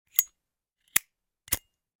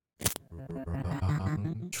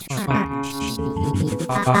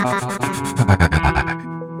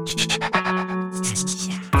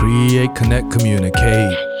Create, connect,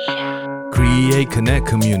 communicate. Create, connect,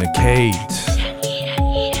 communicate.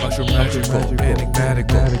 Usher magical,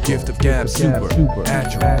 enigmatical, gift of gab,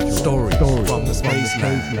 supernatural stories from the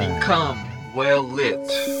spaceland. Come well lit.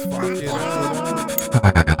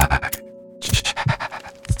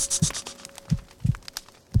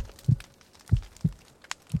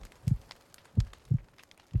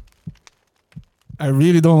 I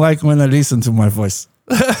really don't like when I listen to my voice.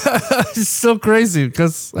 It's so crazy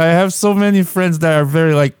because I have so many friends that are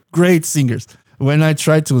very great singers. When I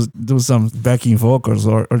try to do some backing vocals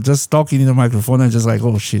or just talking in the microphone, I'm just like,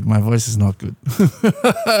 oh shit, my voice is not good.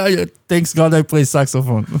 Thanks God I play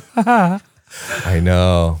saxophone. I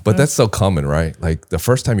know, but that's so common, right? Like the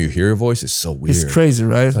first time you hear your voice is so weird. It's crazy,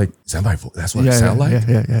 right? Like, is that my voice? That's what I sound like?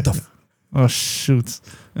 Yeah. Oh shoot.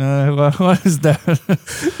 What is that?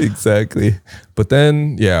 Exactly. But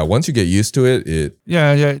then, once you get used to it,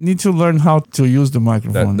 need to learn how to use the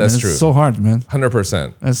microphone. That's true. It's so hard, man.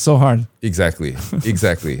 100%. It's so hard. Exactly.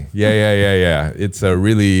 Yeah. It's a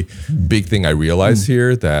really big thing I realize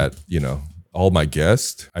here that, all my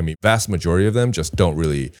guests, vast majority of them just don't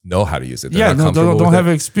really know how to use it. They're not comfortable don't with have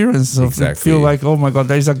it. experience of Exactly. feel like, oh my God,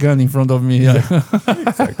 there's a gun in front of me. Yeah.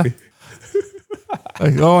 Exactly.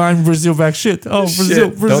 Like, oh, I'm Brazil back. Shit. Oh, Brazil.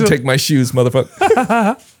 Don't take my shoes, motherfucker.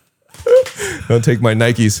 Don't take my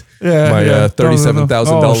Nikes. My $37,000.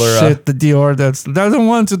 Oh shit, the Dior. That's the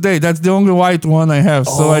one today. That's the only white one I have.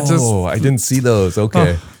 So I didn't see those. Okay.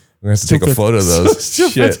 I'm gonna have to take a photo of those.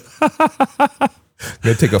 Shit. I'm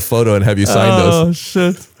gonna take a photo and have you sign those. Oh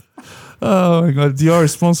shit. Oh my God, Dior,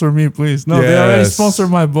 sponsor me, please. No, they already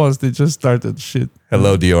sponsored my boss. They just started shit.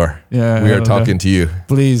 Hello, Dior. Yeah, we are talking to you.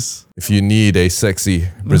 Please. If you need a sexy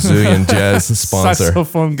Brazilian jazz sponsor,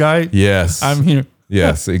 saxophone guy. Yes, I'm here.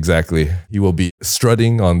 Yes, exactly. You will be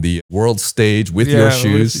strutting on the world stage with your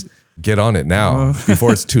shoes. Get on it now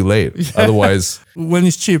before it's too late. Otherwise, when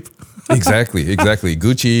it's cheap. Exactly.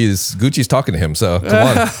 Gucci's talking to him. So come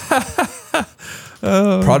on.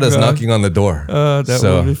 Prada's knocking on the door. That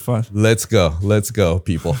will be fun. Let's go,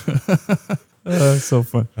 people. So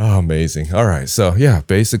fun. Oh, amazing. All right. So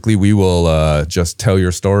basically we will just tell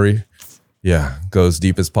your story. Yeah, go as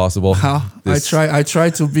deep as possible. How? I try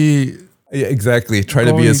to be... Yeah, exactly. Try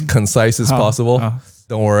to be as concise as possible.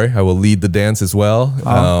 Don't worry. I will lead the dance as well.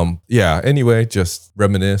 Anyway, just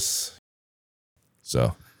reminisce.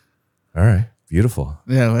 So, all right. Beautiful.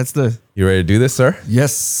 Yeah, let's do it. You ready to do this, sir?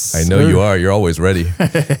 Yes. I know you are. You're always ready.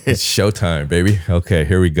 It's showtime, baby. Okay,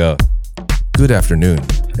 here we go. Good afternoon,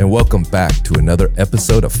 and welcome back to another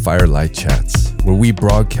episode of Firelight Chats, where we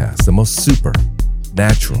broadcast the most super,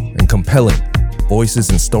 natural, and compelling voices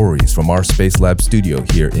and stories from our Space Lab studio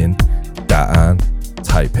here in Da'an,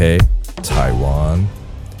 Taipei, Taiwan.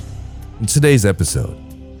 In today's episode,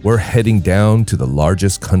 we're heading down to the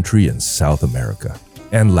largest country in South America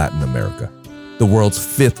and Latin America. The world's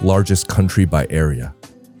 5th largest country by area,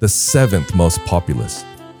 the 7th most populous,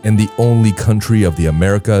 and the only country of the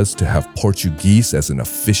Americas to have Portuguese as an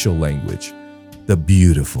official language. The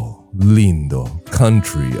beautiful, lindo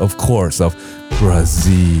country, of course, of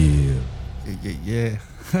Brazil. Yeah.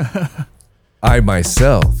 I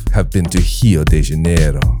myself have been to Rio de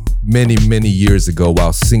Janeiro many years ago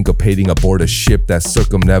while syncopating aboard a ship that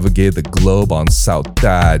circumnavigated the globe on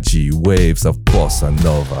saudade waves of Bossa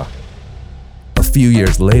Nova. A few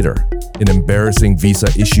years later, an embarrassing visa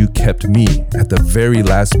issue kept me at the very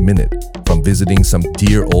last minute from visiting some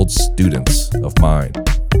dear old students of mine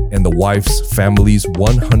and the wife's family's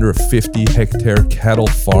 150-hectare cattle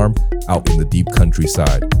farm out in the deep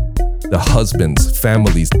countryside. The husband's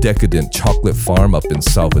family's decadent chocolate farm up in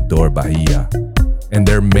Salvador, Bahia. And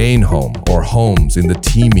their main home or homes in the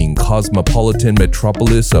teeming cosmopolitan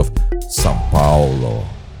metropolis of São Paulo.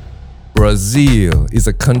 Brazil is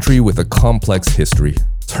a country with a complex history,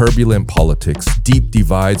 turbulent politics, deep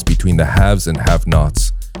divides between the haves and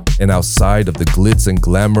have-nots, and outside of the glitz and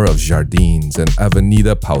glamour of Jardins and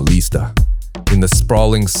Avenida Paulista, in the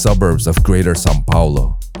sprawling suburbs of Greater São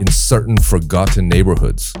Paulo, in certain forgotten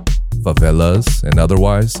neighborhoods, favelas and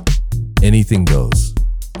otherwise, anything goes.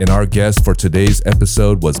 And our guest for today's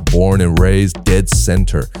episode was born and raised dead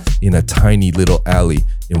center in a tiny little alley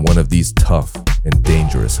in one of these tough and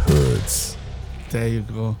dangerous hoods. There you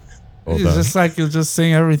go. It's just like you're just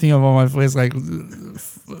saying everything about my place. Like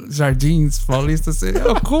Jardins Paulista City.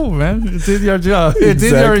 Oh, cool, man. You did your job. You did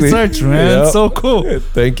your Exactly. research, man. Yeah. So cool.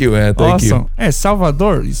 Thank you, man. Thank you. Awesome. Hey,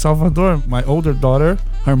 Salvador, my older daughter,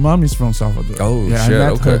 her mom is from Salvador. Oh, yeah, shit, I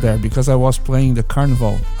met her okay. there because I was playing the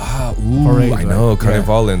carnival. Parade, I know. right?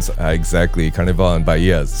 Carnivalens. Exactly. Carnival in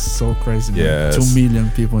Bahías. So crazy, man. Yes. 2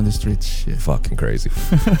 million people in the streets. Shit. Fucking crazy.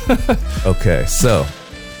 Okay, so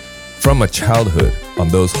from a childhood on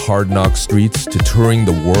those hard knock streets to touring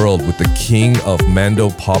the world with the king of Mando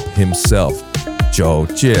Pop himself, Zhou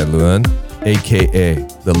Jielun, aka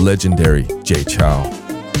the legendary Jay Chou.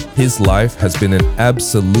 His life has been an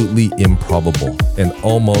absolutely improbable and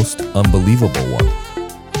almost unbelievable one.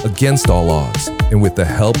 Against all odds, and with the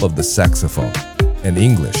help of the saxophone and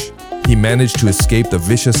English, he managed to escape the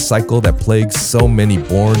vicious cycle that plagues so many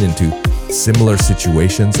born into similar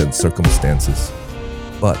situations and circumstances.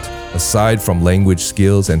 But aside from language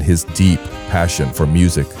skills and his deep passion for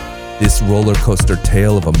music, this roller coaster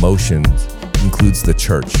tale of emotions includes the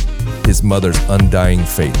church, his mother's undying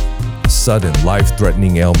faith, sudden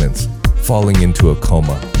life-threatening ailments, falling into a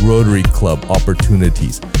coma, Rotary Club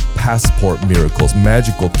opportunities, passport miracles,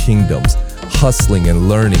 magical kingdoms, hustling and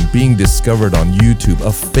learning, being discovered on YouTube,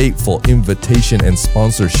 a fateful invitation and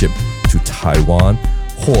sponsorship to Taiwan,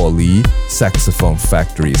 Huoli, saxophone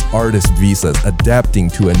factories, artist visas, adapting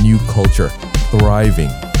to a new culture,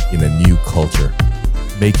 thriving in a new culture,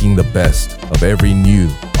 making the best of every new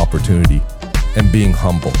opportunity, and being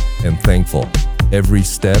humble and thankful every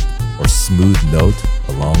step or smooth note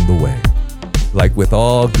along the way. Like with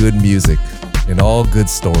all good music and all good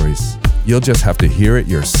stories, you'll just have to hear it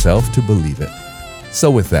yourself to believe it.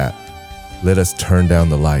 So with that, let us turn down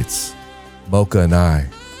the lights. Mocha and I,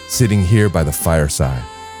 sitting here by the fireside,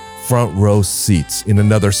 front row seats in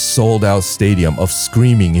another sold-out stadium of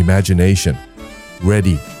screaming imagination,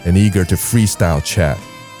 ready and eager to freestyle chat,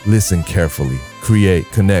 listen carefully, create,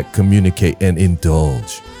 connect, communicate, and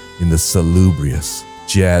indulge in the salubrious,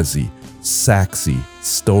 jazzy, saxy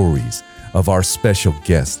stories of our special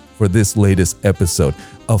guest for this latest episode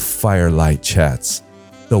of Firelight Chats,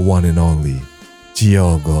 the one and only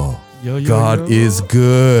Diogo. God is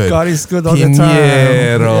good. God is good all the time.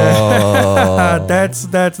 Pinheiro. Yeah. that's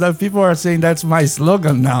that. People are saying that's my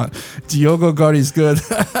slogan now. Diogo, God is good.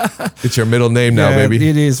 It's your middle name now, Yeah, baby.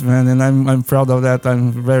 it is, man, and I'm proud of that.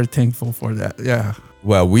 I'm very thankful for that. Yeah.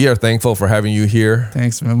 Well, we are thankful for having you here.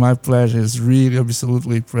 Thanks, man. My pleasure. It's really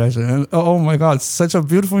absolutely pleasure. And oh my God, such a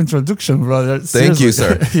beautiful introduction, brother. Thank you,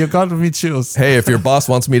 sir. You got me chills. Hey, if your boss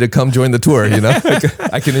wants me to come join the tour, you know,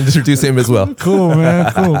 I can introduce him as well. Cool,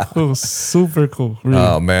 man. Cool. Super cool. Really.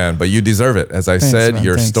 Oh, man. But you deserve it. As I Thanks, said, man.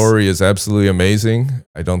 your Thanks. story is absolutely amazing.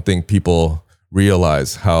 I don't think people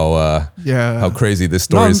realize how crazy this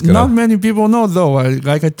story is going Not to... many people know, though.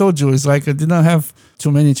 Like I told you, it's like I didn't have too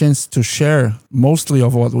many chances to share mostly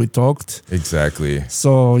of what we talked. Exactly.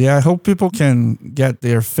 So yeah, I hope people can get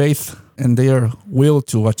their faith and their will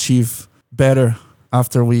to achieve better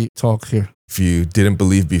after we talk here. If you didn't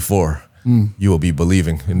believe before, you will be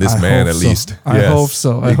believing in this I man hope at so. least. I hope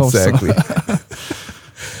so. Exactly.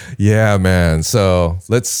 Yeah, man. So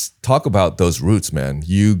let's talk about those roots, man.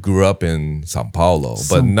 You grew up in Sao Paulo,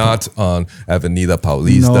 but not on Avenida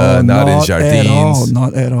Paulista, not in Jardins.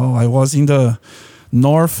 Not at all. I was in the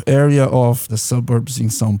north area of the suburbs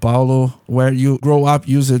in Sao Paulo, where you grow up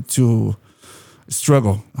used to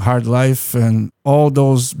struggle, hard life, and all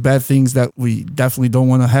those bad things that we definitely don't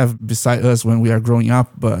want to have beside us when we are growing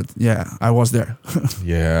up. But yeah, I was there.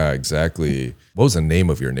 Yeah, exactly. What was the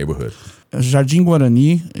name of your neighborhood? Jardim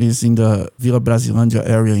Guarani is in the Vila Brasilândia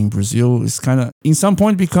area in Brazil. It's kind of, in some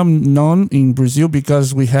point, become known in Brazil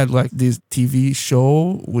because we had like this TV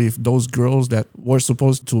show with those girls that were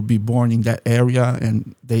supposed to be born in that area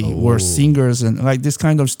and they were singers, and like this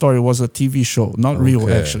kind of story was a TV show, not real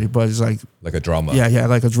actually, but it's like a drama. Yeah,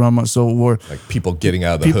 like a drama. So we're Like people getting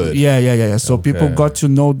out of the hood. Yeah. So people Okay. got to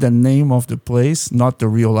know the name of the place, not the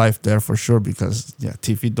real life there for sure, because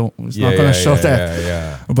TV it's not gonna show that.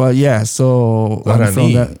 Yeah. But yeah, so I'm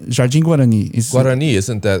from Guarani. that Jardim Guarani. Guarani,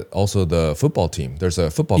 isn't that also the football team? There's a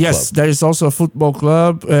football Yes, club. there is also a football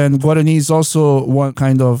club, and Guarani is also one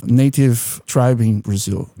kind of native tribe in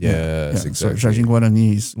Brazil. Yes, exactly. So Jardim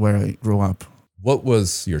Guarani is where I grew up. What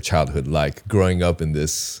was your childhood like growing up in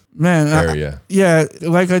this Man, area?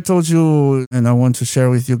 like I told you, and I want to share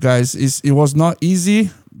with you guys, it was not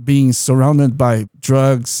easy, being surrounded by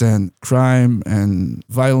drugs and crime and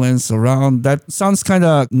violence around. That sounds kind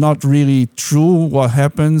of not really true what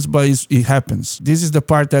happens, but it happens. This is the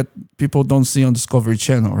part that people don't see on Discovery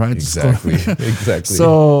Channel, right? Exactly. Exactly.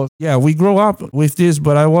 So yeah, we grow up with this,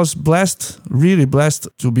 but I was blessed, really blessed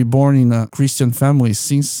to be born in a Christian family.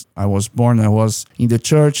 Since I was born, I was in the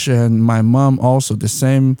church, and my mom also the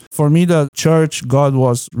same. For me, the church, God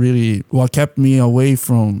was really what kept me away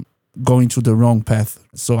from going to the wrong path.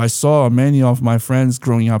 So I saw many of my friends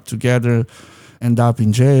growing up together end up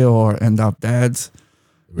in jail or end up dead.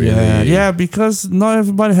 Really? Yeah, because not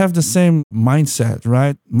everybody have the same mindset,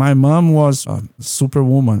 right? My mom was a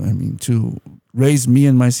superwoman. I mean, to raise me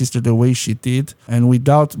and my sister the way she did, and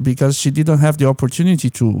because she didn't have the opportunity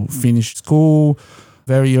to finish school.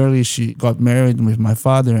 Very early, she got married with my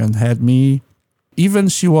father and had me. Even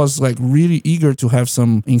she was like really eager to have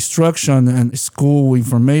some instruction and school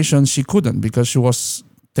information. She couldn't because she was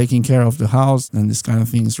taking care of the house and this kind of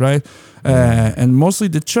things, right? And mostly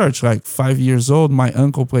the church. Like 5 years old, my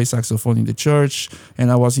uncle played saxophone in the church,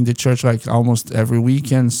 and I was in the church like almost every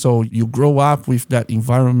weekend. So you grow up with that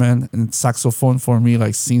environment, and saxophone for me,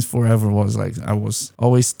 like since forever, was like I was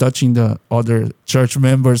always touching the other church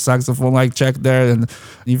members' saxophone, like check there, and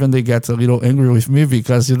even they get a little angry with me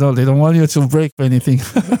because they don't want you to break anything.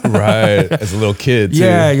 Right, as a little kid too.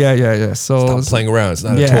 Yeah. So Stop playing around. It's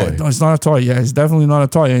not a toy. No, it's not a toy. Yeah, it's definitely not a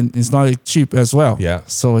toy, and it's not cheap as well. Yeah.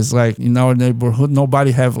 So it's like in our neighborhood,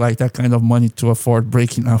 nobody have like that kind of money to afford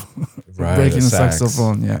breaking a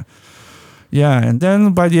saxophone. Yeah. And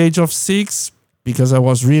then by the age of 6, because I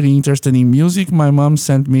was really interested in music, my mom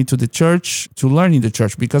sent me to the church to learn in the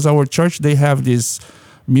church, because our church, they have this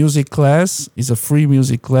music class. It's a free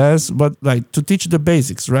music class, but like to teach the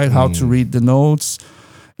basics, right? How to read the notes.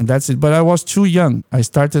 And that's it. But I was too young. I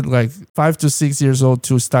started like 5 to 6 years old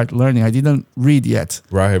to start learning. I didn't read yet.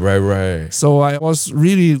 Right. So I was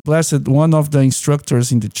really blessed. One of the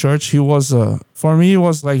instructors in the church, he was, for me, he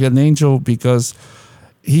was like an angel, because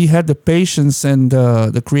he had the patience and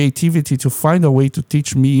the creativity to find a way to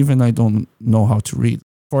teach me, even I don't know how to read.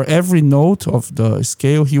 For every note of the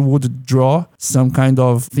scale, he would draw some kind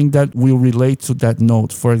of thing that will relate to that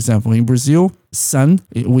note. For example, in Brazil, sun,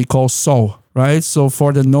 we call sol. Right? So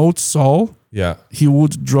for the note sol, he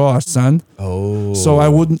would draw a sun. Oh. So I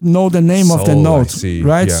would know the name of the note.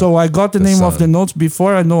 Right? Yeah. So I got the name sun of the notes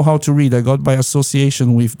before I know how to read. I got by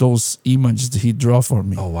association with those images he draw for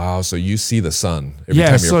me. Oh, wow. So you see the sun every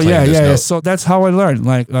time you're playing this note. So that's how I learned.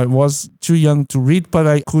 Like I was too young to read, but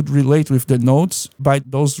I could relate with the notes by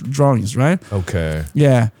those drawings, right? Okay.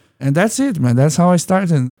 Yeah. And that's it, man. That's how I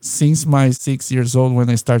started. Since my 6 years old,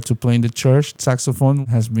 when I started to play in the church, saxophone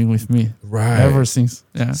has been with me. Right. Ever since.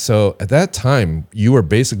 Yeah. So at that time, you were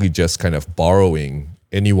basically just kind of borrowing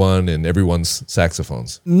anyone and everyone's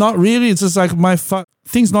saxophones. Not really. It's just like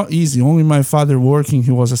things not easy. Only my father working.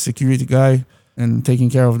 He was a security guy and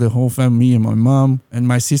taking care of the whole family, me and my mom. And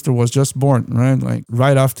my sister was just born, right? Like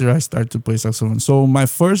right after I started to play saxophone. So my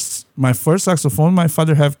first saxophone, my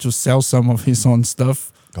father had to sell some of his own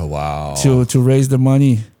stuff. Oh, wow. To raise the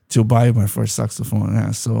money to buy my first saxophone.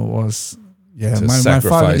 Yeah, so it was my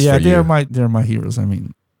father. Yeah, they're my heroes. I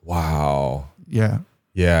mean, wow. Yeah.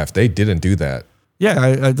 Yeah, if they didn't do that. Yeah,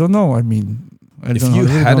 I don't know. I mean, if you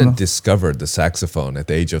hadn't discovered the saxophone at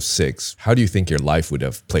the age of 6, how do you think your life would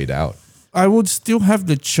have played out? I would still have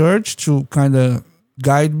the church to kind of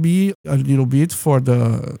guide me a little bit for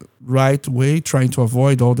the right way, trying to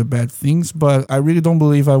avoid all the bad things. But I really don't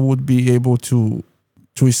believe I would be able to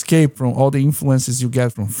escape from all the influences you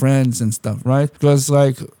get from friends and stuff, right? Because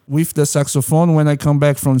like with the saxophone, when I come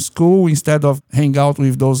back from school, instead of hang out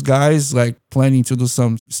with those guys, like planning to do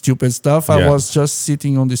some stupid stuff, I was just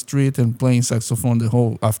sitting on the street and playing saxophone the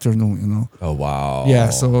whole afternoon, Oh, wow.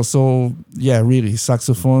 Yeah, so really,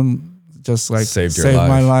 saxophone just like saved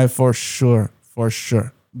my life for sure.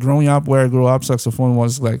 Growing up where I grew up, saxophone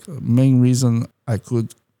was like the main reason I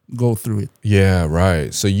could go through it. Yeah,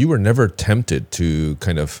 right. So you were never tempted to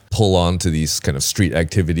kind of pull on to these kind of street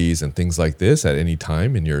activities and things like this at any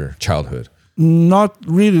time in your childhood? Not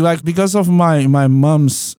really. Like because of my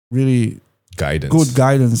mom's really good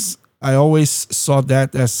guidance, I always saw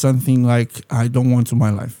that as something like I don't want to my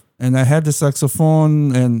life. And I had the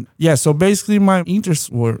saxophone, and so basically my interests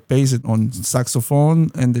were based on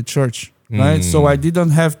saxophone and the church. Right. So I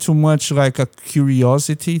didn't have too much like a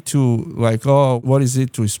curiosity to like, oh, what is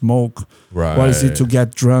it to smoke? Right. What is it to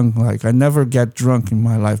get drunk? Like I never get drunk in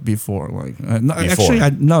my life before. Like actually,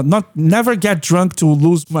 never get drunk to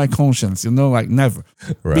lose my conscience, like never.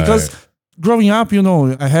 Right. Because growing up,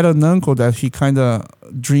 I had an uncle that he kind of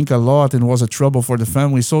drink a lot and was a trouble for the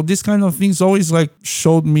family. So this kind of things always like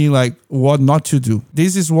showed me like what not to do.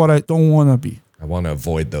 This is what I don't want to be. I want to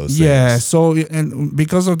avoid those Yeah. things. So, and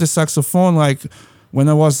because of the saxophone, like when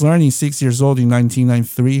I was learning 6 years old in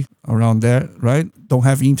 1993, around there, right? Don't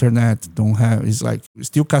have internet, it's like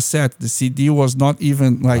still cassette. The CD was not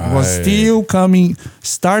even like, was still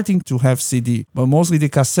starting to have CD, but mostly the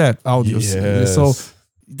cassette audios. Yes. So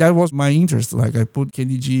that was my interest. Like I put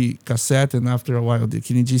Kenny G cassette and after a while the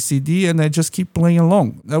Kenny G CD and I just keep playing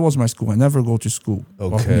along. That was my school. I never go to school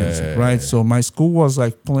of music, right? So my school was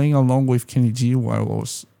like playing along with Kenny G while I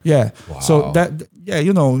was, So that,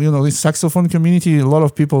 the saxophone community, a lot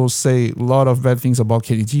of people say a lot of bad things about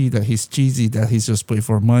Kenny G, that he's cheesy, that he's just play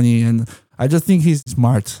for money. And I just think he's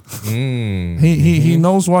smart. He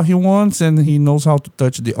knows what he wants and he knows how to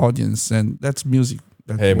touch the audience. And that's music.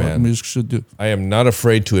 That's what music should do. I am not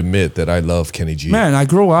afraid to admit that I love Kenny G. Man, I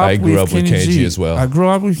grew up with Kenny G as well. I grew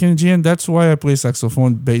up with Kenny G, and that's why I play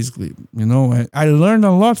saxophone, basically. And I learned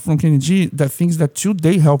a lot from Kenny G, that things that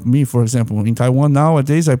today help me. For example, in Taiwan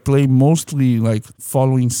nowadays, I play mostly like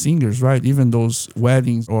following singers, right? Even those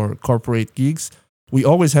weddings or corporate gigs, we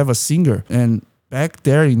always have a singer. And back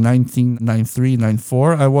there in 1993,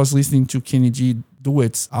 94, I was listening to Kenny G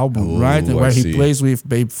duets album, right? Where he plays with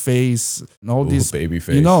Babyface and all these,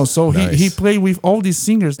 Babyface. So nice. he played with all these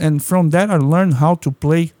singers, and from that I learned how to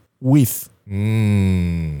play with,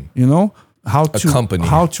 how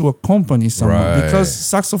to accompany someone, because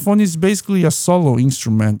saxophone is basically a solo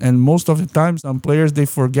instrument, and most of the time some players, they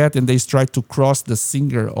forget and they try to cross the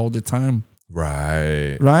singer all the time.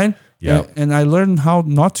 Right. Yeah. And I learned how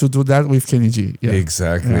not to do that with Kenny G. Yeah.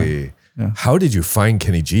 Exactly. Yeah. How did you find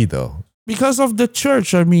Kenny G though? Because of the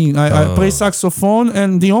church. I mean, I play saxophone,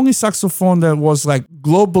 and the only saxophone that was like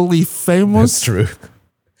globally famous. That's true.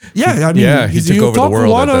 Yeah, I mean, he took over the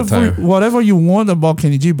world at that time. Whatever you want about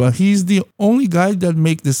Kenny G, but he's the only guy that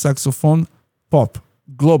make the saxophone pop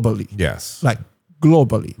globally. Yes. Like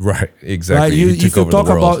globally. Right, exactly. If you talk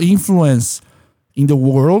about influence in the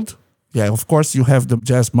world, of course you have the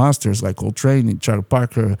jazz masters like Coltrane and Charlie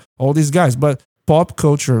Parker, all these guys, but pop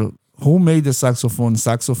culture, who made the saxophone?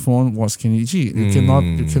 Saxophone was Kenny G. You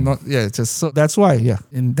cannot, just so that's why,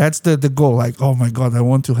 and that's the goal. Like, oh my God,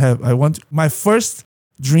 my first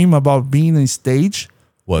dream about being on stage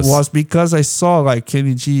was because I saw like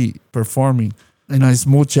Kenny G performing in a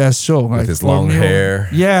smooth jazz show, with like his long hair.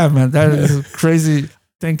 Yeah, man, that is crazy.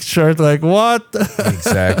 Pink shirt, like what?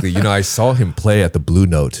 Exactly. I saw him play at the Blue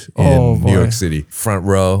Note in New York City. Front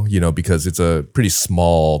row, because it's a pretty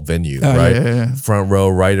small venue, right? Yeah. Front row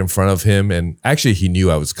right in front of him. And actually, he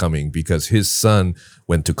knew I was coming because his son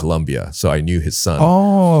went to Colombia. So I knew his son.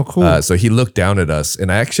 Oh, cool. So he looked down at us.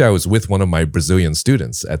 And I was with one of my Brazilian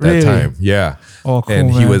students at that time. Yeah. Oh, cool,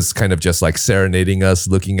 and he man. was kind of just like serenading us,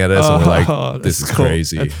 looking at us. And we're like, this is cool.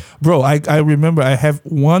 crazy. Bro, I remember I have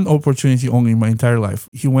one opportunity only in my entire life.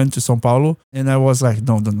 He went to São Paulo and I was like,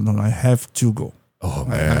 no, I have to go. Oh,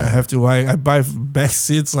 man. I have to. I buy back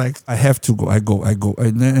seats. Like, I have to go. I go.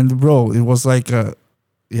 And bro, it was like, I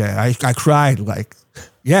cried. Like,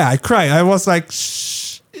 I cried. I was like,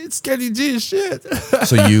 shh, it's Kenny G shit.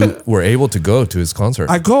 So you were able to go to his concert?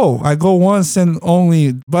 I go once and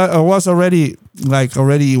only, but I was already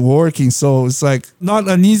working, so it's like not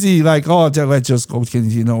an easy like, let's just go Kenny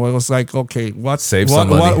G. I was like, okay, save some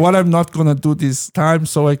money. What I'm not gonna do this time,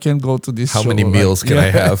 so I can go to this. How show. many meals can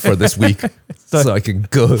I have for this week so I can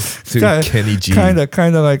go to Kenny G? Kind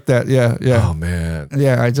of like that. Yeah. Oh man.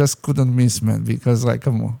 Yeah, I just couldn't miss, man, because like,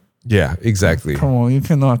 come on. Yeah, exactly. Come on, you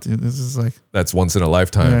cannot. This is like, that's once in a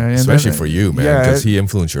lifetime, especially for you, man, because he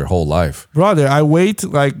influenced your whole life. Brother, I wait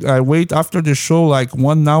after the show like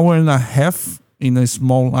 1 hour and a half in a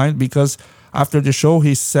small line, because after the show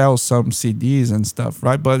he sells some CDs and stuff,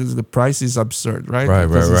 right? But the price is absurd, right?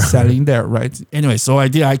 Because it's selling there, right? Anyway, so I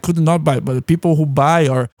could not buy, but the people who buy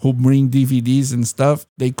or who bring DVDs and stuff,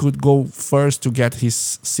 they could go first to get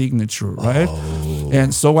his signature, right?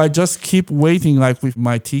 And so I just keep waiting, like with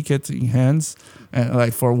my ticket in hands, and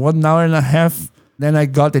like for 1 hour and a half. Then I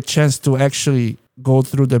got the chance to actually go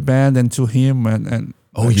through the band and to him and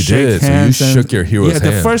you did. So you shook your hero's hand.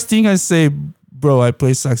 The first thing I say, bro, I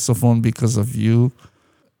play saxophone because of you.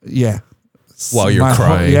 Yeah. While you're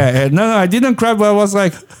crying. No, I didn't cry, but I was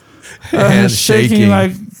like shaking,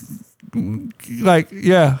 like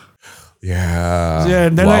yeah. Yeah.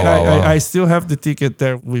 And then I still have the ticket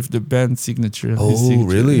there with the band signature. Oh,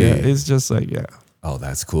 really? Yeah, it's just like, Oh,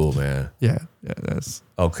 that's cool, man. Yeah, that's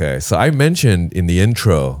okay. So I mentioned in the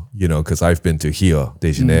intro, because I've been to Rio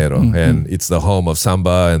de Janeiro, and it's the home of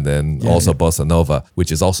samba and then also bossa nova,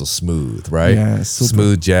 which is also smooth, right? Yeah, super.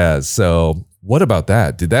 Smooth jazz. So What about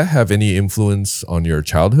that? Did that have any influence on your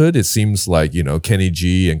childhood? It seems like, Kenny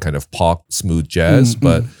G and kind of pop smooth jazz,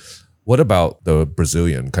 but what about the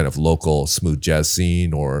Brazilian kind of local smooth jazz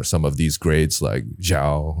scene or some of these greats like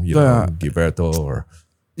João, Gilberto or...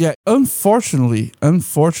 Yeah, unfortunately,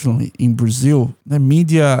 in Brazil, the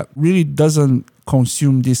media really doesn't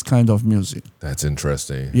consume this kind of music. That's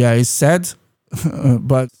interesting. Yeah, it's sad,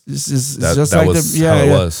 but it's just that like was how it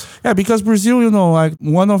was. Yeah, because Brazil, like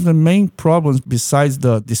one of the main problems besides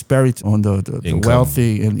the disparity on the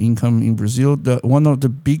wealthy and income in Brazil, one of the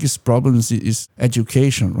biggest problems is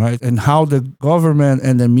education, right? And how the government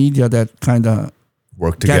and the media that kind of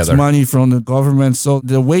work together, gets money from the government. So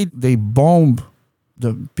the way they bomb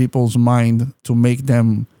the people's mind to make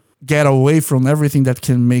them get away from everything that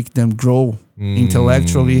can make them grow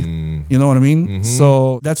intellectually. You know what I mean? Mm-hmm.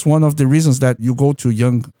 So that's one of the reasons that you go to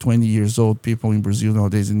young 20 years old people in Brazil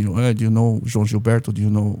nowadays and do you know João Gilberto? Do you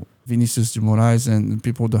know Vinicius de Moraes? And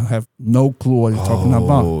people don't have no clue what you're talking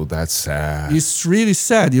about. Oh, that's sad. It's really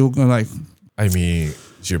sad. You're like... I mean,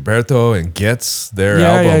 Gilberto and Getz, their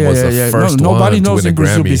album was the first nobody one knows to win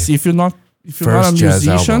in a Brazil. Grammy. If you're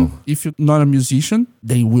not a musician,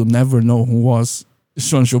 they will never know who was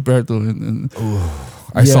João Gilberto.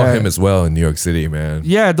 I saw him as well in New York City, man.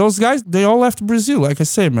 Yeah, those guys, they all left Brazil, like I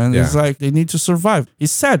say, man. Yeah. It's like they need to survive.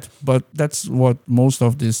 It's sad, but that's what most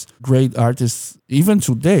of these great artists, even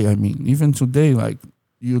today, like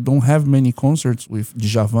you don't have many concerts with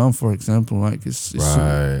Djavan, for example. Like it's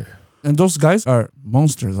right. And those guys are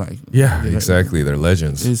monsters. Like exactly. They're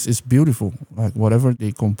legends. It's beautiful. Like whatever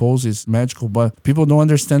they compose is magical, but people don't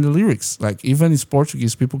understand the lyrics. Like even in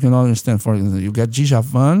Portuguese, people cannot understand. For example, you get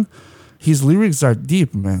Djavan, his lyrics are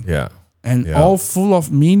deep, man. Yeah. And all full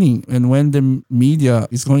of meaning. And when the media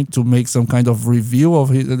is going to make some kind of review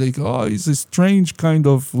of it, they go, it's a strange kind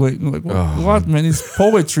of like what, man? It's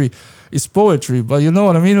poetry. It's poetry. But you know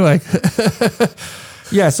what I mean? Like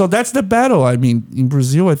yeah, so that's the battle. I mean, in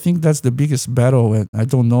Brazil, I think that's the biggest battle. And I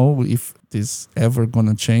don't know if this ever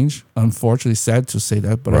gonna change. Unfortunately, sad to say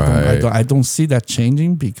that, but I don't see that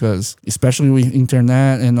changing because, especially with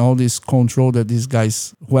internet and all this control that these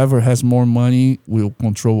guys, whoever has more money, will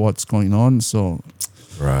control what's going on. So,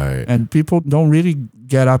 and people don't really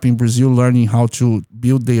get up in Brazil learning how to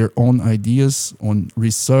build their own ideas on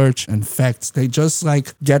research and facts. They just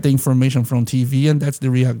like get the information from TV, and that's the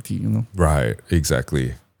reality, Right,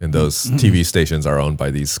 exactly. And those TV stations are owned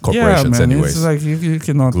by these corporations, anyways. It's like you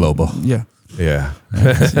cannot global. Yeah.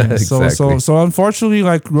 Exactly. So unfortunately,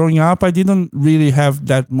 like growing up, I didn't really have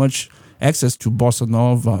that much access to bossa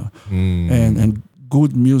nova and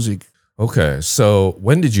good music. Okay, so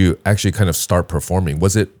when did you actually kind of start performing?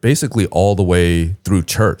 Was it basically all the way through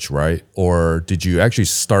church, right? Or did you actually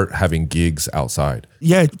start having gigs outside?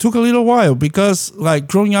 Yeah, it took a little while because like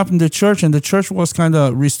growing up in the church, and the church was kind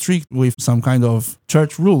of restricted with some kind of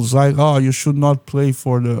church rules, like, you should not play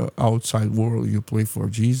for the outside world, you play for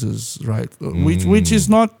Jesus, right? Which is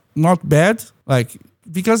not bad, like,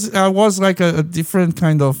 because I was like a different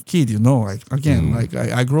kind of kid, like again, like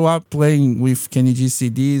I grew up playing with Kenny G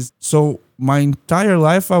CDs. So my entire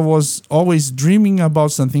life, I was always dreaming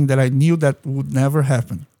about something that I knew that would never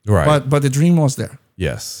happen. Right. But the dream was there.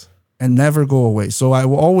 Yes. And never go away. So I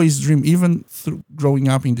will always dream, even through growing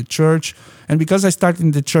up in the church. And because I started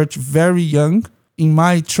in the church very young, in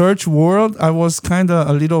my church world, I was kind of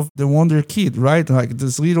a little the wonder kid, right? Like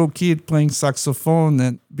this little kid playing saxophone,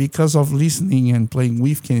 and because of listening and playing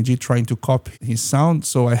with Kenny G, trying to copy his sound,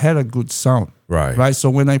 so I had a good sound. Right.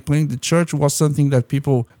 So when I played in the church, it was something that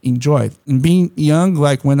people enjoyed. And being young,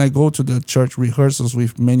 like when I go to the church rehearsals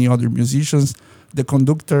with many other musicians, the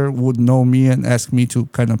conductor would know me and ask me to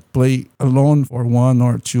kind of play alone for one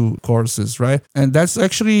or two courses, right? And that's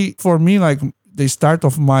actually, for me, like the start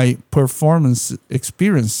of my performance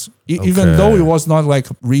experience, even though it was not like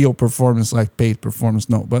real performance, like paid performance,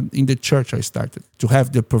 no. But in the church, I started to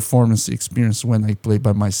have the performance experience when I play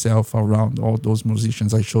by myself around all those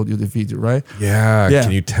musicians. I showed you the video, right? Yeah.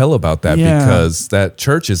 Can you tell about that? Yeah. Because that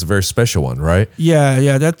church is a very special one, right?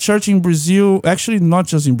 Yeah. That church in Brazil, actually not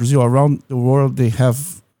just in Brazil, around the world, they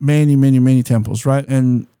have many, many, many temples, right?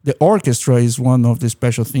 And the orchestra is one of the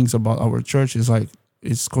special things about our church. Is like,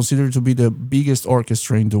 it's considered to be the biggest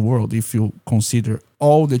orchestra in the world if you consider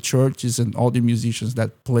all the churches and all the musicians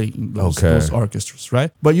that play in those orchestras, right?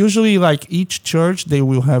 But usually, like each church, they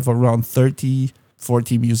will have around 30,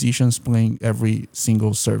 40 musicians playing every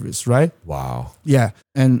single service, right? Wow. Yeah.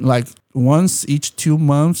 And like once each 2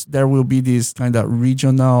 months, there will be this kind of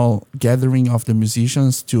regional gathering of the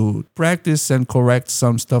musicians to practice and correct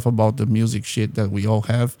some stuff about the music shit that we all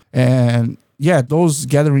have. And yeah, those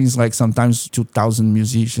gatherings, like sometimes 2,000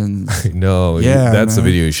 musicians. No, Yeah, that's the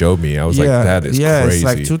man. video you showed me. I was like, that is crazy. It's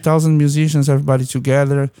like 2,000 musicians, everybody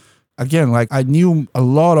together. Again, like I knew a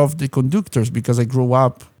lot of the conductors because I grew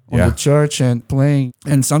up on the church and playing.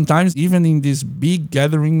 And sometimes even in these big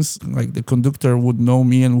gatherings, like the conductor would know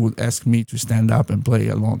me and would ask me to stand up and play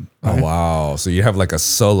alone. Right? Oh, wow. So you have like a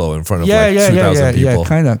solo in front of 2,000 people. Yeah,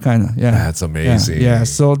 kind of. Yeah. That's amazing. Yeah.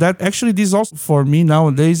 So that actually, this also for me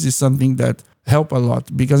nowadays is something that help a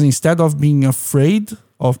lot because instead of being afraid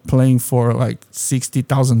of playing for like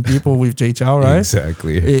 60,000 people with JHL, right?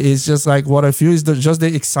 Exactly. It's just like what I feel is just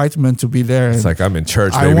the excitement to be there. It's like I'm in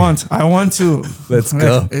church, I baby. want to. Let's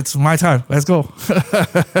go. It's my time. Let's go.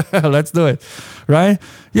 Let's do it. Right?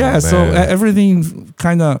 Yeah. So everything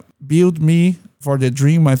kind of built me for the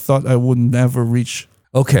dream I thought I would never reach.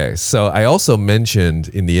 Okay, so I also mentioned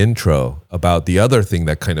in the intro about the other thing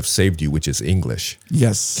that kind of saved you, which is English.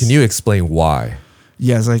 Yes. Can you explain why?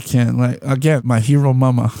 Yes, I can. Like again, my hero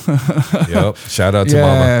mama. Yep. Shout out to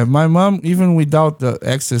mama. Yeah, my mom, even without the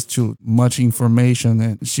access to much information,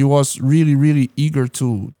 and she was really, really eager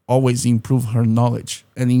to always improve her knowledge.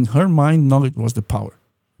 And in her mind, knowledge was the power.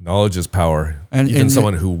 Knowledge is power. And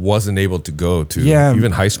someone who wasn't able to go to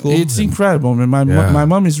even high school. It's incredible. Man. My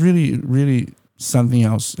mom is really, really something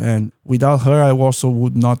else. And without her, I also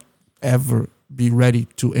would not ever be ready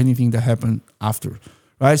to anything that happened after.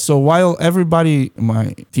 Right. So while everybody in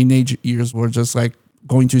my teenage years were just like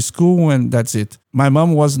going to school and that's it, my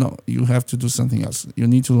mom was, no, you have to do something else. You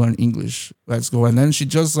need to learn English. Let's go. And then she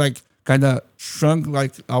just like kind of shrunk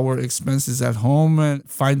like our expenses at home and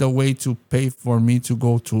find a way to pay for me to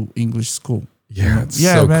go to English school. Yeah, it's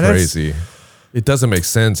so crazy. It doesn't make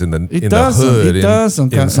sense in the hood in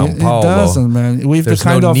São Paulo. It doesn't, man. With the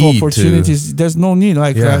kind of opportunities, there's no need.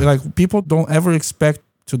 Like people don't ever expect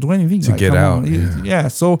to do anything to get out. Yeah.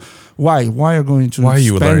 So why are you going to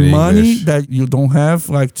spend money English that you don't have,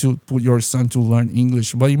 like to put your son to learn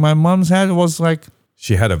English? But in my mom's head, it was like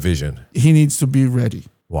she had a vision. He needs to be ready.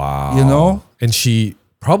 Wow. You know, and she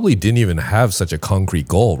probably didn't even have such a concrete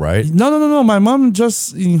goal, right? No. My mom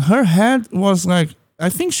just in her head was like, I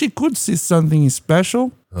think she could see something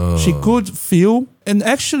special. She could feel. And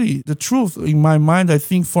actually, the truth in my mind, I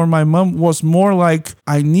think for my mom was more like,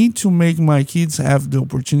 I need to make my kids have the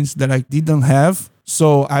opportunities that I didn't have.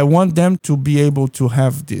 So I want them to be able to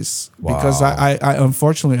have this. Wow. Because I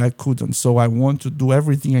unfortunately, I couldn't. So I want to do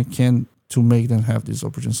everything I can to make them have this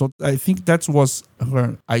opportunity. So I think that was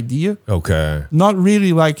her idea. Okay. Not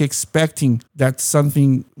really like expecting that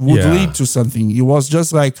something would lead to something. It was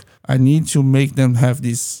just like, I need to make them have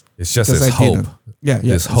this. It's just this hope.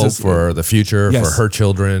 This hope for the future, for her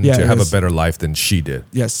children to have a better life than she did.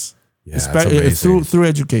 Yes. Yeah, through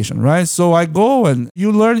education, right? So I go and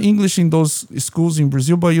you learn English in those schools in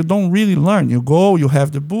Brazil, but you don't really learn. You go, you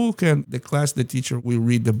have the book and the class, the teacher will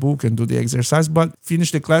read the book and do the exercise, but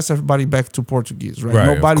finish the class, everybody back to Portuguese,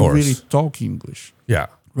 right? Nobody really talk English. Yeah.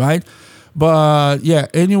 Right? But yeah,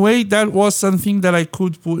 anyway, that was something that I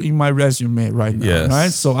could put in my resume right now,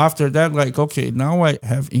 right? So after that, like, okay, now I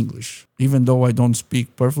have English. Even though I don't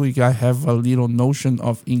speak perfectly, I have a little notion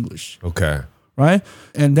of English. Okay. Right?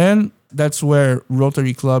 And then that's where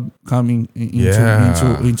Rotary Club coming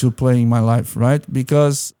into play in my life, right?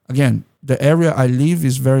 Because again, the area I live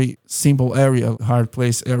is very simple area, hard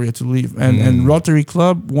place area to live. And Rotary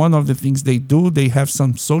Club, one of the things they do, they have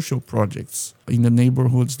some social projects in the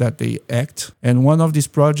neighborhoods that they act. And one of these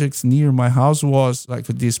projects near my house was like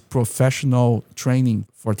this professional training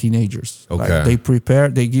for teenagers. Okay.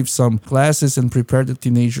 Like they give some classes and prepare the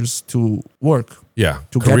teenagers to work. Yeah.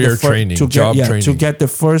 Career training, job training. To get the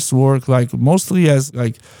first work, like mostly as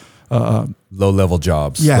like low-level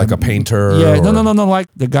jobs, like a painter. Yeah, no, like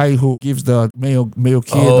the guy who gives the mail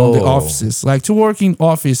kid on the offices, like to work in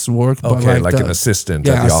office work. Okay, but like an assistant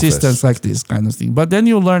at the assistants office. Like this kind of thing. But then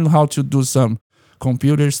you learn how to do some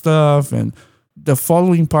computer stuff. And the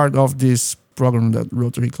following part of this program that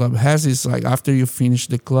Rotary Club has is like after you finish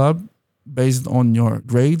the club, based on your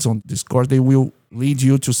grades on this course, they will lead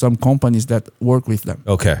you to some companies that work with them.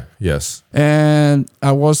 Okay, yes. And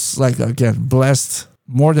I was like, again, blessed.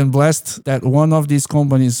 More than blessed that one of these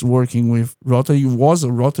companies working with Rotary was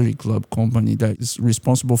a Rotary Club company that is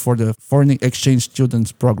responsible for the foreign exchange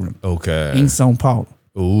students program in São Paulo.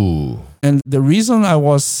 Ooh. And the reason I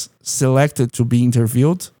was selected to be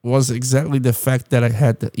interviewed was exactly the fact that I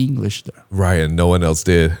had the English there. Right, and no one else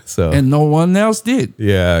did. And no one else did.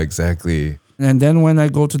 Yeah, exactly. And then when I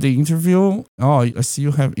go to the interview, I see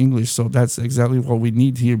you have English. So that's exactly what we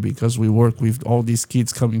need here because we work with all these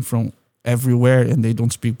kids coming from everywhere and they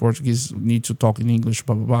don't speak Portuguese, need to talk in English,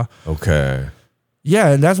 blah, blah, blah. Okay.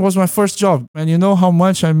 Yeah, and that was my first job. And you know how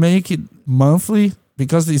much I make it monthly?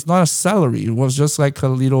 Because it's not a salary. It was just like a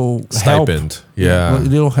little Stipend. help. Yeah. A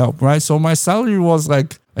little help, right? So my salary was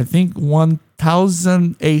like, I think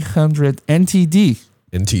 1,800 NTD.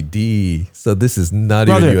 NTD. So this is not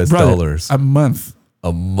Brother, even US dollars. A month.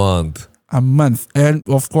 A month. A month. And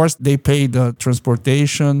of course, they pay the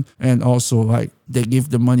transportation and also like they give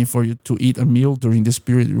the money for you to eat a meal during this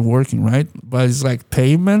period you're working, right? But it's like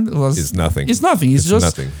payment was... It's nothing. It's nothing. It's just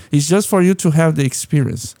nothing. It's just for you to have the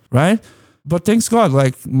experience, right? But thanks God,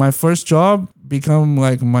 like my first job become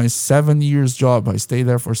like my 7 years job. I stayed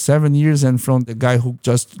there for 7 years, and from the guy who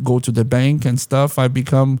just go to the bank and stuff, I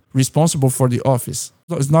become responsible for the office.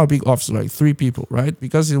 So it's not a big office, like 3 people, right?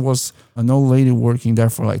 Because it was an old lady working there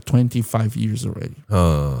for like 25 years already.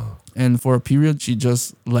 And for a period, she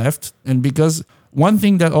just left. And because one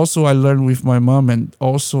thing that also I learned with my mom and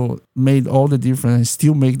also made all the difference and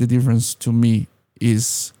still make the difference to me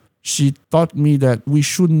is she taught me that we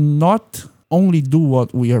should not only do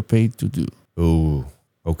what we are paid to do. Ooh,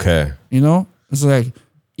 okay. You know, it's like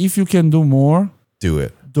if you can do more, do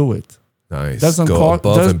it. Do it. Nice. Doesn't Go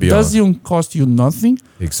above and beyond. Doesn't cost you nothing,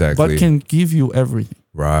 Exactly. but can give you everything.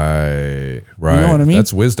 Right. You know what I mean?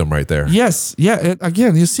 That's wisdom right there. Yes, yeah. And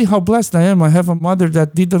again, you see how blessed I am. I have a mother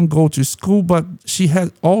that didn't go to school, but she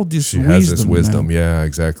had all this wisdom. She has this wisdom. Man. Yeah,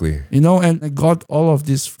 exactly. You know, and I got all of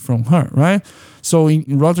this from her, right? So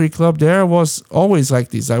in Rotary Club, there was always like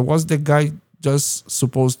this. I was the guy just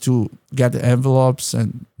supposed to get the envelopes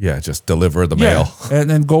and just deliver the mail. and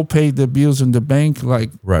then go pay the bills in the bank,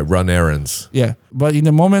 like run errands. Yeah, but in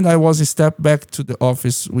the moment I was a step back to the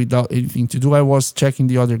office without anything to do, I was checking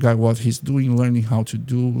the other guy what he's doing, learning how to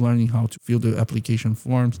do, learning how to fill the application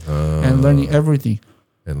forms, and learning everything.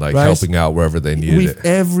 And like helping out wherever they needed with it.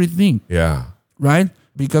 Everything. Yeah. Right?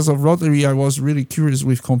 Because of Rotary, I was really curious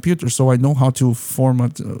with computers, so I know how to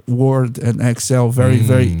format Word and Excel very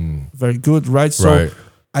good, right? So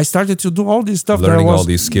I started to do all this stuff. Learning all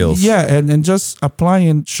these skills. Yeah, and just applying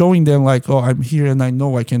and showing them like, oh, I'm here and I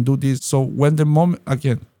know I can do this. So when the moment,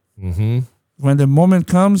 when the moment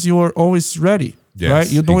comes, you are always ready,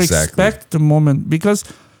 right? You don't expect the moment, because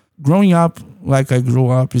growing up like I grew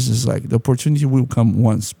up is just like the opportunity will come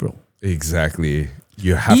once, bro. Exactly.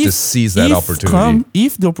 You have to seize that opportunity.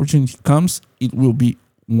 If the opportunity comes, it will be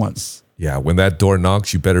once. Yeah, when that door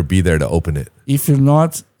knocks, you better be there to open it. If you're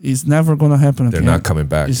not, it's never going to happen again. They're not coming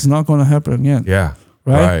back. It's not going to happen again. Yeah.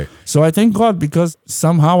 Right? So I thank God, because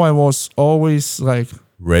somehow I was always like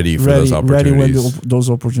ready for those opportunities. Ready when those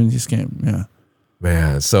opportunities came. Yeah.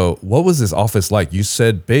 Man, so what was this office like? You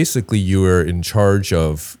said basically you were in charge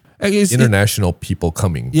of international people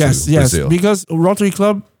coming to Brazil. Yes, because Rotary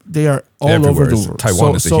Club, they are all over the world.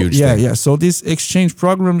 Taiwan is a huge thing. Yeah. So this exchange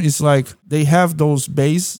program is like they have those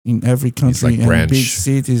bases in every country and big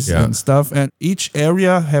cities and stuff. And each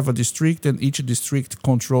area have a district, and each district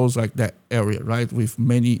controls like that area, right? With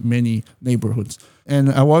many neighborhoods.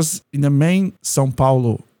 And I was in the main São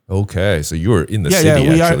Paulo. Okay, so you were in the city.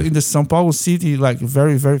 Yeah, we are in the São Paulo city, like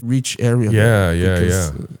very rich area.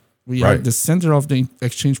 Yeah. We are the center of the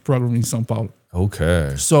exchange program in São Paulo.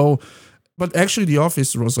 Okay. So. But actually, the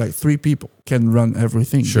office was like 3 people can run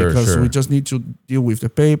everything, because we just need to deal with the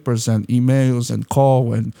papers and emails and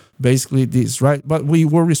call and basically this, right? But we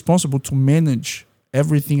were responsible to manage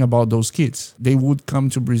everything about those kids. They would come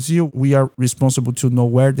to Brazil. We are responsible to know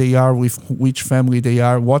where they are, with which family they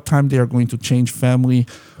are, what time they are going to change family.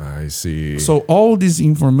 I see. So all this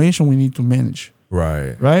information we need to manage.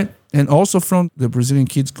 Right? And also from the Brazilian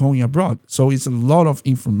kids going abroad. So it's a lot of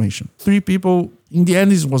information. 3 people. In the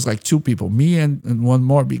end, it was like 2 people, me and one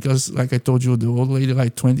more, because like I told you, the old lady,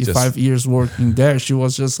 like 25 years working there, she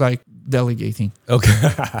was just like delegating.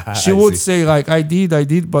 Okay. She would say like, I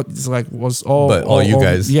did, but it's like was all. But all you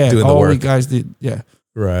guys doing the work. all you guys did. Yeah.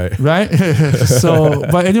 Right. So,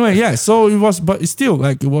 but anyway, yeah. So it was, but still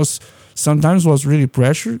like it was, sometimes was really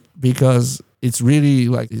pressure, because it's really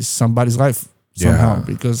like it's somebody's life somehow,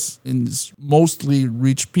 because it's mostly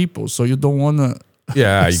rich people. So you don't want to.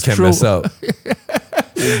 Yeah, you can't mess up.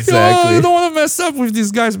 Exactly. You don't want to mess up with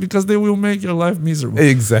these guys, because they will make your life miserable.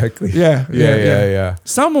 Exactly. Yeah.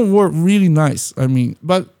 Some were really nice. I mean,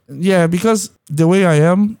 but yeah, because the way I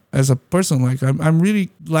am as a person, like I'm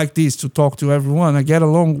really like this to talk to everyone. I get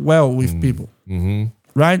along well with people.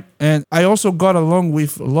 Right? And I also got along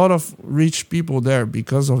with a lot of rich people there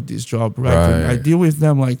because of this job, right? And I deal with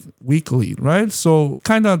them like weekly, right? So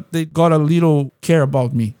kind of they got a little care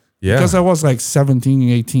about me. Yeah. Because I was like 17,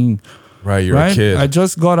 18. Right, you're a kid. I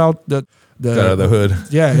just got out got out of the hood.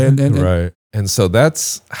 Yeah, and right. And so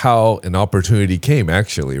that's how an opportunity came,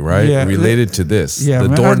 actually, right? Yeah. Related to this. Yeah, the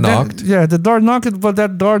man, door knocked. The door knocked, but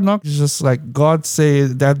that door knocked is just like God say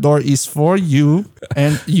that door is for you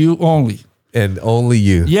and you only. And only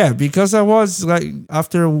you. Yeah, because I was like,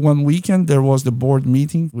 after one weekend, there was the board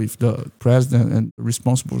meeting with the president and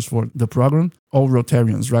responsibles for the program, all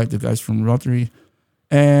Rotarians, right? The guys from Rotary.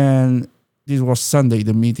 And this was Sunday,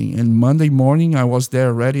 the meeting. And Monday morning, I was there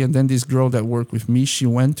already. And then this girl that worked with me, she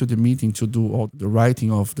went to the meeting to do all the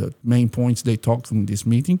writing of the main points they talked in this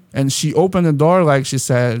meeting. And she opened the door, like she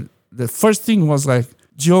said, the first thing was like,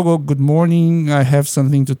 Diogo, good morning. I have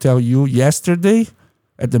something to tell you. Yesterday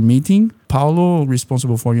at the meeting, Paulo,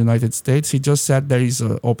 responsible for United States, he just said there is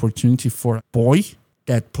an opportunity for a boy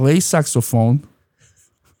that plays saxophone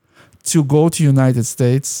to go to United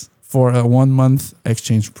States for a 1 month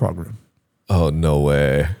exchange program. Oh, no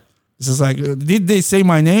way. It's just like, did they say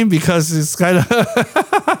my name? Because it's kind of...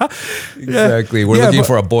 Exactly. We're looking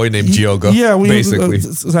for a boy named Diogo. Yeah, basically.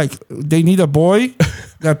 It's like, they need a boy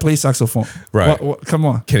that plays saxophone. Right. Come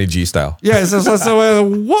on. Kenny G style. Yeah, so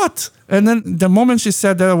what? And then the moment she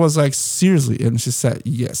said that, I was like, seriously? And she said,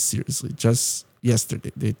 yes, seriously. Just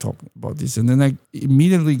yesterday, they talked about this. And then I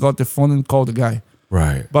immediately got the phone and called the guy.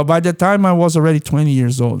 Right. But by the time I was already 20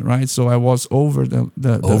 years old, right? So I was over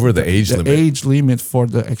the age limit. Age limit for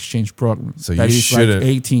the exchange program. So that you is shouldn't. Like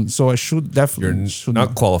 18. So I should definitely. You're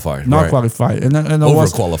not qualified. Not right. qualified. And I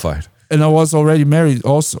was overqualified. And I was already married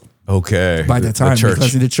also. Okay. By the time,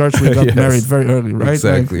 because in the church we got Yes. married very early, right?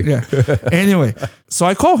 Exactly. Like, yeah. Anyway, so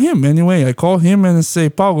I call him anyway. I call him and say,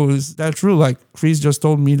 Paulo, is that true? Like Chris just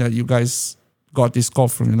told me that you guys got this call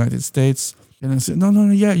from the United States. And I said, no,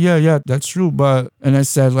 yeah, that's true. And I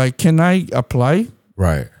said, like, can I apply?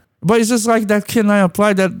 Right. But it's just like that, can I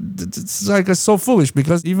apply? That it's like so foolish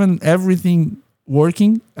because even everything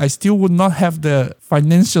working, I still would not have the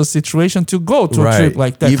financial situation to go to a trip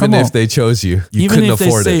like that. Even if they chose you, you even couldn't if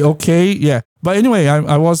afford they say, it. okay, yeah. But anyway,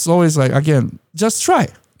 I was always like, again, just try.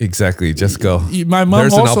 Exactly. Just go. My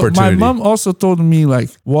mom also told me,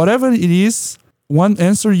 like, whatever it is, one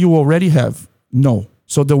answer you already have, no.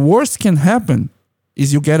 So the worst can happen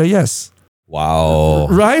is you get a yes. Wow.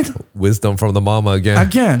 Right? Wisdom from the mama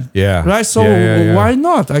again. Yeah. Right? So why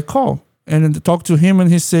not? I call and then talk to him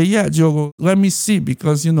and he say, yeah, Diogo, let me see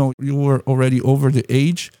because, you were already over the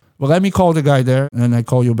age. Well, let me call the guy there and I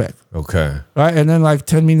call you back. Okay. Right? And then like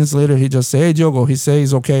 10 minutes later, he just say, hey, Diogo, he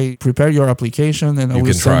says, okay, prepare your application and I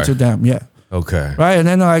will send to them. Yeah. Okay. Right. And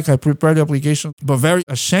then like I prepared the application, but very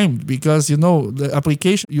ashamed because, the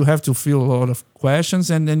application, you have to fill a lot of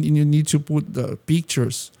questions and then you need to put the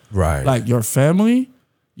pictures. Right. Like your family,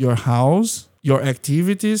 your house, your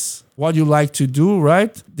activities, what you like to do,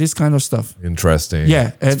 right? This kind of stuff. Interesting.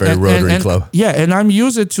 Yeah. It's very Rotary Club. Yeah. And I'm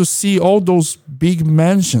used to see all those big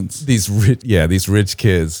mansions. These rich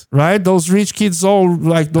kids. Right? Those rich kids, all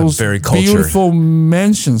like those very cultured. Beautiful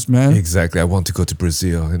mansions, man. Exactly. I want to go to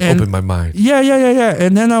Brazil and open my mind. Yeah.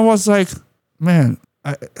 And then I was like, man,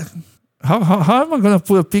 how am I going to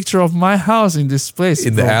put a picture of my house in this place?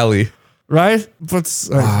 In the alley. Right? But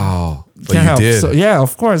wow. But you did. So, yeah,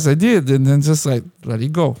 of course I did. And then just like, let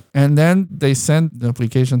it go. And then they sent the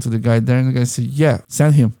application to the guy there and the guy said, yeah,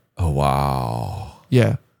 send him. Oh, wow.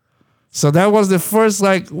 Yeah. So that was the first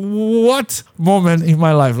like, what moment in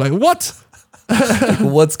my life? Like, what?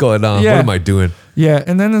 What's going on? Yeah. What am I doing? Yeah.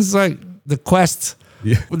 And then it's like the quest.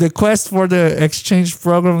 Yeah. The quest for the exchange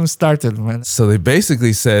program started, man. So they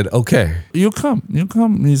basically said, okay. You come,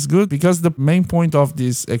 it's good because the main point of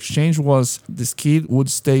this exchange was this kid would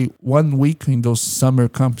stay 1 week in those summer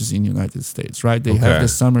camps in the United States, right? They have the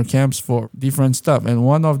summer camps for different stuff. And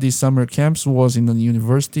one of these summer camps was in a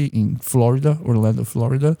university in Florida, Orlando,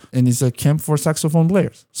 Florida. And it's a camp for saxophone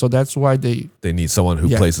players. So that's why they need someone who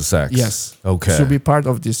plays the sax. Yes. Okay. To be part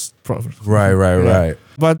of this program. Right.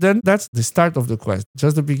 But then that's the start of the quest,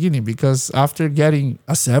 just the beginning, because after getting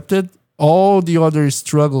accepted, all the other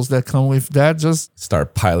struggles that come with that just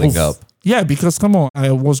start piling up. Yeah, because come on,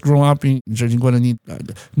 I was growing up in Jardim Guarani.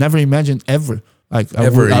 Never imagined ever. Like I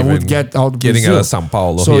would get out of getting Brazil. out of São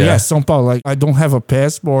Paulo. So yeah, São Paulo. Like I don't have a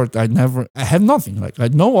passport. I have nothing. Like I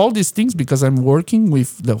know all these things because I'm working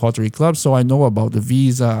with the Rotary Club. So I know about the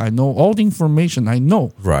visa. I know all the information. I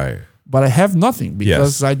know. Right. But I have nothing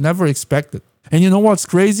because I never expected. And you know what's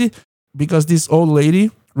crazy? Because this old lady,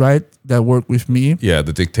 right, that worked with me. Yeah,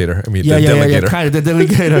 the dictator. The delegator. Kind of the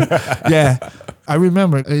delegator. Yeah. I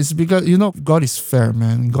remember it's because, God is fair,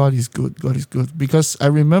 man. God is good. God is good. Because I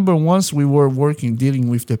remember once we were dealing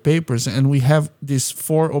with the papers, and we have these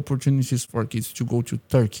 4 opportunities for kids to go to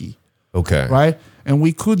Turkey. Okay. right? And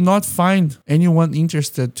we could not find anyone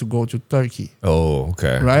interested to go to Turkey. Oh,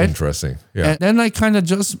 okay. Right? Interesting. Yeah. And then I kind of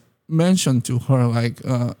just mentioned to her like,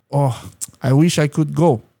 I wish I could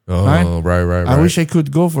go. Oh, right. I wish I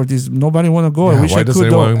could go for this. Nobody want to go. Yeah, I wish why I does could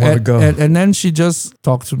anyone want to go? And then she just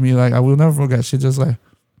talked to me like, I will never forget. She just like,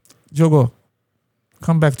 Diogo,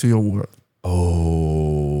 come back to your world.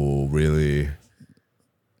 Oh, really?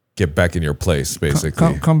 Get back in your place,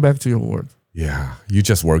 basically. Come back to your world. Yeah. You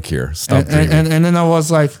just work here. Stop dreaming. And then I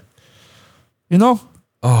was like,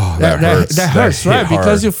 Oh, that hurts. That hurts, right?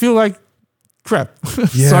 Because you feel like crap.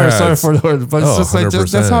 Yeah, sorry for the word, but it's just like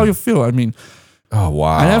 100%. that's how you feel. I mean, oh,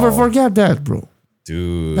 wow. I never forget that, bro.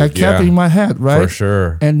 Dude. That kept in my head, right? For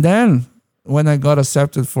sure. And then when I got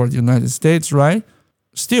accepted for the United States, right?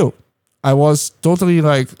 Still, I was totally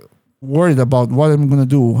like worried about what I'm going to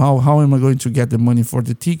do. How am I going to get the money for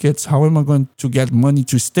the tickets? How am I going to get money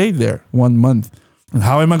to stay there 1 month? And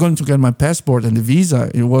how am I going to get my passport and the visa?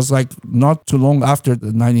 It was like not too long after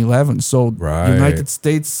the 9/11. So Right. United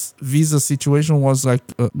States visa situation was like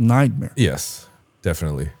a nightmare. Yes,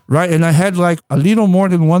 definitely. Right. And I had like a little more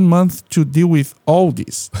than 1 month to deal with all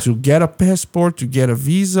this, to get a passport, to get a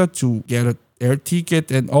visa, to get an air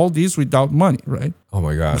ticket and all this without money, right? Oh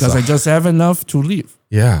my God. Because I just have enough to live.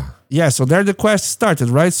 Yeah. Yeah, so there the quest started,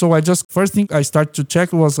 right? So first thing I started to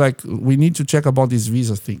check was like, we need to check about this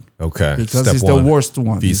visa thing. Okay. Because Step it's one, the worst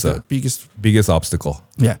one. It's Visa. the biggest obstacle.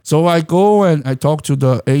 Yeah. So I go and I talk to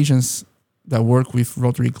the agents that work with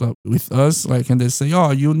Rotary Club with us, like, and they say,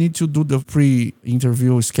 oh, you need to do the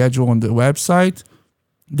pre-interview schedule on the website.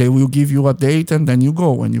 They will give you a date and then you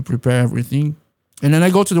go and you prepare everything. And then I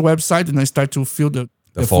go to the website and I start to fill the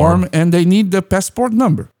form and they need the passport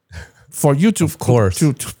number for you to, Of course.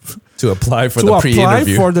 To apply for to the apply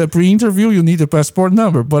pre-interview. for the pre-interview, you need a passport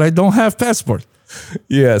number, but I don't have passport.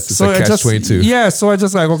 Yes, it's a catch-22. Yeah, so I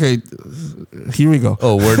just like, okay, here we go.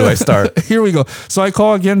 Oh, where do I start? Here we go. So I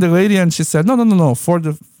call again the lady and she said, no. For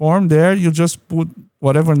the form there, you just put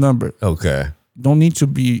whatever number. Okay. Don't need to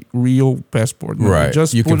be real passport number. Right.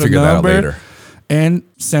 Just You put can figure a that out number later. and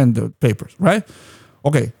send the papers, right?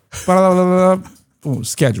 Okay. Boom,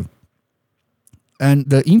 schedule. And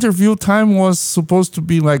the interview time was supposed to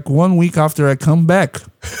be like 1 week after I come back.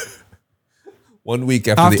 1 week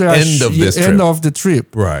after the end of this trip. End of the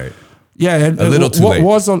trip. Right. Yeah, and A little too late.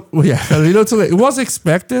 A little too late. It was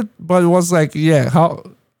expected, but it was like,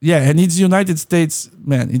 and it's United States,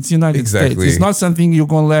 man. It's United States. It's not something you're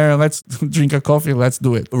gonna learn. Let's drink a coffee. Let's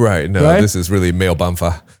do it. Right. No, Right? this is really male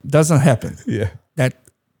banfa. Doesn't happen. Yeah. That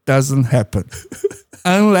doesn't happen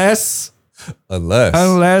unless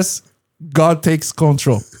God takes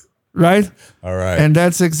control, right? All right. And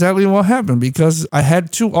that's exactly what happened because I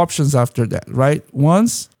had two options after that, right?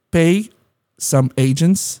 Once, pay some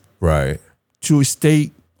agents right. to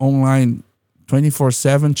stay online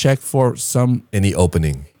 24/7, check for Any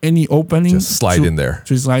opening. Just slide in there.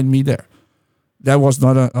 To slide me there. That was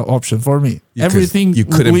not an option for me. Everything you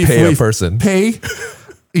couldn't pay a person. Pay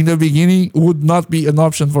in the beginning would not be an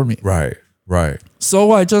option for me. Right. Right.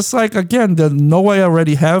 So I just like, again, the no I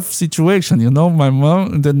already have situation, my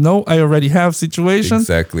mom, the no I already have situation.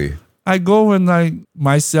 Exactly. I go and I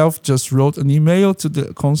myself just wrote an email to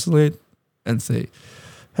the consulate and say,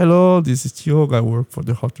 hello, this is Diogo. I work for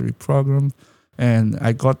the Rotary program. And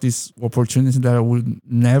I got this opportunity that I would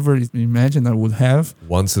never imagine I would have.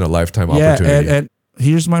 Once in a lifetime opportunity. And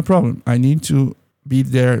here's my problem. I need to be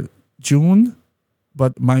there June,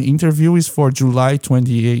 but my interview is for July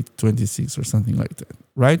 28, 26 or something like that,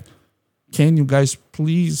 right? Can you guys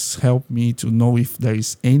please help me to know if there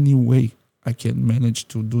is any way I can manage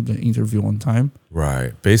to do the interview on time?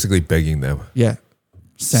 Right. Basically begging them. Yeah.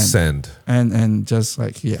 Send. And just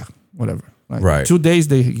like, yeah, whatever. Like right. 2 days,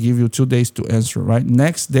 they give you 2 days to answer, right?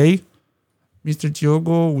 Next day, Mr.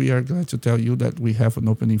 Diogo, we are glad to tell you that we have an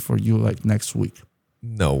opening for you like next week.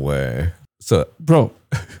 No way. So, bro,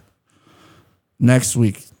 next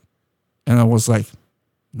week. And I was like,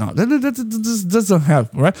 no, that doesn't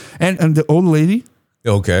happen, right? And the old lady,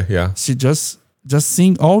 okay, yeah, she just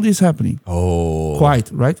seeing all this happening. Oh,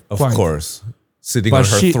 quiet, right? Of quiet. course, sitting on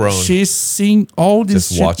her throne. She's seeing all this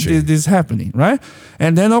just watching this happening, right?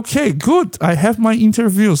 And then, okay, good, I have my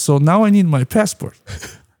interview, so now I need my passport.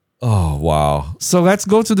 Oh, wow. So let's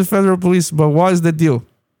go to the federal police. But what is the deal?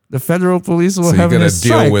 The federal police will have a strike. So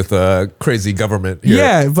you're going to deal with a crazy government here.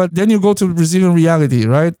 Yeah, but then you go to Brazilian reality,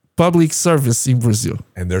 right? Public service in Brazil.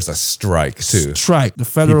 And there's a strike too. Strike. The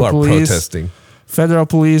federal People are police. protesting. Federal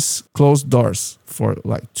police closed doors for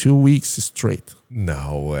like 2 weeks straight.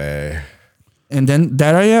 No way. And then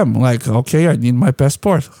there I am, like, okay, I need my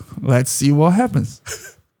passport. Let's see what happens.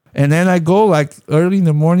 And then I go like early in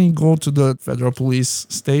the morning, go to the federal police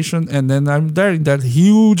station, and then I'm there in that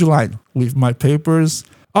huge line with my papers.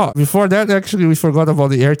 Oh, before that, actually, we forgot about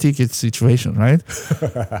the air ticket situation, right?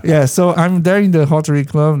 Yeah, so I'm there in the Rotary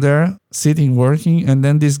Club there, sitting, working, and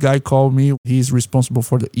then this guy called me. He's responsible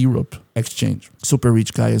for the Europe exchange. Super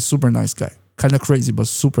rich guy, a super nice guy. Kind of crazy, but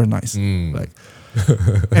super nice. Like,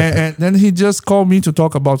 and then he just called me to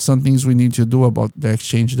talk about some things we need to do about the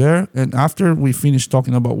exchange there. And after we finished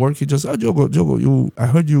talking about work, he just, Diogo, I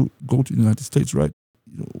heard you go to the United States, right?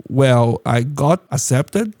 Well, I got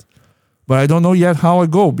accepted. But I don't know yet how I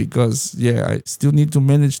go because, I still need to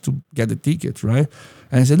manage to get the ticket, right?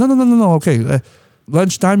 And I said, no. Okay,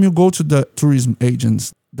 lunchtime you go to the tourism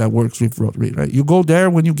agents that works with Rotary, right? You go there.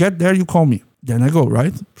 When you get there, you call me. Then I go,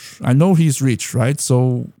 right? I know he's rich, right?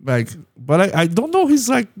 So but I don't know he's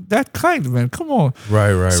like that kind, man. Come on.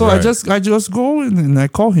 Right. So I just go and I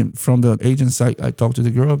call him from the agents. I talk to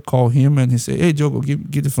the girl, call him, and he say, hey, Diogo,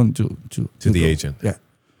 give the phone to the agent. Yeah.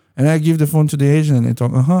 And I give the phone to the agent and they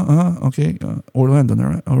talk, okay. Orlando,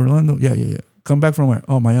 right? Orlando, yeah. Come back from where?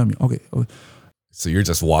 Oh, Miami. Okay. So you're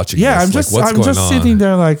just watching. Yeah, this. I'm just sitting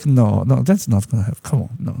there like, no, that's not gonna happen. Come on,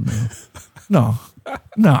 no.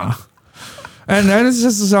 And then it's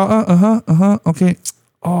just okay.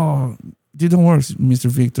 Oh, didn't work, Mr.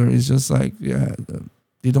 Victor. It's just like,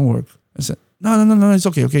 didn't work. I said, no, it's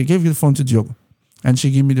okay. Okay, gave you the phone to Diogo, and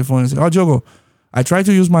she gave me the phone and said, oh, Diogo, I tried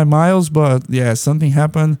to use my miles, but something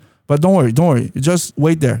happened. But don't worry. You just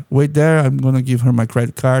wait there. I'm going to give her my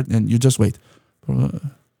credit card and you just wait. And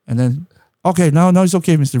then, okay, now it's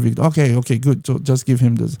okay, Mr. Victor. Okay, good. So just give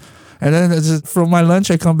him this. And then from my lunch,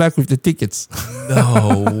 I come back with the tickets.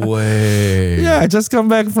 No way. Yeah, I just come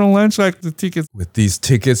back from lunch like the tickets. With these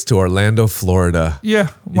tickets to Orlando, Florida. Yeah.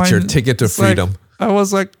 It's your ticket to freedom. I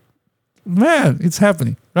was like, man, it's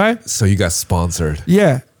happening, right? So you got sponsored.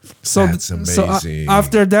 Yeah. So that's amazing. So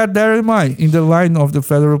after that, there am I in the line of the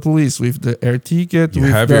federal police with the air ticket. You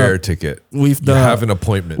have your air ticket. You have an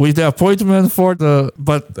appointment. With the appointment for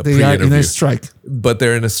but they are in a strike. But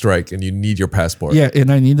they're in a strike and you need your passport. Yeah,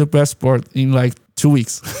 and I need a passport in like 2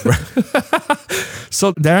 weeks. Right.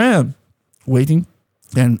 So there I am, waiting.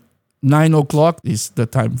 And 9 o'clock is the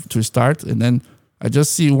time to start. And then I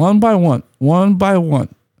just see one by one,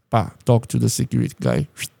 talk to the security guy,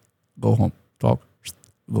 go home, talk.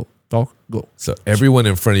 Go. So everyone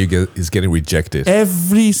in front of you is getting rejected.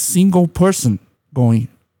 Every single person going.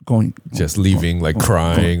 Just leaving,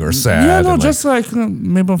 crying or sad. Yeah, no, just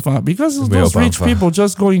because those rich people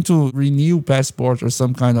just going to renew passport or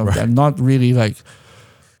some kind of that. Not really but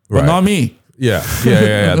not me. Yeah. This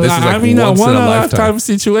is a once in a lifetime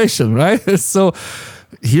situation, right? So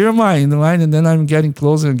here am I in the line, and then I'm getting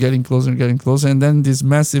closer, and then this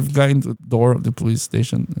massive guy in the door of the police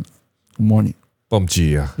station. Good morning. Bom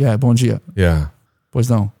dia. Yeah, bom dia. Yeah. Pois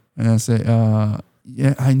não. And I say,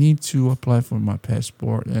 I need to apply for my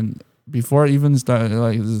passport. And before I even start,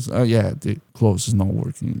 the clothes is not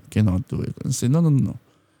working. Cannot do it. And I say, no.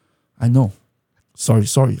 I know.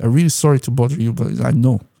 Sorry. I'm really sorry to bother you, but I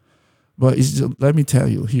know. But let me tell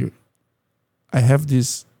you here. I have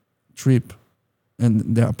this trip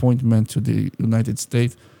and the appointment to the United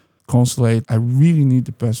States consulate. I really need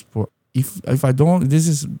the passport. If I don't,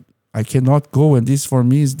 I cannot go, and this for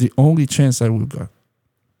me is the only chance I will go.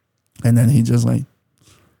 And then he just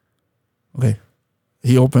okay.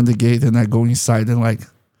 He opened the gate and I go inside and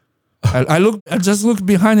I just look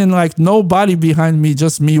behind and nobody behind me,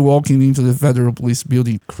 just me walking into the federal police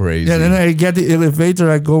building. Crazy. And then I get the elevator,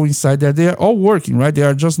 I go inside there. They are all working, right? They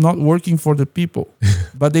are just not working for the people,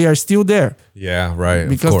 but they are still there. Yeah, right.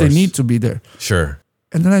 Because they need to be there. Sure.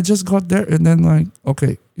 And then I just got there and then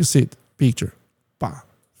okay, you see it, picture,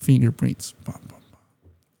 fingerprints,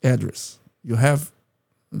 address. You have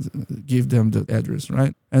give them the address,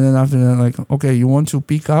 right? And then after that, okay, you want to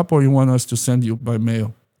pick up or you want us to send you by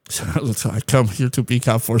mail? So I come here to pick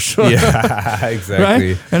up for sure. Yeah,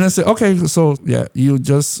 exactly. Right? And I said, okay, so you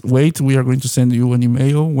just wait. We are going to send you an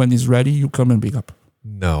email. When it's ready, you come and pick up.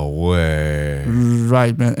 No way.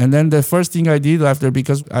 Right, man. And then the first thing I did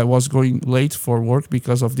because I was going late for work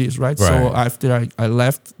because of this, right? So after I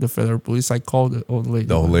left the federal police, I called the old lady.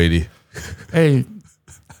 The old lady. Hey.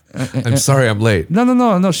 I'm sorry I'm late.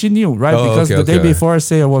 No. She knew, right? Because the day before I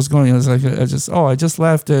say I was going, I was like, I just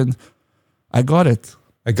left and I got it.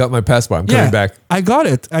 I got my passport. I'm coming back. I got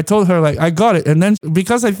it. I told her like I got it, and then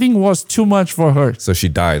because I think it was too much for her. So she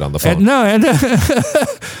died on the phone. And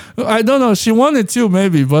I don't know. She wanted to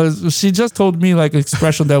maybe, but she just told me like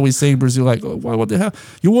expression that we say in Brazil, like what the hell?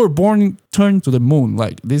 You were born turned to the moon.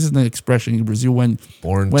 Like this is an expression in Brazil when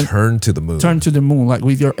turned to the moon. Turn to the moon, like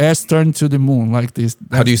with your ass turned to the moon, like this.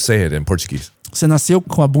 How do you say it in Portuguese? Você nasceu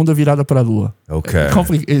com a bunda virada para a lua. Okay.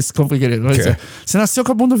 It's complicated. Right? Okay. Você nasceu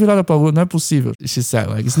com a bunda virada para a lua. Não é possível. She said,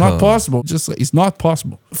 like, it's not possible. Just like, it's not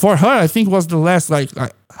possible. For her, I think was the last, like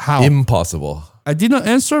how? Impossible. I didn't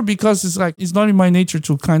answer because it's like, it's not in my nature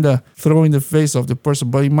to kind of throw in the face of the person.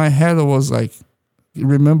 But in my head, I was like,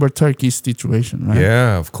 remember Turkey's situation, right?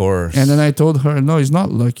 Yeah, of course. And then I told her, no, it's not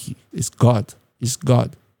lucky. It's God. It's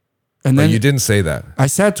God. And but then you didn't say that. I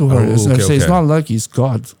said to her, I said, it's not lucky. It's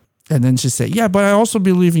God. And then she said, yeah, but I also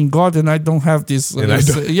believe in God and I don't have this.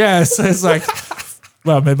 Yes, it's like,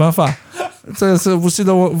 well, 没办法，这是不是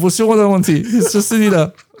我的问题，就是你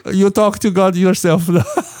的。You talk to God yourself.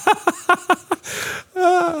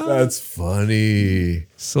 That's funny.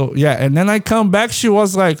 So yeah, and then I come back. She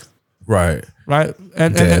was like, right,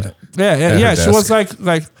 and dead. Yeah. She was like,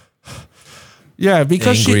 yeah,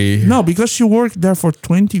 because angry. because she worked there for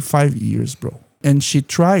 25 years, bro, and she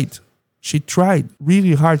tried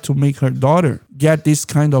really hard to make her daughter get this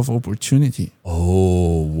kind of opportunity.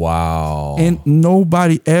 Oh, wow. And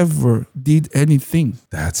nobody ever did anything.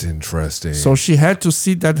 That's interesting. So she had to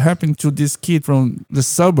see that happen to this kid from the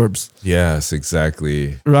suburbs. Yes,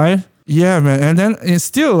 exactly. Right? Yeah, man. And then it's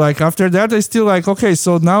still like after that, I still like, okay,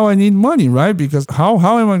 so now I need money, right? Because how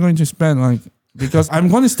am I going to spend like, because I'm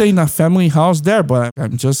going to stay in a family house there, but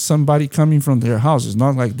I'm just somebody coming from their house. It's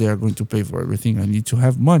not like they're going to pay for everything. I need to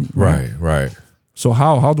have money. Right. So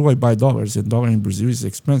how do I buy dollars? And dollar in Brazil is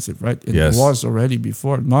expensive, right? And yes. It was already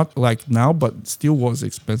before, not like now, but still was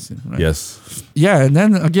expensive, right? Yes. Yeah, and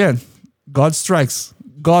then again, God strikes.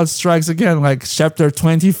 God strikes again, like chapter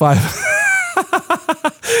 25.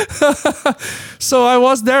 So I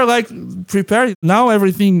was there like prepared. Now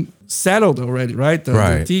everything settled already, right?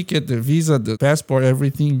 The ticket, the visa, the passport,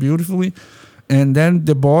 everything beautifully. And then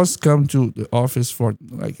the boss come to the office for,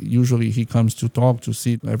 like, usually he comes to talk, to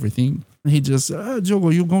see everything. He just, Diogo,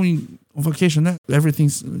 you going on vacation? Everything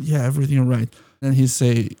right. And he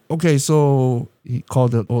say, okay, so he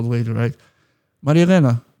called the old lady, right? Maria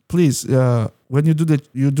Helena, please, when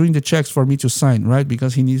you're doing the checks for me to sign, right?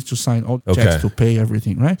 Because he needs to sign all the checks to pay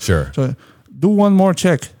everything, right? Sure. So do one more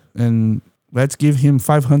check and let's give him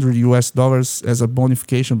 $500 as a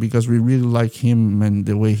bonification because we really like him and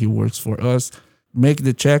the way he works for us. Make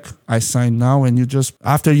the check. I sign now, and you just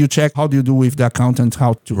after you check, how do you do with the accountant?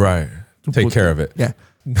 How to take care of it? Yeah.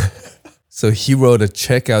 So he wrote a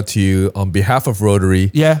check out to you on behalf of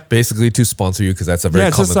Rotary. Yeah. Basically to sponsor you because that's a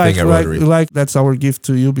very common thing at Rotary. Like that's our gift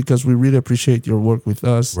to you because we really appreciate your work with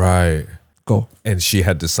us. Right. Go. And she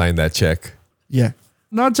had to sign that check. Yeah.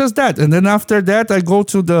 Not just that. And then after that, I go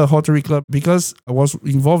to the Rotary Club because I was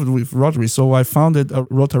involved with Rotary. So I founded a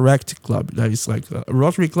Rotaract Club. That is like a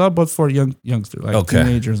Rotary Club, but for youngsters, like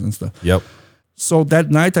teenagers and stuff. Yep. So that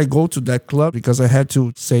night I go to that club because I had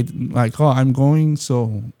to say like, oh, I'm going.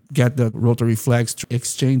 So get the Rotary flags to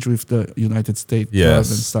exchange with the United States club and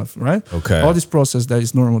stuff, right? Okay. All this process that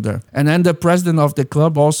is normal there. And then the president of the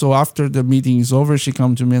club also, after the meeting is over, she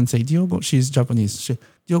come to me and say, Diogo, she's Japanese.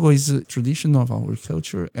 Diogo is a tradition of our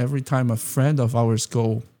culture. Every time a friend of ours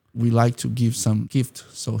go, we like to give some gift.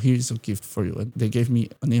 So here's a gift for you. And they gave me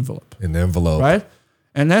an envelope. Right?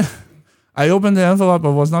 And then I opened the envelope. I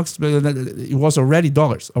was not expecting that. It was already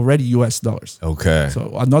dollars, already US dollars. Okay.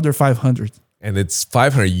 So another 500. And it's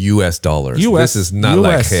 $500 US. This is not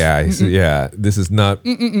like reais. Yeah. This is not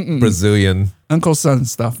Brazilian. Uncle Sam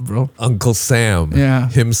stuff, bro. Uncle Sam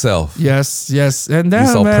himself. Yes. And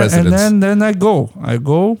then then I go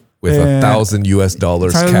with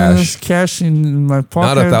 $1,000 cash in my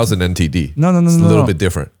pocket. Not 1,000 NTD. No. It's a little bit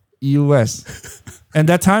different. US. And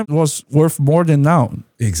that time was worth more than now.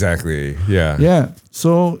 Exactly. Yeah. Yeah.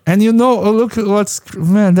 So, and look at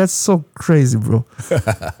that's so crazy, bro.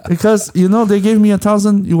 Because, they gave me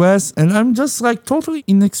 1,000 US and I'm just like totally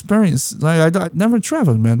inexperienced. Like I never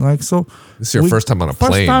traveled, man. Like, so. This is your first time on a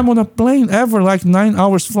plane. First time on a plane ever, like 9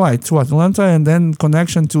 hours flight to Atlanta and then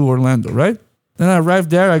connection to Orlando, right? Then I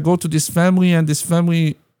arrived there. I go to this family and this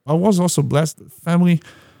family, I was also blessed. Family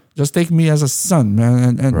just take me as a son,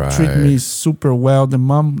 man, and treat me super well. The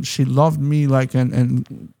mom, she loved me like, and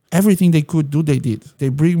everything they could do, they did. They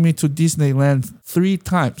bring me to Disneyland 3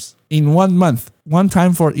 times in 1 month. 1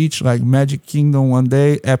 time for each, like Magic Kingdom one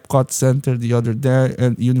day, Epcot Center the other day,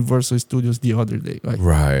 and Universal Studios the other day. Like,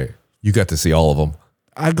 you got to see all of them.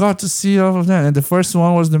 I got to see all of that, and the first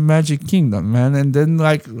one was the Magic Kingdom, man. And then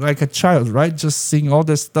like a child, right, just seeing all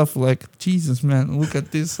this stuff, like Jesus, man, look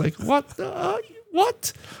at this, like what,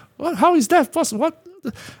 what, how is that possible? What?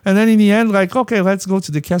 And then in the end, like, okay, let's go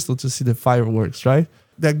to the castle to see the fireworks, right?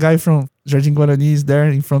 That guy from Jardim Guarani is there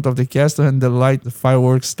in front of the castle, and the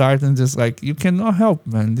fireworks start, and just like you cannot help,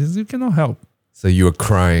 man. You cannot help. So you were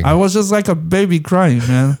crying. I was just like a baby crying,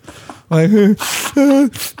 man. Like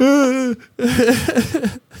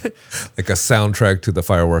like a soundtrack to the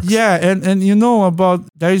fireworks. yeah, and you know about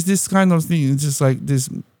there is this kind of thing. It's just like this,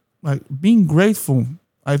 like being grateful.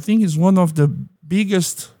 I think is one of the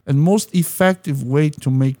biggest and most effective way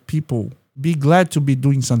to make people be glad to be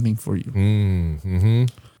doing something for you. Mm-hmm.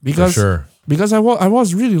 Because for sure. Because I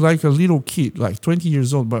was really like a little kid, like 20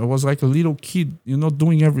 years old, but I was like a little kid, you know,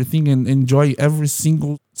 doing everything and enjoy every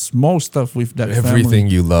single small stuff with that Everything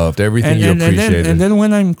family. you loved, everything you appreciated. And then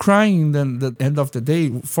when I'm crying, then the end of the day,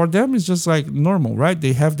 for them it's just like normal, right?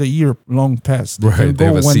 They have the year long pass. They Right, can they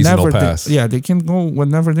have a seasonal pass. They can go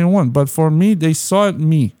whenever they want. But for me, they saw it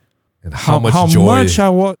me. And how much joy. Much I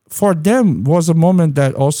was, for them was a moment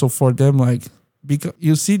that also for them, like, because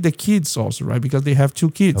you see the kids also, right? Because they have 2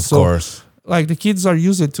 kids. Of course. Like the kids are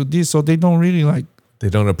used to this, so they don't really like. They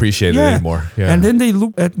don't appreciate it anymore. Yeah. And then they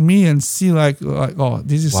look at me and see like oh,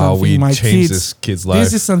 this is wow, something we my changed kids. this kid's life.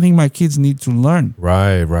 This is something my kids need to learn.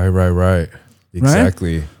 Right.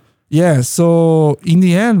 Exactly. Yeah. So in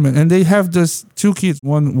the end, man, and they have this 2 kids.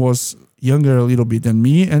 One was younger a little bit than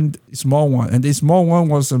me, and small one. And the small one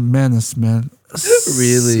was a menace, man.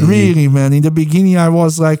 Really, man. In the beginning, I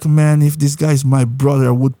was like, man, if this guy is my brother,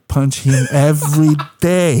 I would punch him every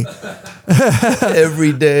day.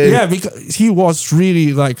 Every day. Yeah, because he was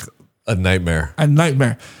really like a nightmare.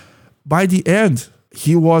 By the end,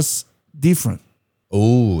 he was different.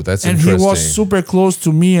 Oh, that's and interesting. And he was super close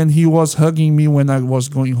to me, and he was hugging me when I was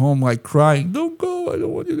going home, like crying, don't go, I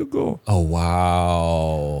don't want you to go. Oh,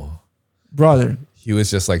 wow. Brother. He was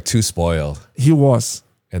just like too spoiled. He was.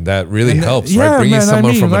 And that really helps, right? Bringing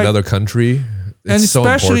someone from another country. And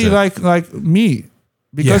especially so like me.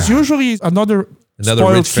 Because usually another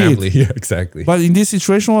rich family. Kid. Yeah, exactly. But in this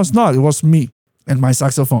situation, it was not. It was me and my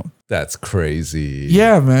saxophone. That's crazy.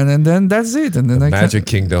 Yeah, man. And then that's it. And then the Magic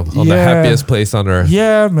Kingdom on the happiest place on earth.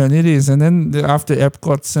 Yeah, man, it is. And then after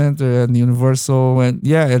Epcot Center and Universal, and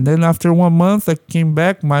then after 1 month, I came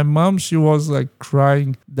back. My mom, she was like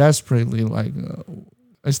crying desperately. Like,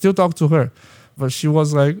 I still talk to her, but she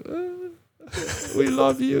was like, "We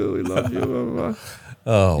love you, we love you." Blah, blah.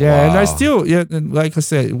 Oh, yeah, wow. and I still, and like I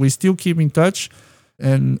said, we still keep in touch.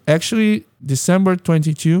 And actually, December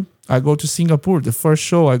 22. I go to Singapore. The first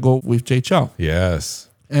show I go with Jay Chow. Yes.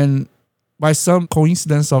 And by some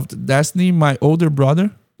coincidence of the destiny, my older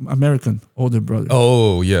brother, American older brother.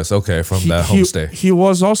 Oh, yes. Okay. From that homestay. He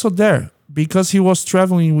was also there because he was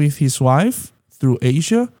traveling with his wife through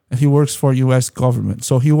Asia, and he works for US government.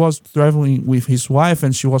 So he was traveling with his wife,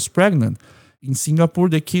 and she was pregnant. In Singapore,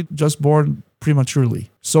 the kid just born prematurely.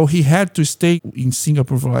 So he had to stay in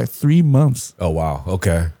Singapore for like 3 months. Oh, wow.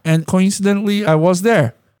 Okay. And coincidentally, I was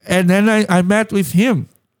there. And then I met with him.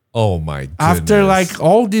 Oh my goodness. After like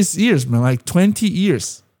all these years, man, like 20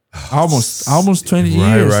 years. Almost 20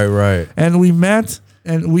 years. Right. And we met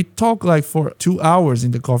and we talked like for 2 hours in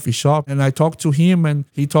the coffee shop. And I talked to him and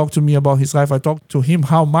he talked to me about his life. I talked to him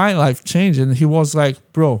how my life changed. And he was like,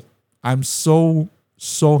 bro, I'm so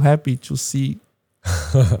happy to see.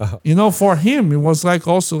 You know, for him, it was like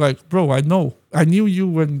also like, bro, I knew you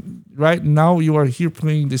when right now you are here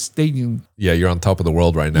playing the stadium. Yeah, you're on top of the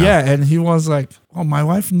world right now. Yeah, and he was like, oh, my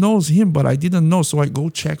wife knows him, but I didn't know. So I go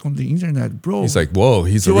check on the internet, bro. He's like, whoa,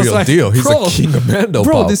 he's a real deal. He's a king of Mando,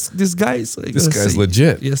 bro. Pop. This guy is like, this guy's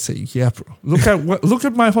legit. Yes, yeah, bro. Look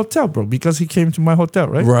at my hotel, bro, because he came to my hotel,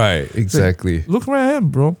 right? Right, exactly. Like, look where I am,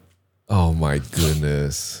 bro. Oh my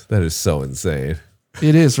goodness, that is so insane.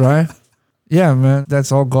 It is, right? Yeah, man,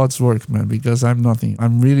 that's all God's work, man, because I'm nothing.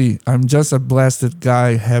 I'm just a blasted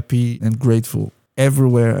guy, happy and grateful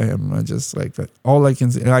everywhere I am. I just like that. All I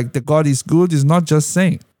can say, like the God is good is not just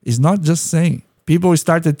saying. It's not just saying. People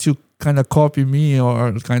started to kind of copy me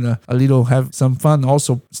or kind of a little have some fun.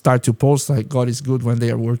 Also start to post like God is good when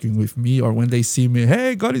they are working with me or when they see me,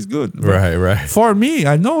 hey, God is good. Right. For me,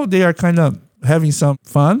 I know they are kind of having some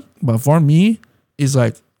fun, but for me, it's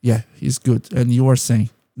like, yeah, he's good. And you are saying,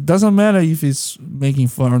 doesn't matter if it's making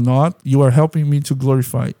fun or not. You are helping me to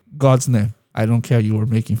glorify God's name. I don't care you are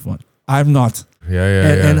making fun. I'm not.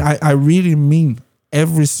 Yeah. And I really mean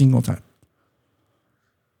every single time.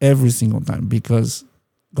 Every single time because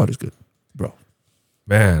God is good, bro.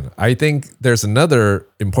 Man, I think there's another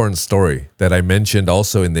important story that I mentioned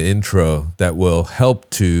also in the intro that will help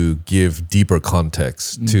to give deeper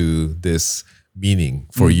context to this meaning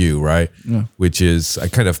for you, right? Yeah. Which is, I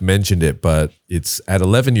kind of mentioned it, but it's at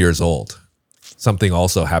 11 years old, something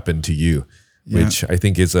also happened to you, which I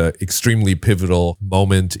think is a extremely pivotal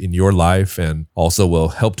moment in your life and also will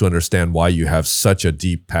help to understand why you have such a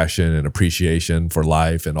deep passion and appreciation for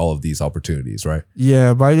life and all of these opportunities, right?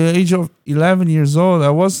 Yeah, by the age of 11 years old,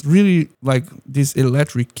 I was really like this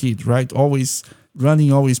electric kid, right? Always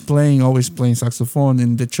running, always playing saxophone.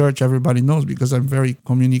 In the church, everybody knows because I'm very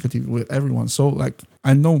communicative with everyone. So like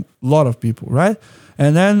I know a lot of people, right?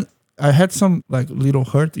 And then I had some like little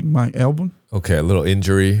hurt in my elbow. Okay, a little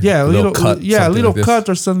injury. Yeah, a little cut. Yeah, a something little like this. cut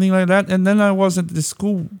or something like that. And then I was at the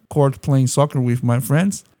school court playing soccer with my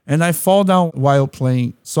friends, and I fall down while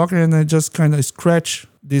playing soccer, and I just kind of scratch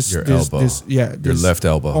Your elbow. Your left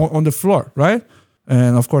elbow. on the floor, right?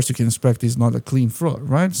 And of course, you can expect it's not a clean floor,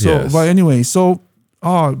 right? So, Yes. but anyway,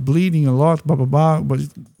 bleeding a lot, blah blah blah. But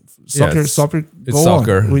soccer, Yes. soccer, It's go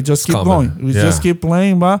soccer. on. We just It's keep common. going. We Yeah. just keep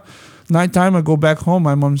playing, but nighttime I go back home.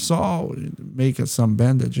 My mom saw make some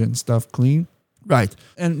bandage and stuff clean, right?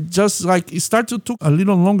 And just like it started to took a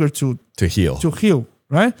little longer To heal. to heal,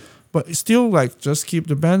 right? But still, like, just keep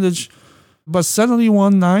the bandage. But suddenly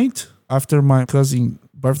one night after my cousin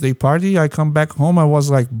birthday party, I come back home. I was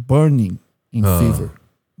like burning in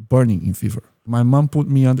fever. My mom put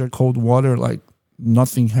me under cold water, like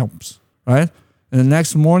nothing helps, right? And the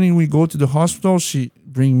next morning we go to the hospital. She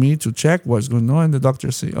bring me to check what's going on. And the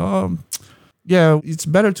doctor say, yeah, it's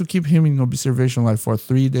better to keep him in observation like for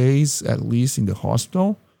 3 days at least in the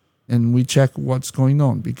hospital. And we check what's going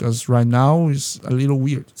on because right now it's a little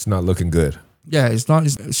weird. It's not looking good. Yeah, it's not.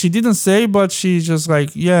 She didn't say, but she's just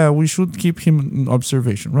like, yeah, we should keep him in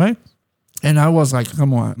observation, right? And I was like,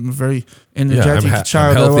 come on, I'm a very energetic I'm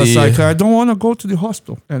child. I was healthy. like, I don't want to go to the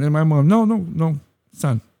hospital. And then my mom, no,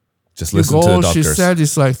 son. Just You listen to the go. doctors. She said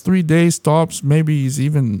it's like 3 days tops. Maybe it's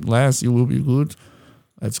even less. It will be good.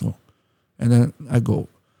 Let's go. And then I go.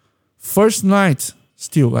 First night,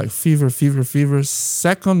 still like fever.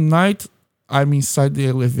 Second night, I'm inside the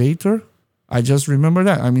elevator. I just remember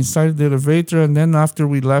that. I'm inside the elevator. And then after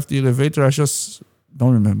we left the elevator, I just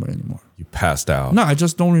don't remember anymore. You passed out. No, I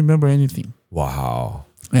just don't remember anything. Wow.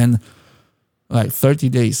 And like 30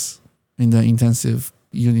 days in the intensive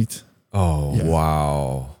unit. Oh, Yeah.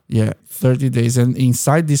 wow. Yeah, 30 days. And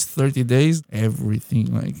inside these 30 days,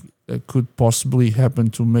 everything like that could possibly happen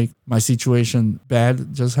to make my situation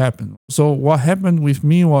bad just happened. So what happened with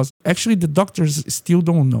me was actually the doctors still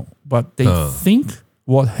don't know, but they think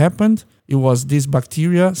what happened, it was this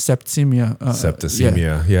bacteria, septicemia.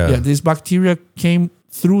 Septicemia. Yeah. Yeah, this bacteria came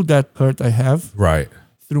through that hurt I have, Right.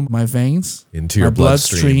 through my veins, Into your my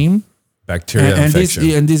bloodstream. Bacteria and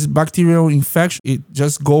infection. this bacterial infection, it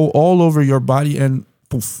just go all over your body and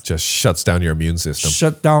poof. Just shuts down your immune system.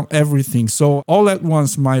 Shut down everything. So all at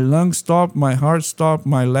once, my lungs stop, my heart stop,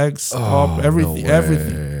 my legs stop, everything, No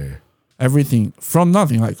everything, way. everything from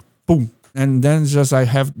nothing, like boom. And then just I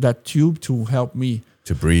have that tube to help me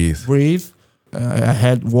To breathe. breathe. I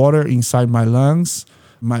had water inside my lungs.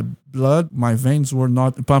 My blood, my veins were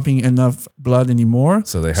not pumping enough blood anymore.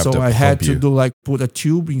 So they have to I had pump to you. do like put a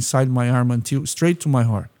tube inside my arm until straight to my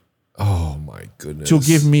heart Oh my goodness. to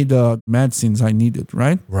give me the medicines I needed,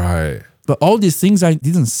 right? Right. But all these things I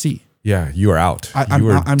didn't see. Yeah, you are out. I'm you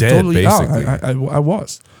were dead, totally basically.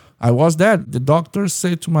 out. I was dead. The doctor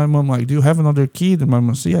said to my mom, like, do you have another kid? And my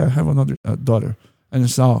mom said, yeah, I have another daughter. And I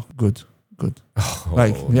said, oh, good.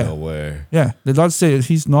 Like, yeah. No way. Yeah. The doctor said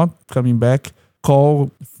he's not coming back. Call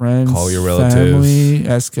friends, Call your relatives. family,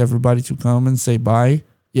 ask everybody to come and say bye.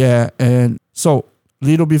 Yeah. And so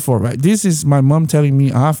little before, right? This is my mom telling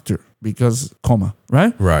me after because coma,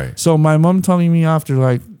 right? Right. So my mom telling me after,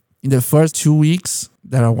 like in the first 2 weeks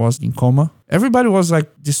that I was in coma, everybody was like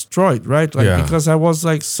destroyed, right? Like because I was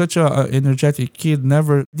like such a energetic kid,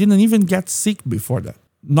 didn't even get sick before that.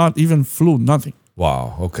 Not even flu, nothing.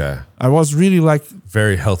 Wow. Okay. I was really like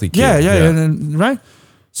Very healthy kid. yeah. And right.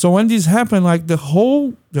 So when this happened, like the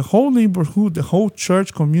whole neighborhood, the whole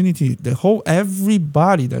church community,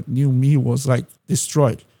 everybody that knew me was like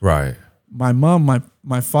destroyed. Right. My mom,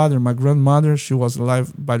 my father, my grandmother, she was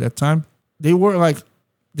alive by that time. They were like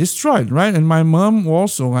destroyed, right? And my mom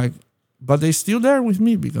also like, but they still there with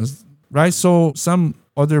me because, right? So some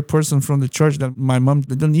other person from the church that my mom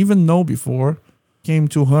didn't even know before came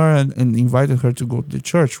to her and invited her to go to the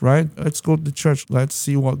church, right? Let's go to the church. Let's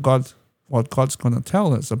see what God what God's going to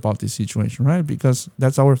tell us about this situation, right? Because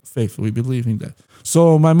that's our faith. We believe in that.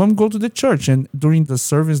 So my mom go to the church, and during the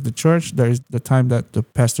service, the church, there is the time that the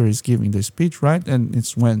pastor is giving the speech, right? And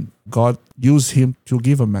it's when God used him to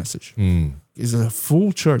give a message. It's a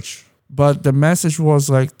full church. But the message was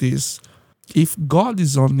like this: if God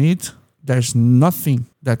is on it, there's nothing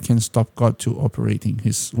that can stop God to operating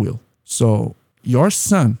his will. So your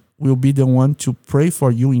son will be the one to pray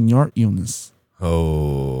for you in your illness.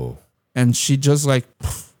 Oh. And she just like,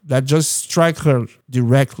 that just strike her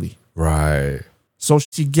directly. Right. So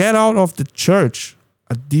she get out of the church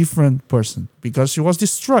a different person because she was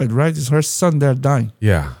destroyed, right? It's her son there dying.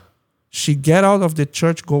 Yeah. She get out of the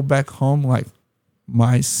church, go back home like,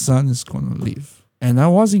 my son is going to leave. And I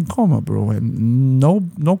was in coma, bro, and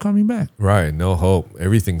no coming back. Right. No hope.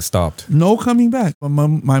 Everything stopped. No coming back.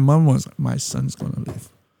 My mom was, my son's going to leave.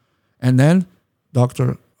 And then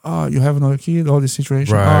doctor, you have another kid, all this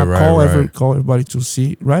situation. Call everybody to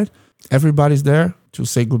see, right? Everybody's there to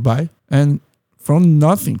say goodbye. And from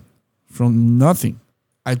nothing,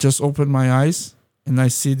 I just opened my eyes and I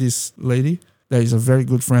see this lady that is a very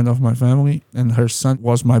good friend of my family, and her son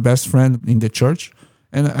was my best friend in the church.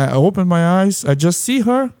 And I opened my eyes, I just see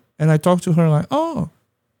her, and I talk to her like, oh,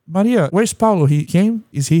 Maria, where's Paulo? He came?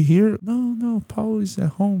 Is he here? No, Paulo is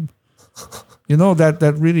at home. You know, that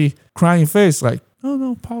really crying face, like,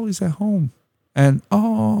 no, Paulo is at home. And,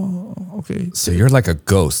 oh, okay. So you're like a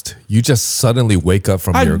ghost. You just suddenly wake up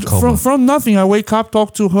from your coma. From nothing. I wake up,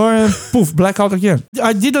 talk to her, and poof, blackout again.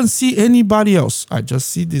 I didn't see anybody else. I just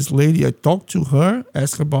see this lady. I talk to her,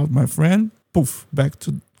 ask about my friend, poof, back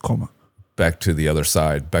to coma. Back to the other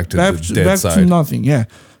side. Back to the dead side. Back to nothing, yeah.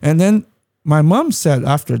 And then my mom said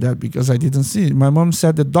after that, because I didn't see it, my mom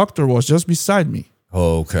said the doctor was just beside me.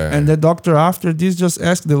 Oh, okay. And the doctor after this just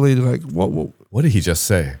asked the lady like, what did he just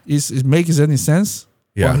say? Is it makes any sense?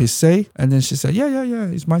 Yeah. What he say? And then she said, yeah,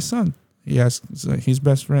 he's my son. He asked his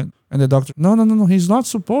best friend. And the doctor, no, he's not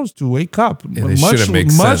supposed to wake up. And it shouldn't make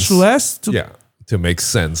sense. Much less to make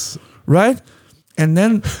sense. Right? And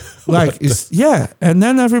then and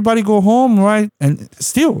then everybody go home, right? And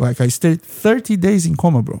still, like I stayed 30 days in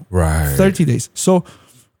coma, bro. Right. 30 days. So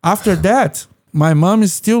after that, my mom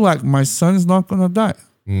is still like, my son is not going to die.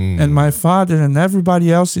 And my father and everybody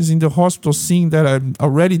else is in the hospital seeing that I'm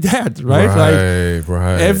already dead, right?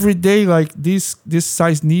 Right. Every day, like this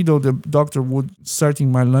size needle, the doctor would insert in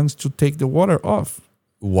my lungs to take the water off.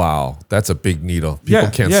 Wow, that's a big needle. People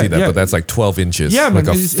can't see that, but that's like 12 inches, like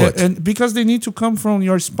a foot. And because they need to come from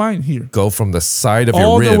your spine here. Go from the side of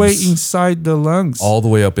your ribs. All the way inside the lungs. All the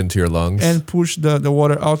way up into your lungs. And push the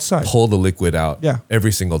water outside. Pull the liquid out. Yeah.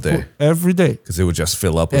 Every single day. Every day. Because it would just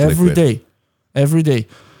fill up with liquid. Every day.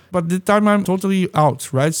 But the time I'm totally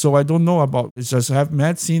out, right? So I don't know about it. Just have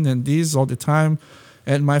medicine and this all the time.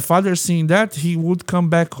 And my father seeing that, he would come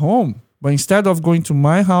back home. But instead of going to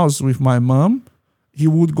my house with my mom, he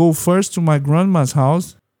would go first to my grandma's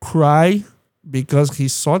house, cry because he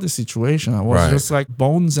saw the situation. I was just like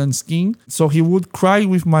bones and skin. So he would cry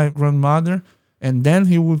with my grandmother, and then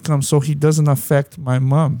he would come so he doesn't affect my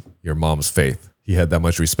mom. Your mom's faith. He had that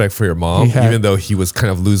much respect for your mom, even though he was kind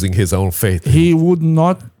of losing his own faith. He would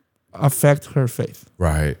not affect her faith.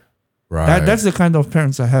 Right. That's the kind of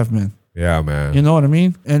parents I have, man. Yeah, man. You know what I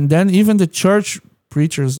mean? And then even the church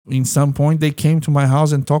preachers, in some point, they came to my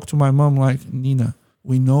house and talked to my mom like, Nina,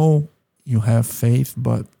 we know you have faith,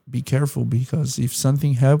 but be careful because if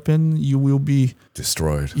something happened, you will be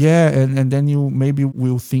destroyed. Yeah, and then you maybe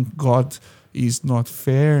will think God is not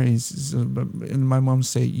fair. And my mom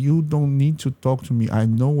say, you don't need to talk to me. I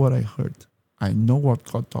know what I heard. I know what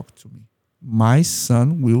God talked to me. My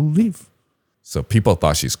son will live. So people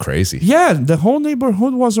thought she's crazy. Yeah, the whole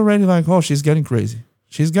neighborhood was already like, oh, she's getting crazy.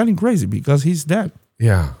 She's getting crazy because he's dead.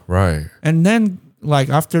 Yeah, right. And then, like,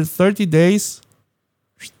 after 30 days,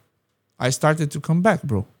 I started to come back,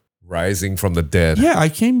 bro. Rising from the dead. Yeah, I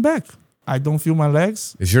came back. I don't feel my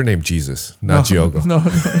legs. Is your name Jesus, not Diogo? No,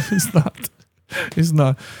 it's not. It's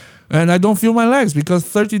not. And I don't feel my legs because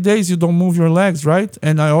 30 days you don't move your legs, right?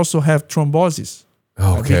 And I also have thrombosis.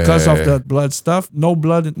 Okay. Because of the blood stuff. No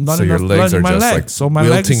blood, not so enough your legs blood in my just leg. like so my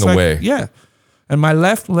legs wilting away. Yeah. And my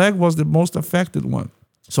left leg was the most affected one.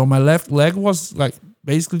 So my left leg was like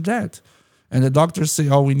basically dead. And the doctors say,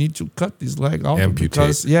 "Oh, we need to cut this leg out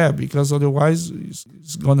amputate." because otherwise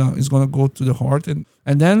it's gonna go to the heart, and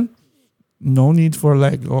then no need for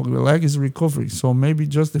leg. Oh, the leg is recovering, so maybe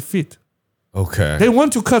just the feet. Okay. They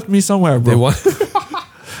want to cut me somewhere, bro. They want.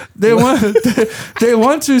 they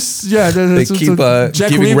want to. Yeah. They keep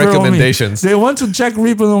giving recommendations. They want to Jack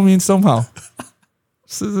Ribbon on me somehow.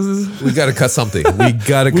 We gotta cut something. We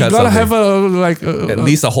gotta cut gotta something. have At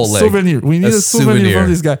least a whole leg. souvenir. We need a souvenir from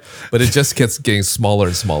this guy. But it just gets getting smaller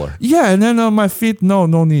and smaller. Yeah, and then on my feet, no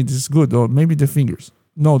need. It's good. Or maybe the fingers.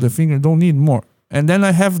 No, the finger don't need more. And then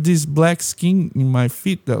I have this black skin in my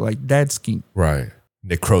feet, that like dead skin. Right.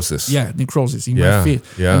 Necrosis. Yeah, necrosis in my feet.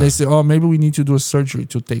 Yeah. And they say, oh, maybe we need to do a surgery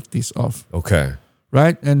to take this off. Okay.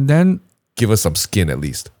 Right? And then, Give us some skin at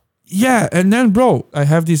least. yeah. And then, bro, I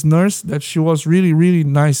have this nurse that she was really, really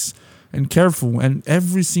nice and careful. And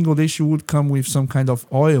every single day she would come with some kind of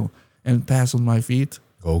oil and pass on my feet.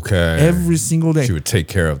 Okay. Every single day. She would take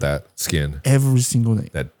care of that skin, Every single day.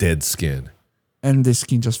 that dead skin. And the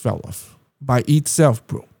skin just fell off by itself,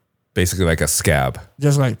 bro. Basically like a scab.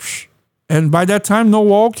 Just like, psh. And by that time, no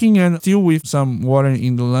walking and still with some water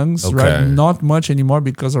in the lungs, right? Okay. Not much anymore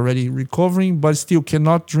because already recovering, but still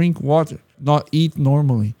cannot drink water, not eat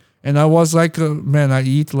normally. And I was like, man, I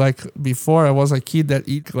eat like before. I was a kid that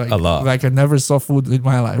eat like A lot. like I never saw food in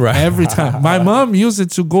my life. Right. Every time. My mom used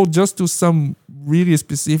it to go just to some really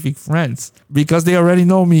specific friends because they already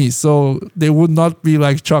know me. So they would not be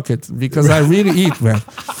like chocolate because I really eat, man.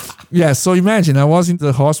 Yeah, so imagine I was in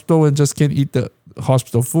the hospital and just can't eat the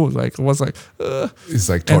hospital food. Like it was like, It's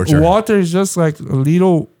like and torture. water is just like a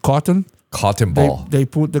little cotton. Cotton They, ball. they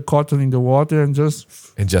put the cotton in the water and just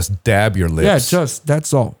And just dab your lips. yeah, just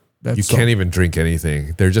that's all. That's You can't even drink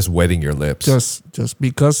anything. They're just wetting your lips. just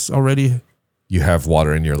because already. You have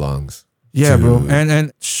water in your lungs. Yeah, bro, Dude.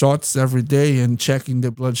 and shots every day and checking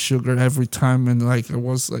the blood sugar every time, and like I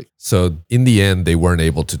was like, So in the end, they weren't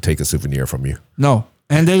able to take a souvenir from you. no,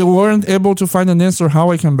 and they weren't able to find an answer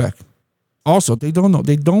how I came back. Also, they don't know.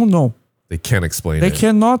 They don't know. They can't explain They it.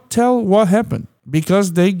 cannot tell what happened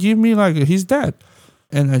because they give me like he's dead,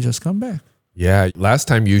 and I just come back. Yeah. Last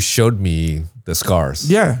time you showed me the scars.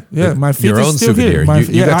 Yeah, my feet your is own still souvenir. here. My,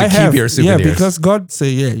 You got to I keep have, your souvenirs. Yeah, because God say,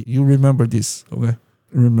 yeah, you remember this. Okay,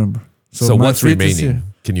 remember. So my what's feet is remaining? here.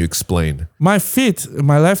 Can you explain? My feet,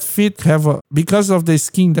 my left feet have because of the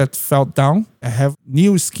skin that fell down. I have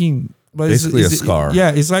new skin. But Basically a scar.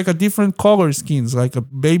 Yeah, it's like a different color skins, like a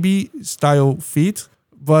baby style feet,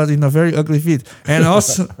 but in a very ugly feet. And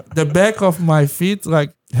also the back of my feet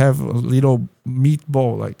like have a little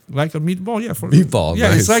meatball, like a meatball. Yeah, for Meatball, Yeah,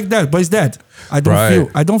 nice. it's like that, but it's dead. I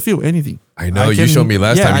don't feel anything. I know you can- showed me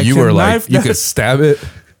last yeah, time. I You can were like, knife you that. could stab it.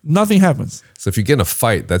 Nothing happens. So if you get in a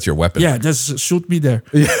fight, that's your weapon. Yeah, just shoot me there.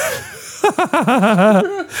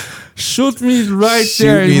 Shoot me right Shoot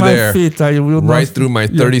there me in my there. feet. I will Right not. through my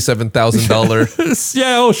 $37,000.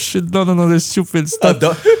 Yeah. Oh shit! No. That's stupid stuff.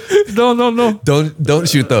 don't, No. don't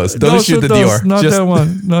shoot those. Don't shoot the those. Dior. Not Just that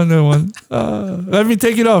one. Not that one. Let me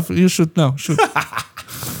take it off. You shoot now. Shoot.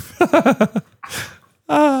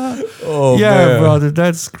 oh Yeah, man. brother.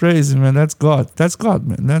 That's crazy, man. That's God. That's God,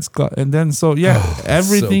 man. That's God. And then so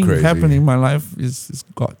everything crazy. happening in my life is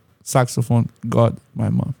God. Saxophone, God, my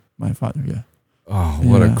mom, my father. Yeah. Oh,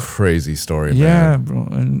 what a Yeah. crazy story, Yeah, man. bro.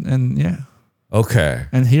 And yeah. Okay.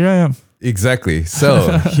 And here I am. Exactly.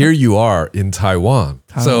 So here you are in Taiwan.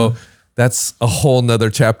 So that's a whole nother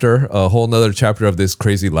chapter of this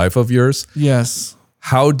crazy life of yours. Yes.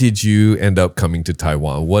 How did you end up coming to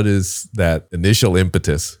Taiwan? What is that initial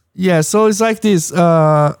impetus? Yeah, so it's like this.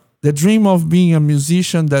 The dream of being a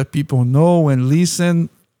musician that people know and listen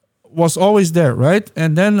was always there, right?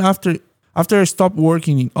 And then after I stopped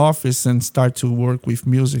working in office and start to work with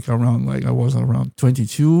music around, like I was around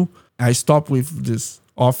 22, I stopped with this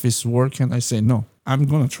office work and I say, no, I'm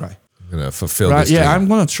going to try. I'm going to fulfill Right? this Yeah, dream. I'm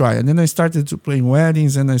going to try. And then I started to play in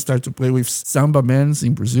weddings and I started to play with samba bands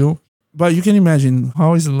in Brazil. But you can imagine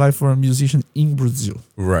how is the life for a musician in Brazil?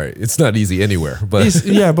 Right. It's not easy anywhere, but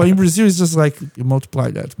Yeah, but in Brazil, it's just like you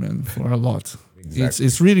multiply that, man, for a lot. Exactly.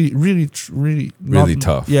 It's really Really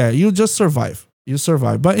tough. Yeah, you just survive. You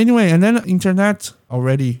survive. But anyway, and then internet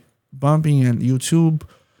already bumping and YouTube,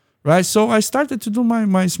 right? So I started to do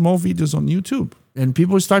my small videos on YouTube, and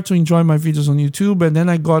people start to enjoy my videos on YouTube. And then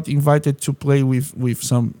I got invited to play with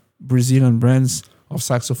some Brazilian brands of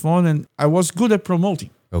saxophone, and I was good at promoting.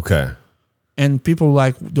 okay. And people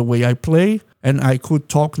like the way I play, and I could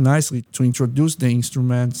talk nicely to introduce the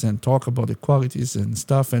instruments and talk about the qualities and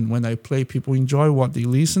stuff. And when I play, people enjoy what they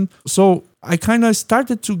listen. So I kind of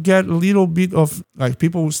started to get a little bit of like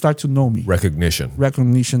people start to know me,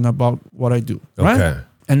 recognition about what I do. Right? Okay.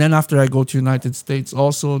 And then after I go to United States,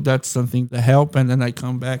 also that's something that helped. And then I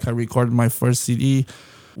come back, I recorded my first CD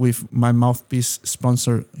with my mouthpiece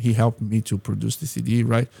sponsor. He helped me to produce the CD,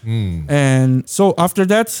 right? And so after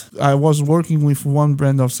that, I was working with one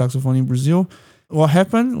brand of saxophone in Brazil. what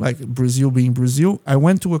happened, like Brazil being Brazil, I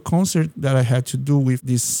went to a concert that I had to do with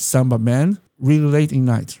this samba band really late in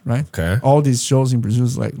night, right? Okay. All these shows in Brazil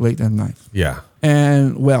is like late at night. Yeah.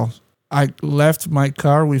 And well, I left my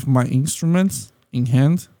car with my instruments in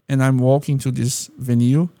hand and I'm walking to this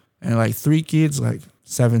venue and like 3 kids, like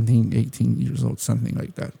 17, 18 years old, something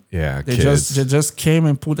like that. Yeah. They kids just came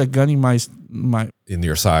and put a gun in my in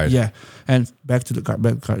your side. yeah, and back to the car,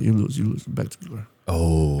 you lose, back to the car.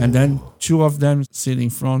 Oh. And then 2 of them sit in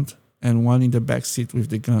front and 1 in the back seat with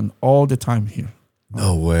the gun all the time here.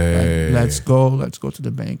 No way. Like, let's go to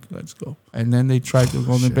the bank, let's go. And then they try to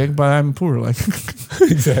go to the bank, but I'm poor. Like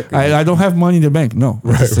Exactly. I don't have money in the bank. No.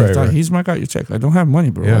 Right. Here's my card, you check. I don't have money,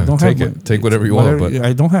 bro. Yeah, I don't take have it. money. Take whatever you want, but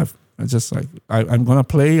I don't have. I just like I'm gonna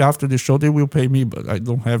play after the show. They will pay me, but I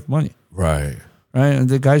don't have money. right. Right, and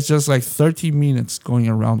the guy's just like 30 minutes going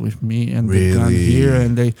around with me and the gun Really? here,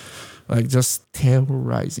 and they like just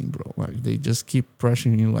terrorizing, bro. Like they just keep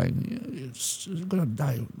pressuring you, like you're gonna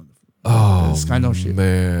die. Oh, This kind of shit.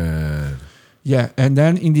 man. Yeah, and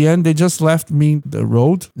then in the end, they just left me the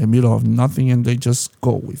road, in the middle of nothing, and they just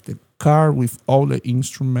go with the car, with all the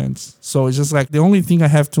instruments. So it's just like the only thing I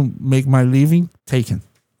have to make my living taken.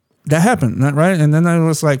 That happened, right? And then I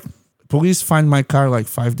was like, police find my car like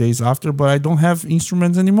 5 days after, but I don't have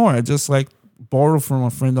instruments anymore. I just like borrowed from a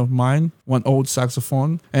friend of mine one old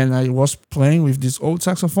saxophone, and I was playing with this old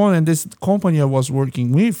saxophone, and this company I was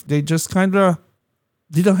working with, they just kind of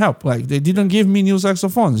didn't help. Like they didn't give me new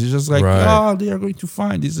saxophones. It's just like, Right. they are going to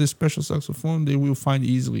find this is a special saxophone. They will find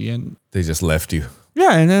easily. And They just left you.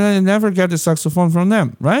 yeah, and then I never get the saxophone from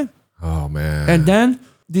them, right? Oh, man. And then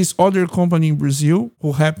this other company in Brazil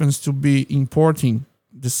who happens to be importing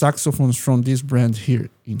the saxophones from this brand here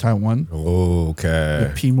in Taiwan,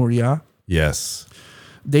 Okay. Pinheiro, Yes.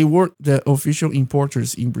 they were the official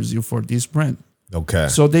importers in Brazil for this brand. Okay.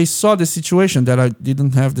 So they saw the situation that I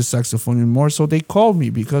didn't have the saxophone anymore. So they called me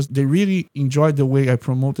because they really enjoyed the way I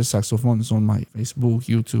promote the saxophones on my Facebook,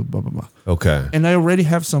 YouTube, blah, blah, blah. Okay. And I already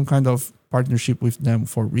have some kind of partnership with them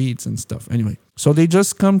for reads and stuff. Anyway, so they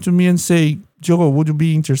just come to me and say, Diogo, would you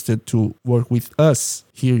be interested to work with us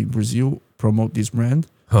here in Brazil, promote this brand?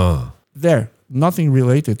 Huh. There, nothing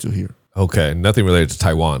related to here. Okay. Nothing related to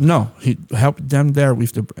Taiwan. No, he helped them there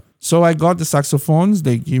with the brand. So I got the saxophones.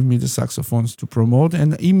 They give me the saxophones to promote.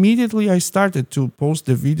 And immediately I started to post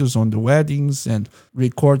the videos on the weddings and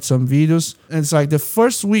record some videos. And it's like the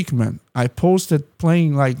first week, man, I posted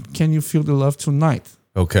playing like, Can You Feel the Love Tonight?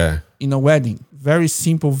 Okay. In a wedding. Very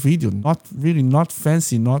simple video. Not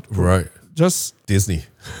fancy, not Right. just Disney.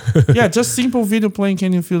 yeah, just simple video playing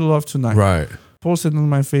Can You Feel the Love Tonight? Right. Posted on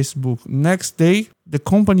my Facebook. Next day, the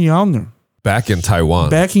company owner Back in Taiwan.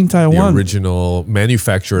 back in the Taiwan, original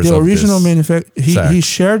manufacturers the of original this. manufacturer, sax. he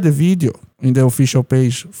shared the video in the official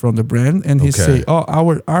page from the brand, and he Okay. say, "Oh,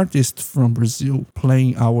 our artist from Brazil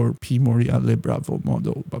playing our Pinheiro Le Bravo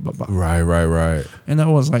model." Blah blah blah. Right. And I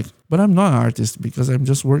was like, "But I'm not an artist because I'm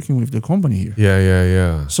just working with the company here."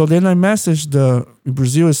 Yeah. So then I messaged the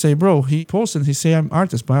Brazil and say, "Bro, he posted. He say I'm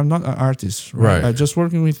artist, but I'm not an artist. Right. I'm just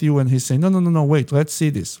working with you." And he say, "No. Wait, let's see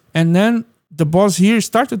this." And then the boss here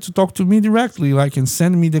started to talk to me directly, like, and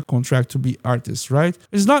send me the contract to be artist, right?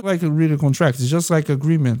 It's not like a real contract. It's just like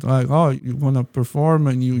agreement. Like, oh, you're going to perform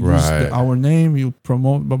and you use Right. our name, you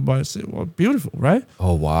promote, blah, blah. I say, well, beautiful, right?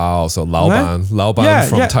 Oh, wow. So Laoban Yeah,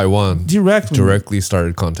 from yeah. Taiwan Directly.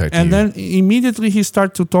 started contacting And you. then immediately he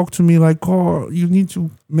started to talk to me like, oh, you need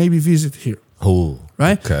to maybe visit here. Oh,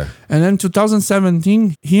 Right? okay. And then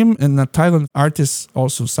 2017, him and a Thailand artist,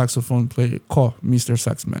 also saxophone player, Ko, Mr.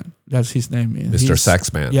 Saxman. That's his name. And Mr. he's-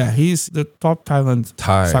 Saxman. Yeah, he's the top Thailand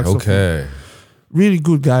Thai. saxophone. Okay. Really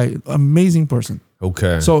good guy, amazing person.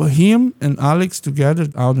 Okay. So him and Alex together,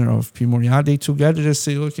 owner of Pinheiro, they together just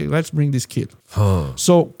say, okay, let's bring this kid.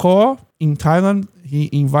 So Ko in Thailand, he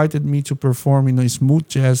invited me to perform in a smooth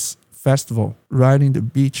jazz festival right in the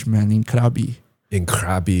beach, man, in Krabi. In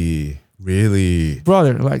Krabi. Really?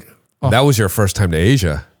 Brother, like That was your first time to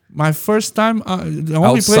Asia. my first time, the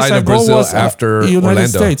only Outside place I of go Brazil was after United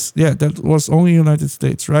Orlando. States. Yeah, that was only United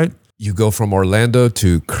States, right? You go from Orlando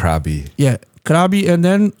to Krabi. Yeah, Krabi, and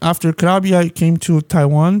then after Krabi, I came to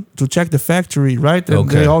Taiwan to check the factory, right? And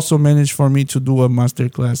Okay. they also managed for me to do a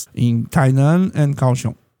masterclass in Tainan and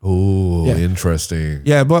Kaohsiung. Oh, Yeah. interesting.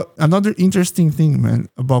 Yeah, but another interesting thing, man,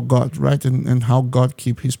 about God, right? And how God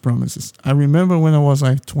keep his promises. I remember when I was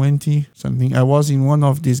like 20 something, I was in one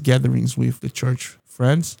of these gatherings with the church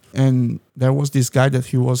friends, and there was this guy that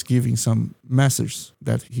he was giving some message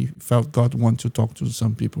that he felt God want to talk to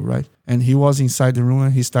some people, right? And he was inside the room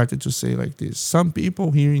and he started to say like this: some people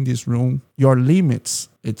here in this room, your limits,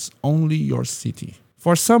 it's only your city.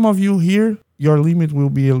 For some of you here, your limit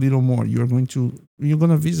will be a little more. You're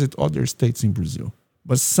gonna visit other states in Brazil.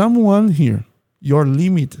 But someone here, your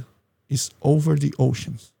limit is over the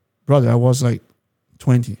oceans. Brother, I was like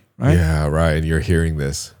 20, right? Yeah, right. And you're hearing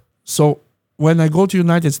this. So when I go to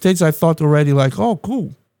United States, I thought already like, oh,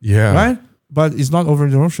 cool. Yeah. Right? But it's not over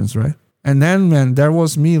the oceans, right? And then, man, there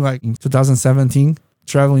was me like in 2017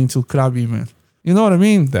 traveling to Krabi, man. You know what I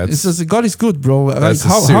mean? It's just, God is good, bro. Like,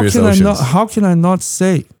 how can I not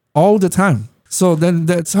say all the time? So then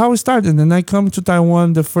that's how it started. And then I come to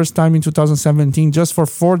Taiwan the first time in 2017 just for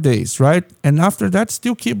 4 days, right? And after that,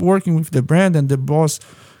 still keep working with the brand, and the boss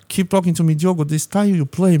keep talking to me, Diogo, this style you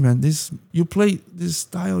play, man, you play this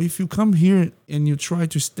style. If you come here and you try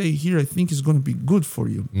to stay here, I think it's going to be good for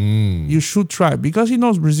you. You should try, because he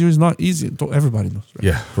knows Brazil is not easy. Everybody knows, right?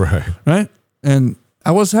 Yeah, right. Right? And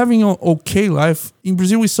I was having an okay life. In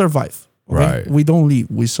Brazil, we survive. Okay? Right. We don't live,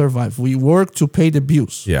 we survive. We work to pay the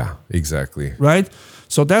bills. Yeah, exactly. Right?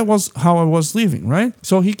 So that was how I was living, right?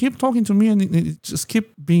 So he kept talking to me, and it just kept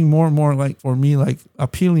being more and more like, for me, like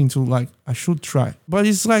appealing to like, I should try. But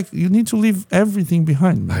it's like, you need to leave everything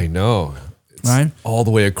behind, man. I know. It's right? all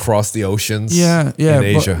the way across the oceans. Yeah. In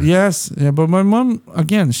Asia. But my mom,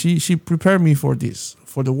 again, she prepared me for this,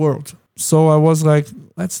 for the world. So I was like,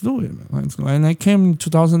 let's do it, man. Let's go. And I came in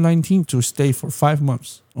 2019 to stay for 5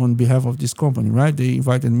 months on behalf of this company, right? They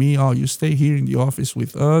invited me, you stay here in the office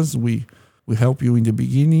with us. We help you in the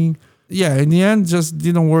beginning. Yeah, in the end, just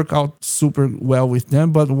didn't work out super well with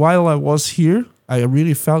them. But while I was here, I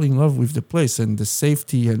really fell in love with the place and the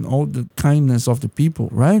safety and all the kindness of the people,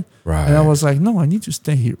 right? Right. And I was like, no, I need to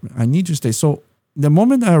stay here. I need to stay. So the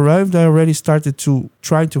moment I arrived, I already started to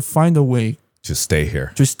try to find a way to stay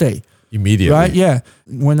here. to stay. Immediately. Right? Yeah.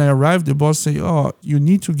 When I arrived, the boss said, you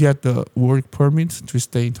need to get the work permit to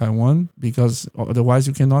stay in Taiwan, because otherwise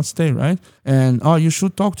you cannot stay, right? And, you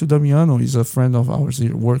should talk to Damiano. He's a friend of ours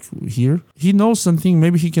here, work here. He knows something.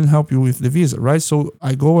 Maybe he can help you with the visa, right? So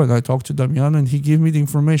I go and I talk to Damiano, and he gave me the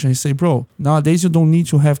information. He said, bro, nowadays you don't need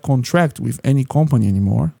to have contract with any company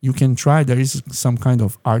anymore. You can try. There is some kind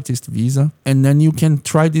of artist visa, and then you can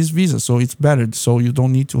try this visa. So it's better. So you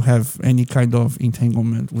don't need to have any kind of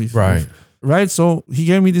entanglement with... Right. Right. So he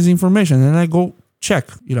gave me this information, and I go check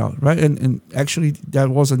it out. Right. And actually, that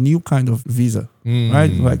was a new kind of visa,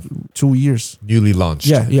 right? Like 2 years. Newly launched.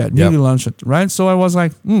 Yeah. Newly launched. Right. So I was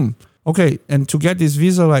like, okay. And to get this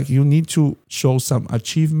visa, like, you need to show some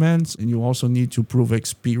achievements, and you also need to prove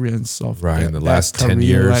experience of in the last 10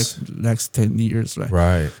 years. Like next 10 years. Right.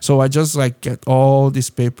 Right. So I just like get all this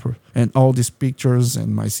paper and all these pictures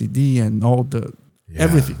and my CD and all the... Yeah,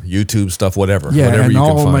 everything, YouTube stuff, whatever, yeah, whatever and you can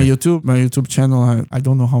all find. my YouTube channel, I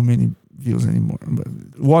don't know how many views anymore, but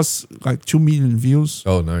it was like 2 million views.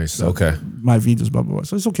 Oh, nice. Okay. My videos, blah blah blah.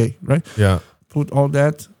 So it's okay, right? Yeah. Put all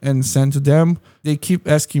that and send to them. They keep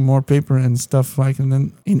asking more paper and stuff like, and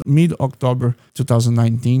then in mid-October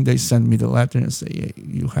 2019, they send me the letter and say, hey,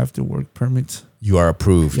 you have the work permit. You are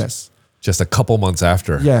approved. Yes. Just a couple months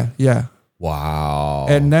after. Yeah. Wow.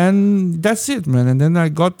 And then that's it, man. And then I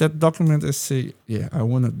got that document that say, yeah, I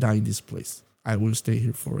want to die in this place. I will stay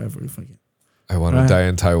here forever if I can. I want to die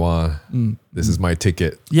in Taiwan. This is my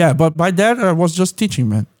ticket. Yeah, but by that, I was just teaching,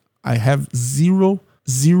 man. I have zero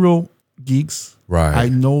gigs. Right. I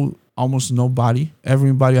know almost nobody.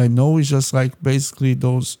 Everybody I know is just like basically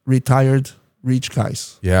those retired rich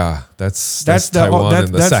guys. Yeah, that's Taiwan and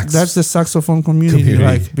the sax. That's the saxophone community,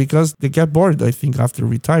 like, because they get bored, I think, after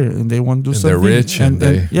retire, and they want to do something. They're rich and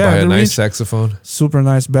they buy a nice saxophone. Super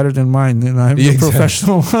nice, better than mine, and I'm the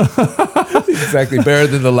professional. Exactly, better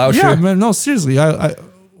than the Lao Yeah, man, no, seriously, I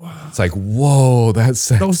it's like, whoa, that's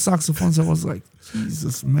those saxophones. I was like,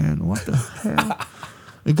 Jesus, man, what the hell?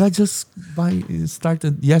 The guy just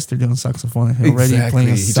started yesterday on saxophone. And already playing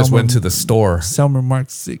a he just went to the store. Selmer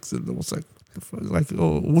Mark 6, and it was like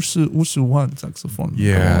Ushu 1 saxophone.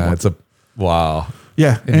 Yeah, it's a wow.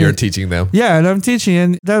 Yeah, and you're teaching them. Yeah, and I'm teaching,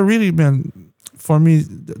 and that really, man, for me,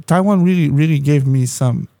 Taiwan really gave me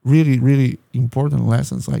some really important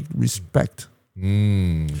lessons, like respect.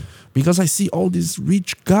 Because I see all these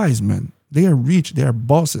rich guys, man. They are rich. They are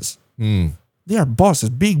bosses. They are bosses,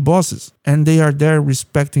 big bosses. And they are there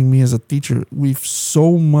respecting me as a teacher with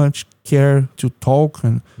so much care to talk.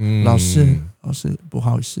 And 老师不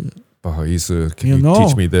好意思. Can you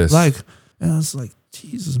teach me this? Like, and I was like,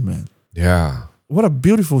 Jesus, man. Yeah. What a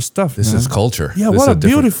beautiful stuff, This man. is culture. Yeah, this what a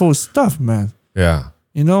beautiful stuff, man. Yeah.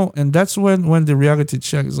 You know, and that's when the reality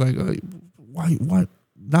check is like, why?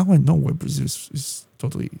 Now I know why Brazil is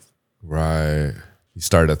totally... Right. You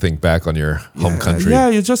start to think back on your home country. Yeah,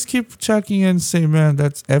 you just keep checking and say, man,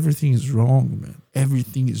 everything is wrong, man.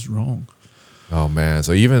 Everything is wrong. Oh man.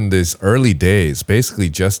 So even these early days, basically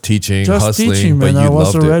just teaching, Just hustling, teaching, but man. you I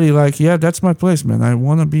was loved already it. like, yeah, that's my place, man. I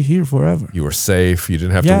want to be here forever. You were safe. You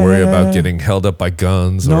didn't have Yeah, to worry yeah, about yeah. getting held up by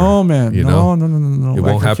guns. No, or, man. You No. know, It It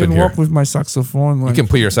won't happen I can here. walk with my saxophone. you Like, can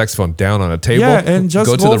put your saxophone down on a table. yeah, and just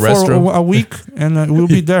go to the for restroom. a week, and we'll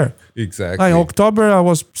be there. Exactly. Like October, I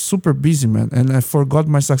was super busy, man, and I forgot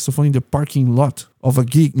my saxophone in the parking lot of a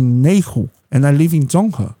gig in Neihu, and I live in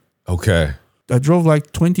Zhonghe. Okay. I drove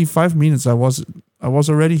like 25 minutes. I was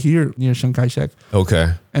already here near Shanghai Shek,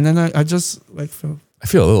 Okay. and then I just like felt I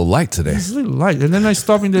feel a little light today. it's a little light, and then I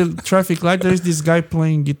stopped in the traffic light. There's this guy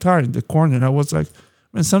playing guitar in the corner. I was like,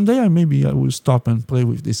 man, someday I will stop and play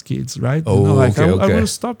with these kids, right? Oh, like okay, I okay. will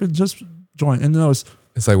stop and just join, and then I was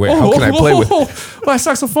It's like, wait, how can I play with? my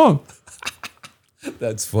saxophone?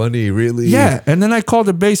 That's funny, really. Yeah, and then I called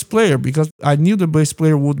the bass player because I knew the bass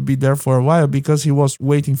player would be there for a while because he was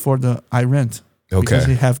waiting for the I rent. Because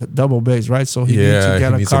he Okay. have a double bass, right? So he needs to Yeah, get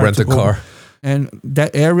he a needs to car rent a go. car. And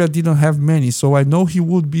that area didn't have many, so I know he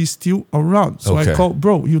would be still around. So Okay. I called,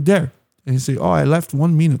 bro, you there? And he said, oh, I left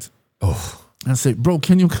 1 minute. Oh, And I said, bro,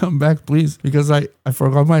 can you come back, please? Because I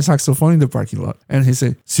forgot my saxophone in the parking lot. And he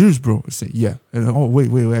said, serious, bro? I said, yeah. And oh,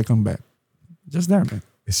 wait, I come back. Just there, man.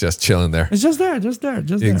 it's just chilling there. It's just there. Just there.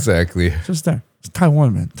 Exactly. Just there. It's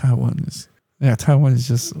Taiwan, man. Taiwan is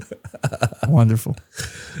just wonderful.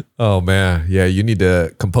 Oh man, yeah. You need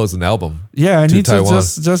to compose an album. Yeah, I To need Taiwan.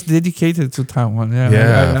 to just dedicate it to Taiwan. Yeah,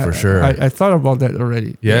 Yeah, for sure. I thought about that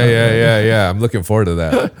already. Yeah. I'm looking forward to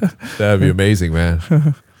that. That'd be amazing, man.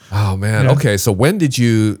 Oh man. Yeah. Okay, so when did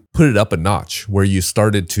you put it up a notch where you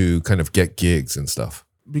started to kind of get gigs and stuff?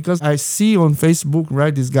 Because I see on Facebook,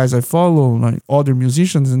 right, these guys I follow, like other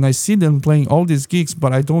musicians, and I see them playing all these gigs,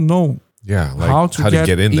 but I don't know Yeah, like how to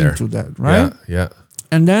get in there. into that, right? Yeah.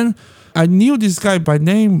 And then I knew this guy by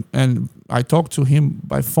name, and I talked to him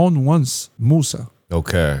by phone once, Musa.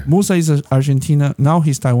 Okay. Musa is Argentina. Now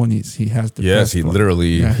he's Taiwanese. He has the Yes, he passport.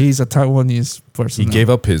 literally Yeah, he's a Taiwanese person. he now. gave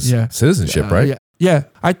up his Yeah. citizenship, right? Yeah.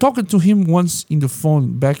 I talked to him once in the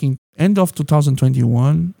phone back in end of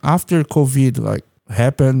 2021 after COVID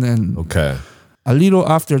happened, and Okay. a little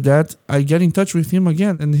after that I get in touch with him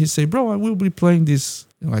again, and he say, bro, I will be playing this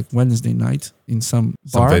Wednesday night in some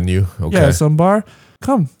Some bar. venue. Okay. Yeah, some bar.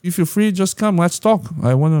 Come, if you're free, just come. Let's talk.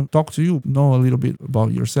 I want to talk to you, know a little bit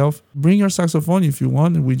about yourself. Bring your saxophone if you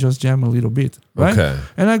want, and we just jam a little bit, right? Okay.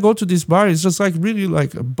 And I go to this bar. It's just really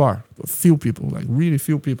like a bar, few people, really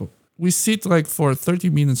few people. We sit for 30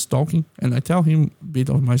 minutes talking, and I tell him a bit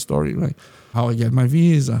of my story, like how I get my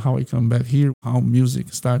visa, how I come back here, how music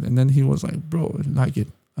started. And then he was like, bro, I like it.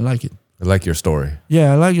 I like your story.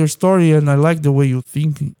 Yeah, I like your story, and I like the way you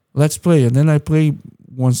think. Let's play. And then I play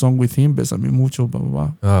one song with him, Bésame Mucho, blah, blah,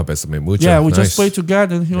 blah. Ah, Bésame Mucho. Yeah, we Nice. just played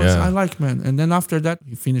together, and he was, Yeah. I like, man. And then after that,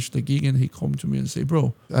 he finished the gig, and he come to me and say,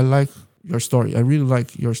 bro, I like your story. I really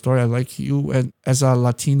like your story. I like you. And as a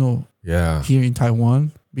Latino Yeah. here in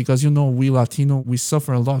Taiwan, because we Latino, we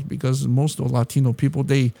suffer a lot because most of Latino people,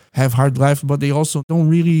 they have hard life, but they also don't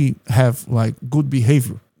really have good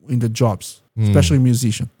behavior in the jobs, especially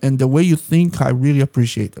musician. And the way you think, I really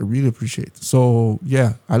appreciate. So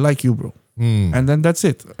yeah, I like you, bro. And then that's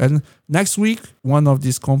it. And next week, one of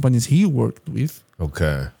these companies he worked with,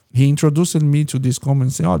 Okay. he introduced me to this company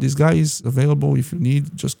and said, oh, this guy is available. If you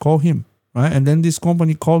need, just call him. Right. And then this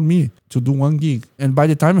company called me to do one gig. And by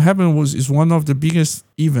the time it happened, is one of the biggest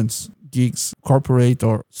gigs, corporate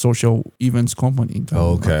or social events company in Taiwan.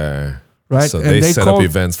 Okay. Right. So and they set up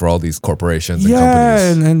events for all these corporations and yeah,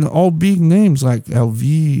 companies. and all big names like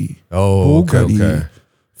LV, Oh, okay, Bulgari, okay.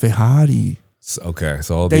 Ferrari. Okay,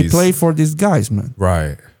 so all They these play for these guys, man.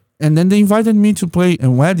 right. And then they invited me to play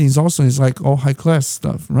in weddings also. It's all high class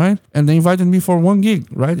stuff, right? And they invited me for one gig,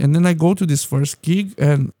 right? And then I go to this first gig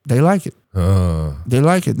and they like it. They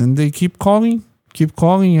like it. And they keep calling.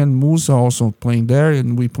 And Musa also playing there,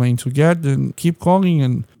 and we playing together and keep calling.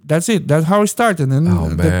 And that's it. That's how it started. And Oh,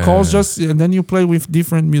 the man. calls and then you play with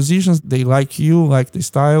different musicians. They like you, like the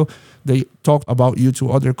style. They talk about you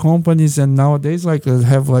to other companies. And nowadays, I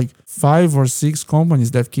have 5 or 6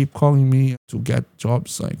 companies that keep calling me to get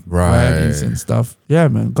jobs, weddings and stuff. Yeah,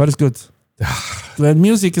 man. God is good. And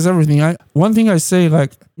music is everything. One thing I say,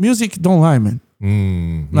 music don't lie, man.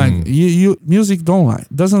 You music don't lie.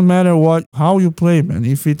 Doesn't matter how you play, man.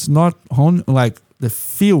 If it's not on the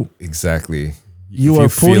feel Exactly. you If are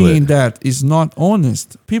feel putting it. in that is not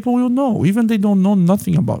honest, people will know, even they don't know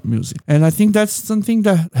nothing about music. And I think that's something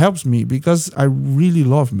that helps me because I really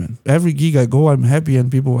love, man. Every gig I go, I'm happy,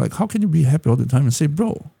 and people are like, how can you be happy all the time? And say,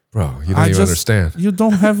 bro, you don't even understand. You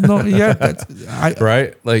don't have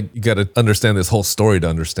Right? Like you got to understand this whole story to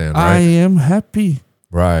understand, I right? am happy.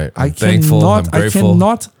 Right. I I'm thankful. I'm grateful.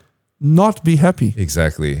 cannot not be happy.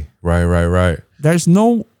 Exactly. Right. There's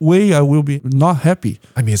no way I will be not happy.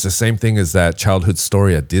 I mean, it's the same thing as that childhood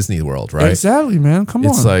story at Disney World, right? Exactly, man. Come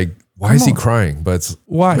on. It's like, why Come is he on. crying? But it's,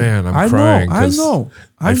 Why? man, I'm I crying. know. 'cause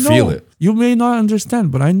I know. feel it. You may not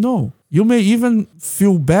understand, but I know. You may even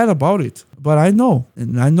feel bad about it, but I know.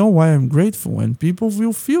 And I know why I'm grateful. And people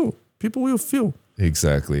will feel. People will feel.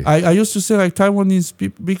 Exactly. I used to say like Taiwanese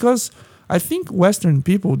people, because I think Western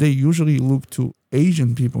people, they usually look to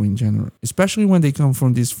Asian people in general, especially when they come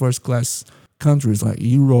from these first class countries like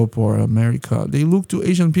Europe or America. They look to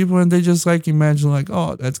Asian people and they just like imagine like,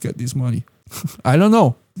 oh, let's get this money. I don't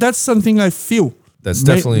know. That's something I feel. That's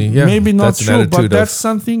definitely, maybe not that's an true, but attitude that's of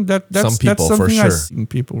something that's some people, that's for something I sure. see in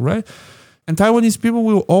people, right? And Taiwanese people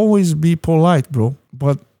will always be polite, bro,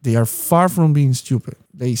 but they are far from being stupid.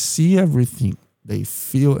 They see everything, they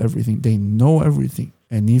feel everything, they know everything,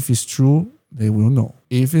 and if it's true, they will know.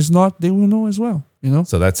 If it's not, they will know as well. You know.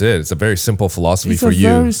 So that's it. It's a very simple philosophy It's for you.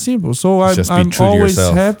 very simple. So Just be I'm true to always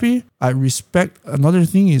yourself. happy. I respect. Another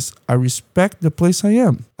thing is I respect the place I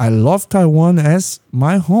am. I love Taiwan as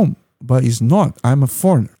my home, but it's not. I'm a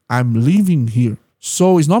foreigner. I'm living here.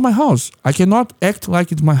 So it's not my house. I cannot act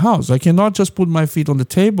like it's my house. I cannot just put my feet on the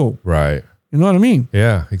table. Right. You know what I mean?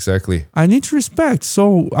 Yeah, exactly. I need to respect.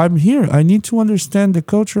 So I'm here. I need to understand the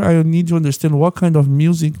culture. I need to understand what kind of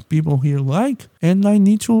music people here like. And I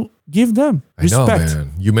need to give them respect. I know,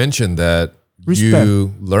 man. You mentioned that Respect.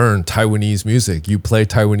 you learn Taiwanese music. You play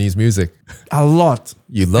Taiwanese music. A lot.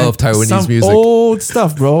 You love And Taiwanese some music. old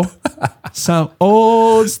stuff, bro. Some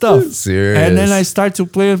old stuff. Serious. And then I start to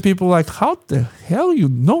play and people like, how the hell you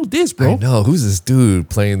know this, bro? I know. Who's this dude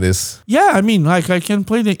playing this? Yeah, I mean, like I can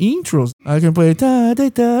play the intros. I can play da da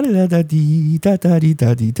da da da dee da da dee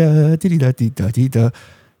da dee da dee da dee da dee da.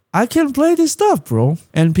 I can play this stuff, bro.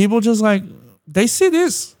 And people just like, they see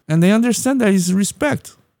this and they understand that it's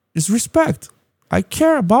respect. It's respect. I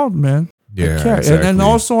care about, man. Yeah, I care. exactly. And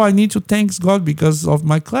also I need to thank God because of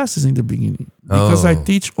my classes in the beginning. Because I Oh.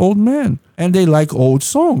 teach old men and they like old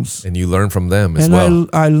songs. And you learn from them as And well.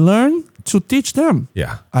 I learn to teach them.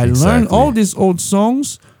 Yeah. I learn exactly. all these old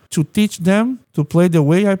songs to teach them to play the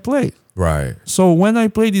way I play. Right. So when I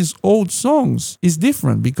play these old songs, it's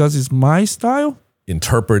different because it's my style.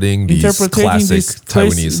 Interpreting these Interpreting classic this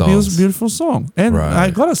Taiwanese songs. beautiful song. And Right.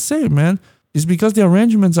 I gotta say, man, it's because the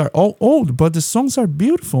arrangements are all old, but the songs are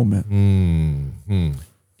beautiful, man.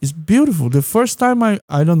 It's beautiful. The first time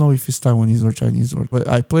I don't know if it's Taiwanese or Chinese, but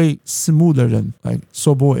I play smoother than like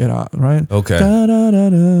Sobo Era, right? Okay.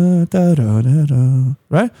 Da-da-da-da, da-da-da-da,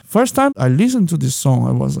 right? First time I listened to this song,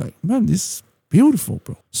 I was like, man, this is beautiful,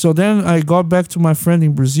 bro. So then I got back to my friend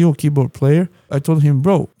in Brazil, keyboard player. I told him,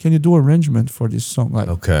 bro, can you do arrangement for this song? Like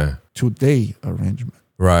Okay. today arrangement.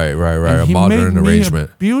 Right. And A he modern made me arrangement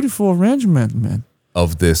a beautiful arrangement, man.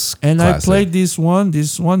 of this And classic. I played this one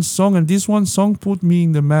song, and this one song put me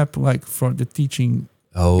in the map, like for the teaching.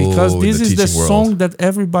 Because in this the is the teaching world. song that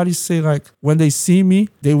everybody say, like when they see me,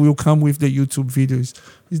 they will come with the YouTube videos.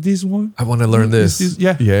 Is this one? I want to learn Is this.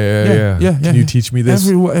 Yeah. Yeah. Can you teach me this?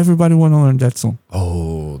 Everybody want to learn that song.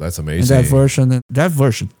 Oh, that's And amazing. that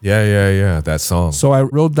version. Yeah. That song. So I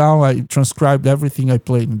wrote down, I transcribed everything I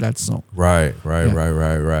played in that song. Right.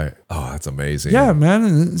 Oh, that's amazing. Yeah, man.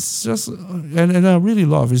 It's just, and I really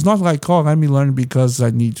love. It's not like, oh, let me learn because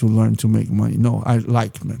I need to learn to make money. No, I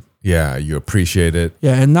like, man. Yeah, you appreciate it.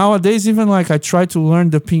 Yeah, and nowadays even like I try to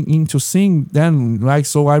learn the Pinheiro to sing. Then like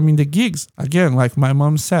so I'm in the gigs again. Like my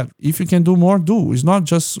mom said, if you can do more, do. It's not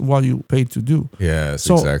just what you paid to do. Yes,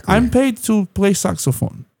 So exactly. I'm paid to play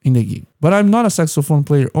saxophone in the gig, but I'm not a saxophone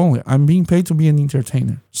player only. I'm being paid to be an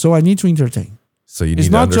entertainer. So I need to entertain. So you need It's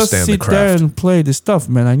to not just understand the sit there craft. and play the stuff,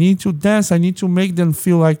 man. I need to dance. I need to make them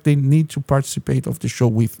feel like they need to participate of the show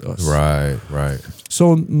with us. Right.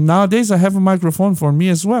 So nowadays I have a microphone for me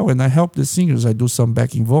as well, and I help the singers. I do some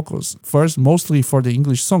backing vocals first, mostly for the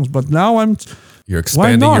English songs. But now You're why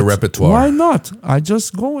expanding not? your repertoire. Why not? I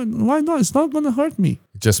just go and why not? It's not gonna hurt me.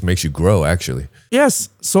 It just makes you grow, actually. Yes.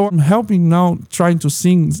 So I'm helping now, trying to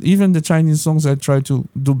sing even the Chinese songs. I try to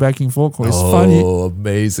do backing vocal. It's funny. Oh,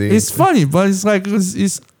 amazing. It's funny, but it's like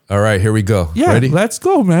it's All right, here we go. yeah. Ready? Let's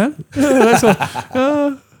go, man. Let's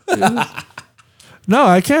go. No,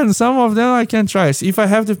 I can. Some of them I can try. If I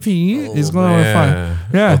have the PE, it's gonna be fine.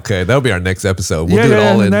 Yeah. Okay, that'll be our next episode. We'll Yeah, do it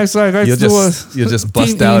all in. next, like, you'll let's do you'll just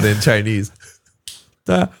bust PE. out in Chinese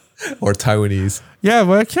The- or Taiwanese. Yeah,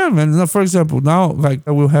 but I can, man. Now, for example, now like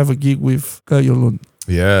I will have a gig with Yolun.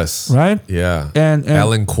 Yes. right? Yeah. And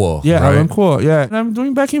Alan Quo. yeah, right? Alan Quo, yeah. And I'm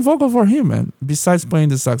doing backing vocal for him, man. Besides playing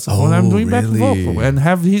the saxophone, I'm Oh, doing backing really? vocal and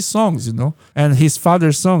have his songs, And his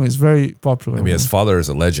father's song is very popular. I mean, his father is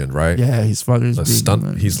a legend, right? yeah, his father is A big, stunt.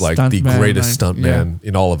 man. He's like Stunt the man, greatest like, stuntman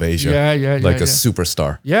in all of Asia. Yeah, Like a yeah.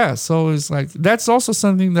 superstar. Yeah, so it's like that's also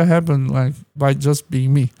something that happened like by just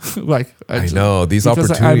being me. like I know these because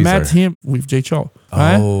opportunities. I met him with Jay Chou,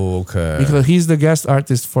 right? Oh, okay. Because he's the guest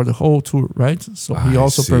artist for the whole tour, right? So he I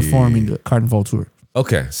also see. performed in the Carnival tour.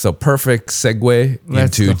 Okay, so perfect segue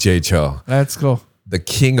Let's into go. Jay Chou, Let's go. the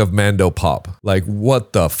king of Mando pop. Like,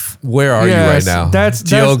 what the? Where are you right Yes, now? that's-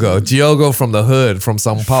 Diogo from the hood, from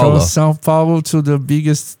Sao Paulo. From Sao Paulo to the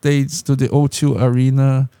biggest stage, to the O2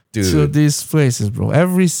 Arena, to Dude. these places, bro.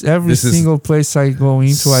 Every This is single place I go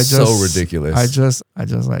into, I just so ridiculous. I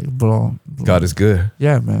just like blown. God is good.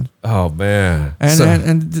 Yeah, man. Oh man. And So-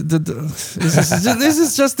 this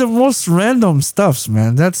is just the most random stuffs,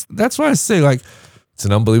 man. That's why I say like, it's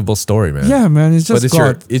an unbelievable story, man. yeah, man. It's just But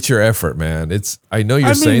God. it's your effort, man. I know you're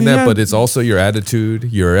I mean, saying that, yeah. but it's also your attitude,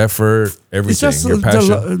 your effort, It's everything, just your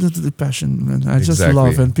passion. the passion, man. I just Exactly.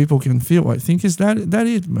 love, and people can feel. I think is that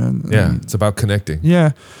it, man. I Yeah, mean, it's about connecting.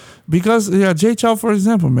 yeah. Because Jay Chou, for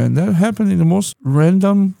example, man, that happened in the most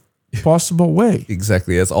random possible way.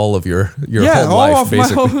 Exactly. That's all of your yeah, whole all life, of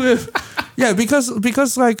basically. my whole yeah,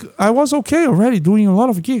 because like I was okay already doing a lot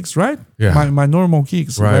of gigs, right? Yeah. My normal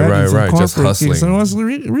gigs, Right, weddings and right. Just corporate gigs, hustling. and it was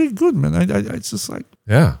really, really good, man. I it's just like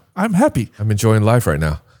Yeah. I'm happy. I'm enjoying life right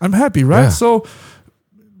now. I'm happy, right? Yeah. So,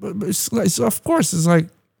 but it's like, so of course, it's like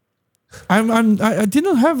I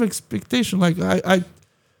didn't have expectation. Like I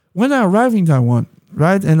when I arrived in Taiwan,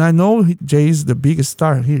 right, and I know Jay is the biggest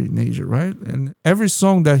star here in Asia, right, and every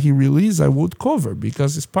song that he released, I would cover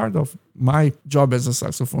because it's part of my job as a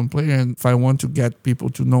saxophone player. And if I want to get people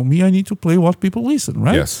to know me, I need to play what people listen,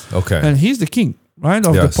 right? Yes. Okay. And he's the king, right,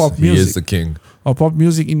 of the pop he music. is the king. Of pop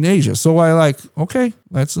music in Asia. So I like, okay,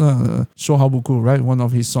 let's Shohabuku, right? One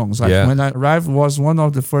of his songs. Like Yeah. When I Arrived was one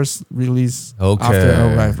of the first release Okay, after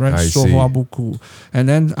I Arrived, right? I see. Shohabuku. And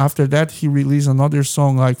then after that, he released another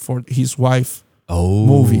song like for his wife. Oh,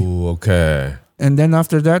 Movie. Okay. And then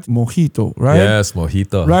after that, Mojito, right? Yes,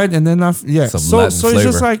 mojito. Right? And then after, yeah. Some So Latin it's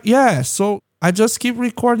just flavor. like, yeah. So I just keep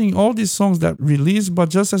recording all these songs that release, but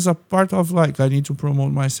just as a part of like, I need to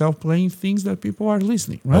promote myself playing things that people are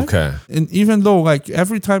listening, right? Okay. And even though like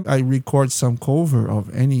every time I record some cover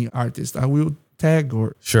of any artist, I will tag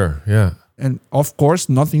Sure. Yeah. and of course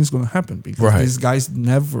nothing's gonna happen because Right. these guys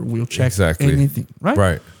never will check Exactly. anything, right?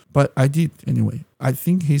 Right. But I did anyway. I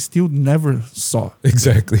think he still never saw.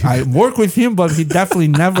 Exactly. I work with him, but he definitely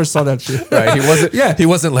never saw that shit. Right. He wasn't. Yeah. He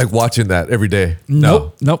wasn't like watching that every day.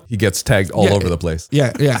 Nope. Nope. He gets tagged all Yeah. over the place.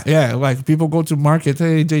 Yeah. Like people go to market,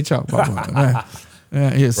 hey Jay Chou. Blah, blah, blah.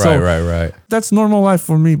 Yeah. So Right. that's normal life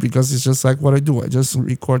for me because it's just like what I do. I just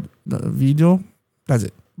record the video. That's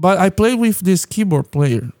it. But I played with this keyboard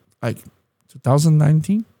player like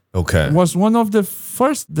 2019. Okay. It was one of the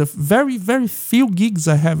very, very few gigs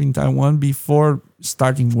I have in Taiwan before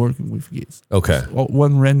starting working with gigs. Okay.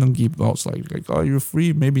 One random gig, I was like, oh, you're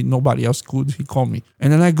free? Maybe nobody else could. He called me.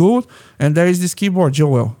 And then I go, and there is this keyboard,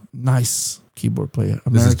 Joel. Nice keyboard player.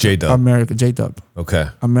 This is J-Dub. J-Dub. Okay.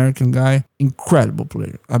 American guy, incredible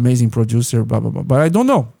player, amazing producer, blah, blah, blah. But I don't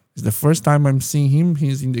know. It's the first time I'm seeing him.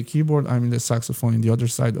 He's in the keyboard. I'm in the saxophone in the other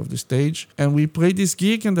side of the stage. And we played this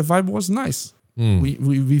gig and the vibe was nice. We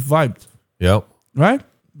vibed, Yep. right?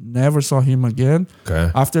 Never saw him again. Okay.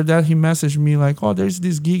 After that, he messaged me like, oh, there's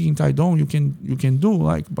this gig in Taidong. You can do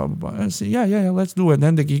like blah, blah, blah. I said, yeah, let's do it. And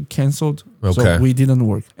then the gig canceled. Okay. So we didn't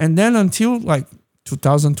work. And then until like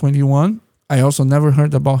 2021, I also never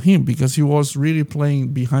heard about him because he was really playing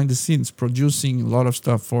behind the scenes, producing a lot of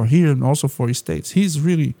stuff for here and also for his states. He's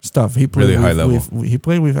really stuff. He played Really high level. He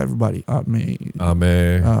played with everybody. Ame,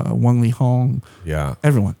 Wang Li Hong, Yeah.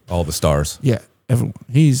 everyone. All the stars. Yeah, everyone.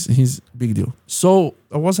 He's big deal. So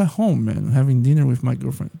I was at home, man, having dinner with my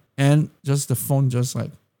girlfriend, and just the phone, just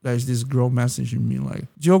like there's this girl messaging me like,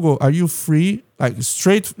 Diogo, are you free? Like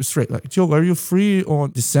straight, like Diogo, are you free on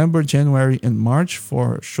December, January, and March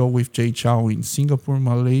for a show with Jay Chou in Singapore,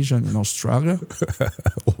 Malaysia, and Australia?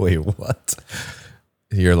 Wait, what?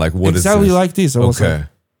 You're like, what is exactly this? like this. I was Okay.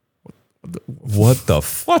 like, What the?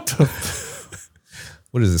 what?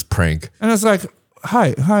 What is this prank? And it's like,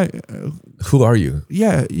 hi, Who are you?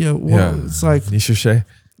 yeah. Well, it's like, Nishishe?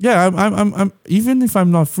 yeah, I'm even if I'm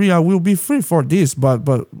not free, I will be free for this. But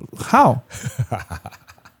how?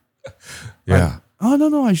 Yeah. Oh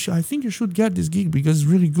no, I think you should get this gig because it's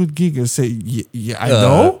really good gig. I say, yeah, I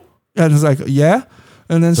know. And it's like, yeah.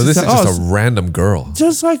 And then So she this said, is just a random girl.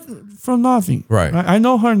 just like from nothing. Right. I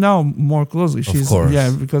know her now more closely. She's course.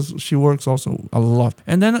 because she works also a lot.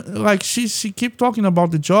 And then like she keep talking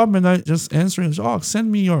about the job, and I just answering, oh,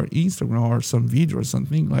 send me your Instagram or some video or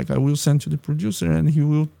something. Like I will send to the producer and he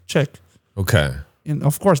will check. Okay. And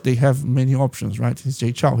of course they have many options, right? He's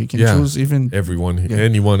Jay Chow. He can choose even everyone,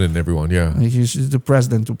 anyone and everyone. Yeah. he's the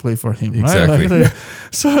president to play for him. Exactly. Right? Like,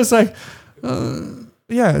 so it's like,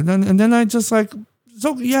 and then I just like,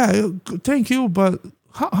 so yeah, thank you, but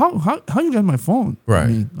how you get my phone? Right. I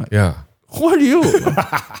mean, like, Yeah. who are you?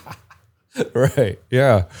 Right.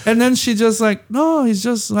 Yeah. And then she just like, no, he's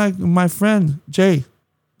just like my friend J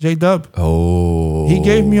Dub. Oh. He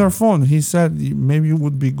gave me your phone. He said maybe you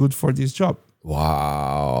would be good for this job.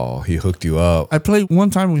 Wow. He hooked you up. I played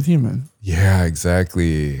one time with him, man. Yeah,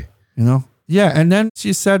 exactly. You know? Yeah, and then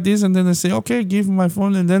she said this, and then I say, okay, give him my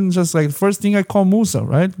phone. And then just like, first thing I call Musa,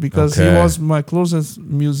 right? Because he was my closest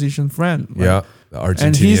musician friend. Right? Yeah. The Argentinian.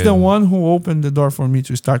 And he's the one who opened the door for me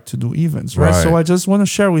to start to do events, right? So I just want to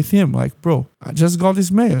share with him, like, bro, I just got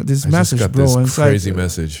this message, bro. This and it's crazy like,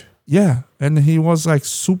 message. Yeah. And he was like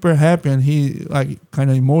super happy, and he like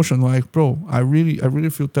kind of emotional, like, bro, I really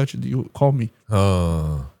feel touched that you called me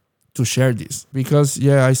to share this. Because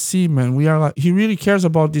I see, man, we are like, he really cares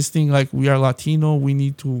about this thing. Like, we are Latino. We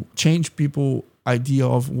need to change people idea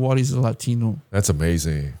of what is a Latino. That's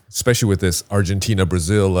amazing, especially with this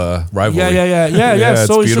Argentina-Brazil rivalry. Yeah.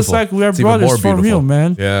 So it's just like we are brothers for real,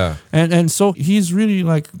 man. Yeah. And so he's really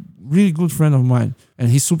like really good friend of mine, and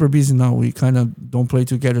he's super busy now. We kind of don't play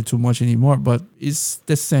together too much anymore, but it's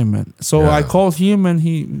the same, man. So I called him, and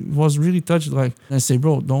he was really touched. Like, I say,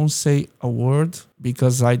 bro, don't say a word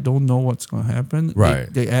because I don't know what's gonna happen. Right.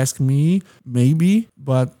 They ask me maybe,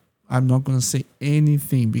 but I'm not gonna say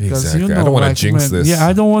anything because you know, I don't want to like, jinx this. Yeah,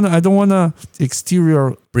 I don't wanna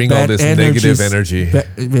exterior bring all this negative energy.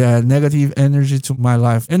 Negative energy to my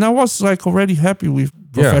life. And I was like already happy with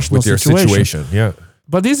professional with your situation. Yeah.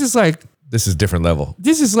 But this is like different level.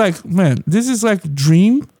 This is like, man, this is like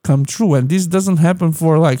dream come true, and this doesn't happen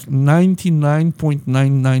for like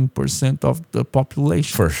 99.99% of the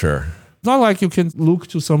population. For sure. It's not like you can look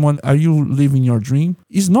to someone, are you living your dream?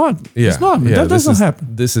 It's not. Yeah. It's not. Yeah, that doesn't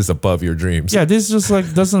happen. This is above your dreams. Yeah, this just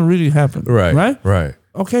like doesn't really happen. Right.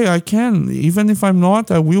 Okay, I can. Even if I'm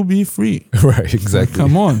not, I will be free. Right, exactly.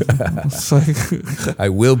 Come on. It's like, I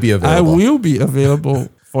will be available. I will be available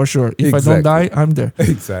for sure. If I don't die, I'm there.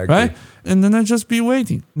 Exactly. Right? And then I just be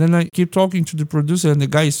waiting. Then I keep talking to the producer, and the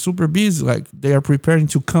guy is super busy. Like, they are preparing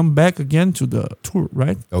to come back again to the tour,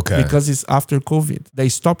 right? Okay. Because it's after COVID. They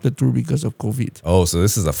stopped the tour because of COVID. Oh, so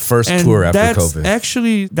this is the first tour after COVID.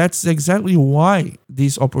 Actually, that's exactly why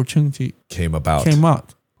this opportunity came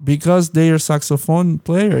out. Because their saxophone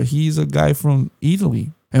player, he's a guy from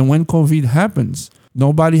Italy. And when COVID happens,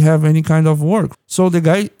 nobody have any kind of work. So the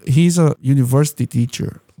guy, he's a university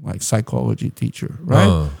teacher, like psychology teacher,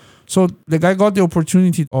 right? So the guy got the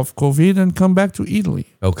opportunity of COVID and come back to Italy.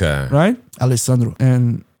 Okay. Right? Alessandro.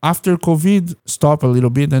 And after COVID stopped a little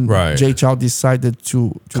bit and Jay Chow decided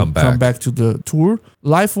to come back to the tour,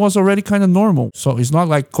 life was already kind of normal. So it's not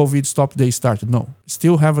like COVID stopped, they started. No,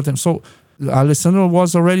 still have a time. So Alessandro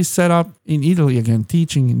was already set up in Italy again,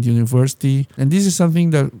 teaching in the university. And this is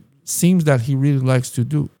something that seems that he really likes to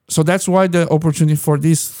do. So that's why the opportunity for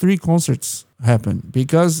these 3 concerts happened,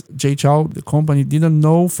 because Jay Chow, the company, didn't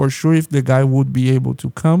know for sure if the guy would be able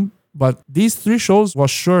to come. But these 3 shows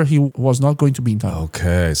was sure he was not going to be in town.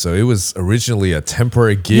 Okay, so it was originally a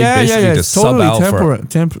temporary gig, basically to totally sub out for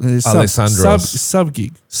Alessandro's sub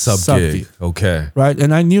gig. Okay, right,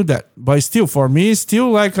 and I knew that, but still, for me, it's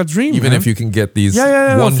still like a dream. Even if you can get these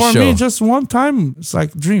one for show. me, just one time, it's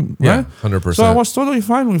like dream. Right? 100%. So I was totally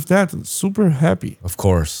fine with that, super happy. Of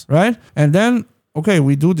course, right, and then. Okay,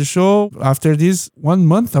 we do the show. After this,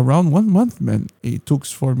 around 1 month, man, it took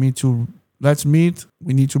for me to let's meet.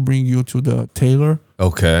 We need to bring you to the tailor.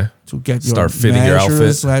 Okay. To get start fitting your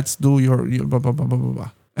outfit. Let's do your blah, blah, blah, blah, blah,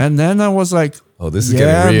 blah. And then I was like, oh, this is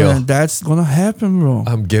getting real. Man, that's gonna happen, bro.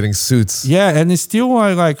 I'm getting suits. Yeah, and it's still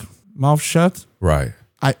like mouth shut. Right.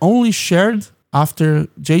 I only shared after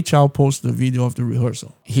Jay Chow posted the video of the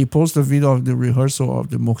rehearsal. He posted the video of the rehearsal of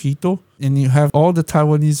the Mojito, and you have all the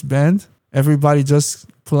Taiwanese band. Everybody just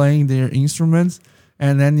playing their instruments,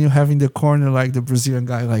 and then you have in the corner like the Brazilian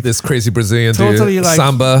guy, like this crazy Brazilian totally dude, like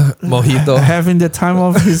samba, mojito, having the time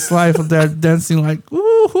of his life. They're dancing like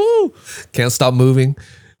woohoo! Can't stop moving.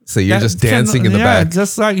 So you're just dancing in the back.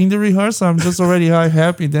 Just like in the rehearsal, I'm just already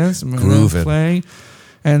happy dancing, grooving, playing.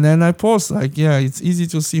 And then I post like, it's easy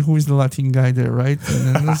to see who is the Latin guy there, right?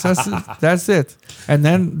 And then that's it. And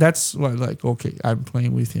then that's what, like, okay, I'm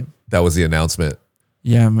playing with him. That was the announcement.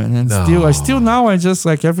 Yeah, man. And No. still now, I just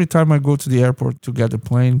like every time I go to the airport to get the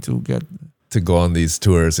plane To go on these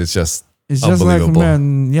tours, it's just it's just like, unbelievable.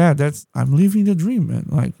 man, yeah, I'm living the dream, man.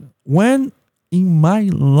 Like, when in my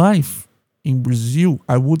life in Brazil,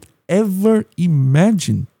 I would ever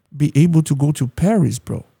imagine be able to go to Paris,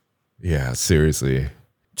 bro, Yeah, seriously.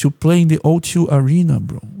 to play in the O2 Arena,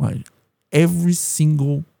 bro. Like, every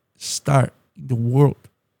single star in the world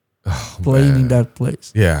playing in that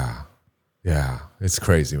place. Yeah. Yeah. It's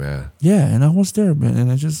crazy, man. Yeah, and I was there, man,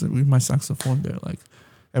 and I just with my saxophone there, like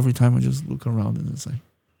every time I just look around and it's like,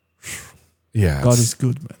 Yeah. God is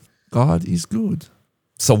good, man. God is good.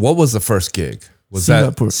 So what was the first gig? Was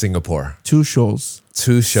Singapore. that Singapore? 2 shows.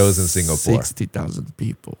 2 shows in Singapore. 60,000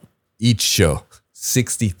 people. Each show,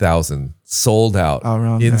 60,000 sold out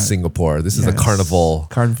Around in that. Singapore. This is a Yes.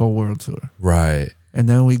 Carnival. World Tour. Right. And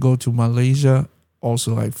then we go to Malaysia,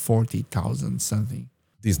 also like 40,000 something.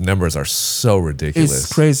 These numbers are so ridiculous.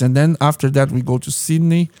 It's crazy. And then after that, we go to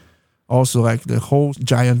Sydney, also like the whole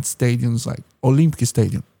giant stadiums, like Olympic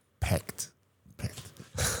Stadium, packed.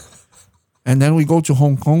 And then we go to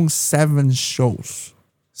Hong Kong, 7 shows.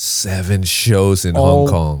 7 shows in All Hong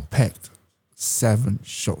Kong. packed. 7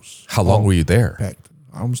 shows. How long All were you there? packed?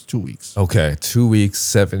 Almost 2 weeks. Okay, 2 weeks,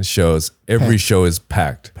 7 shows. Every Packed. show is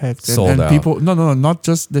packed. Packed. Sold and out. people, no, not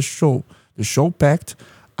just the show. The show packed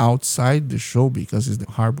outside the show because it's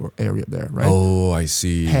the harbor area there, right? Oh, I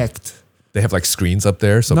see. Packed. They have like screens up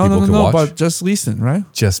there so No, people can watch. but just listen, right?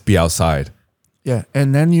 Just be outside. Yeah.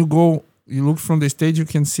 And then you look from the stage, you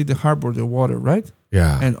can see the harbor, the water, right?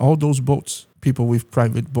 Yeah. And all those boats, people with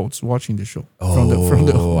private boats watching the show.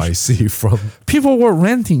 Oh, I see. From People were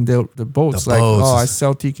renting the boats. The Like, boats. oh, I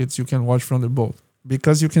sell tickets, you can watch from the boat.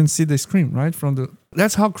 Because you can see the screen, right?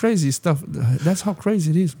 That's how crazy stuff. That's how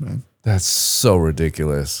crazy it is, man. that's so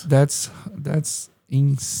ridiculous. That's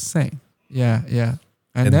insane. Yeah.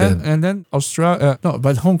 And And then Australia. No,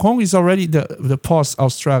 but Hong Kong is already the post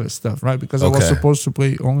Australia stuff, right? Because I was Okay. supposed to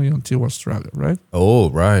play only until Australia, right? Oh,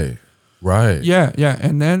 right. Right. Yeah.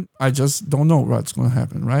 And then I just don't know what's going to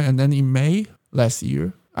happen, right? And then in May last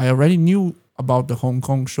year, I already knew about the Hong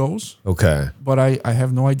Kong shows, Okay. but I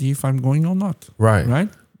have no idea if I'm going or not, Right. right?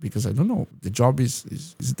 Because I don't know. The job is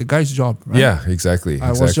the guy's job, right? Yeah, exactly.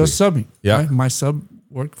 I was just subbing. Yeah. Right? My sub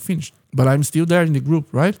work finished. But I'm still there in the group,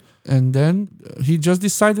 right? And then he just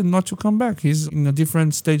decided not to come back. He's in a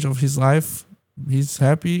different stage of his life. He's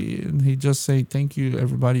happy and he just say thank you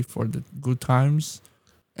everybody for the good times.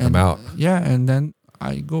 And I'm out. Yeah, and then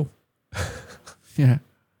I go.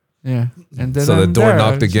 Yeah. And then So the I'm door there.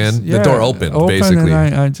 knocked I again? just- The door opened, basically.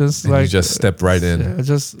 And I just And like you just stepped right in. I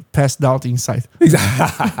just passed out inside.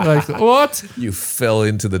 Like, what? You fell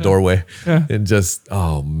into the doorway Yeah. and just,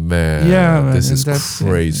 oh man. Yeah, man, This and is that's it.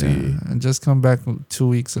 crazy. Yeah. And just come back 2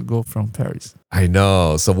 weeks ago from Paris. I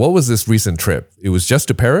know. So what was this recent trip? It was just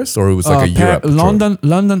to Paris or it was like a Europe tour?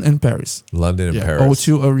 London and Paris. London and Yeah. Paris.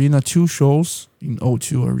 O2 Arena, 2 shows in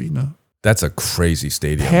O2 Arena. That's a crazy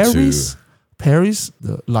stadium Paris,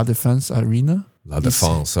 the La Défense Arena. too. La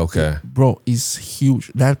Défense, okay. Bro, is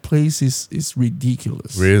huge. That place is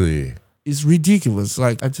ridiculous. Really? It's ridiculous.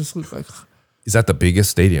 Like, I just look like Is that the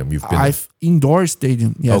biggest stadium you've been in? indoor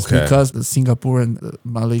stadium. Yes, Okay. because the Singapore and the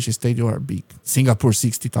Malaysia stadium are big. Singapore,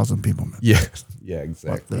 60,000 people, man. Yeah. Yeah,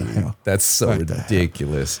 exactly. What the hell? That's so What the hell?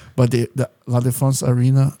 ridiculous. But the La Défense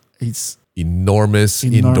Arena, it's Enormous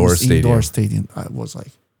indoor enormous stadium. indoor stadium. I was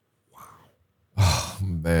like,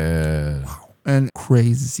 Man. and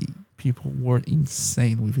crazy. People were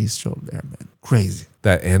insane with his show there, man. Crazy.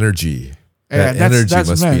 That energy. Yeah, That energy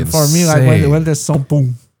must be for me, like insane. when there's some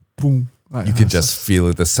boom, boom. Like, You can just feel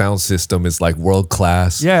it. The sound system is like world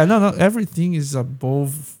class. yeah, no, everything is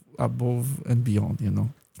above and beyond. You know,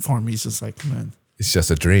 for me, it's just like, man. It's just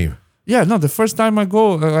a dream. Yeah, no, the first time I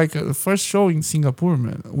go, the first show in Singapore,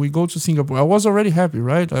 man, we go to Singapore. I was already happy,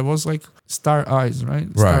 right? I was like star eyes, right?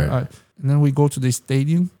 Right. Eye. And then we go to the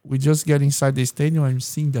stadium. We just get inside the stadium. I'm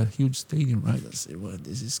seeing that huge stadium, right? I say, well,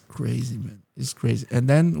 this is crazy, man. It's crazy. And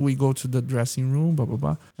then we go to the dressing room, blah, blah,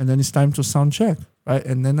 blah. And then it's time to sound check, right?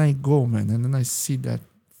 And then I go, man. And then I see that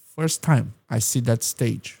first time I see that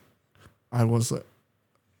stage. I was like,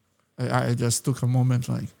 I just took a moment,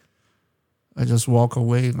 like, I just walk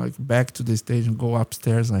away, like back to the stage and go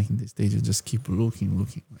upstairs, like in the stage and just keep looking,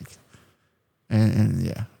 like, and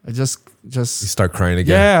yeah, I just You start crying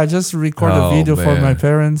again. yeah, I just record a Oh, video for man. my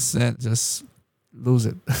parents and just lose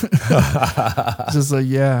it. Just like,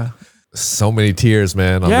 yeah, So many tears,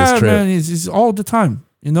 man, on yeah, this trip. man, it's all the time.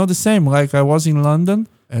 You know, the same. Like I was in London,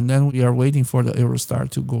 and then we are waiting for the Eurostar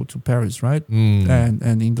to go to Paris, right? Mm.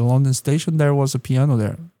 And in the London station there was a piano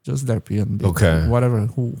there, just that piano. Okay. Whatever,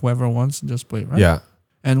 whoever wants, just play, right? Yeah.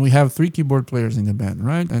 And we have 3 keyboard players in the band,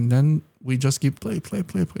 right? And then we just keep play.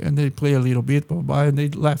 And they play a little bit, bye, and they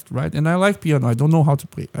left, right? And I like piano. I don't know how to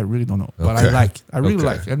play. I really don't know. But I really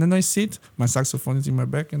like. And then I sit, my saxophone is in my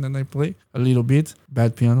back, and then I play a little bit.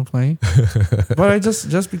 Bad piano playing. But I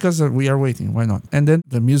just because we are waiting, why not? And then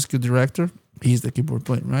the music director, he's the keyboard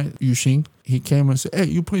player, right? Yushin, he came and said, hey,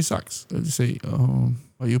 you play sax. I say,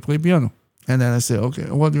 well, you play piano. And then I said, okay,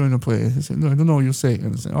 what do you want to play? He said, no, I don't know what you say.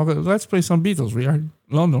 And I said, okay, let's play some Beatles. We are in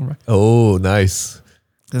London, right? Oh, nice.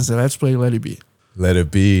 And I said, let's play Let It Be. Let It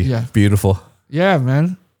Be. Yeah. Beautiful. Yeah,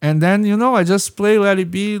 man. And then, I just play Let It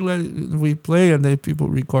Be. We play, and then people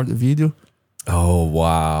record the video. Oh,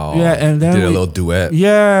 wow. Yeah, and then did a little duet.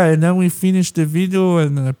 Yeah, and then we finished the video,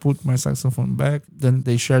 and then I put my saxophone back. Then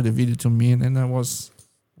they shared the video to me, and then I was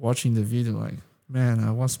watching the video like, man,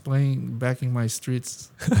 I was playing back in my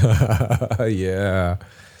streets. Yeah,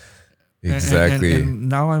 exactly. And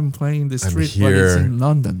now I'm playing the street, but it's in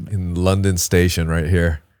London. In London Station right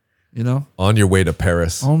here. On your way to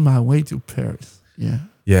Paris. On my way to Paris, yeah.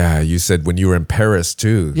 Yeah, you said when you were in Paris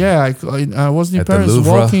too. Yeah, I was in At Paris the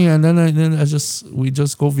Louvre. walking, and then we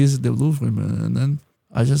just go visit the Louvre, man. And then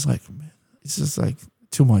I just like, man, it's just like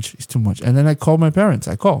too much. It's too much. And then I call my parents.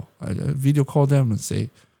 I video call them and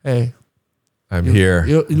say, hey, I'm here.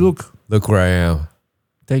 Look where I am.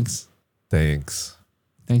 Thanks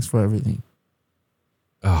for everything.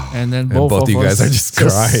 Oh, and then both of you guys us are just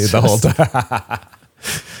crying the whole time.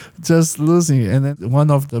 Just losing it. And then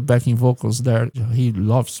one of the backing vocals there, he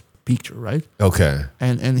loves picture, right? Okay.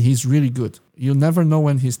 And he's really good. You never know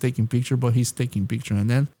when he's taking picture, but he's taking picture. And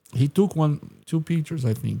then he took 2 pictures,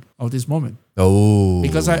 I think, of this moment. Oh.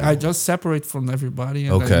 Because I just separate from everybody,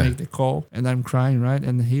 and I make the call, and I'm crying, right?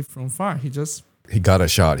 And he from far, he got a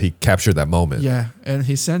shot. He captured that moment. Yeah, and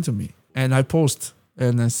he sent to me, and I post,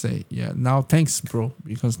 and I say, yeah, now thanks, bro,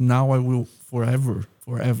 because now I will forever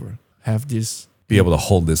have this. Be able to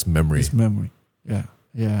hold this memory. Yeah.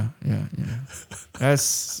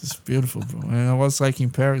 It's beautiful, bro. And I was like in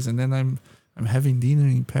Paris, and then I'm having dinner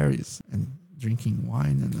in Paris and drinking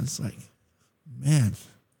wine, and it's like, man.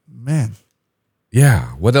 Yeah.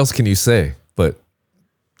 What else can you say? But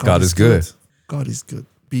God is good. God is good.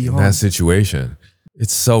 In that situation,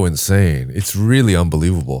 it's so insane. It's really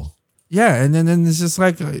unbelievable. Yeah, and then it's just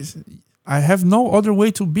like I have no other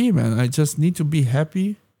way to be, man. I just need to be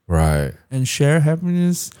happy. Right. And share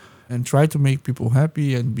happiness and try to make people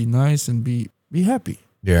happy and be nice and be happy.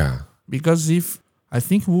 Yeah. Because I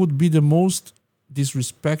think it would be the most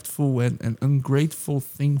disrespectful and ungrateful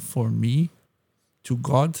thing for me to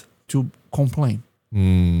God to complain.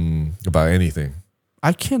 About anything.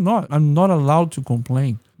 I cannot. I'm not allowed to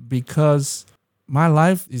complain because my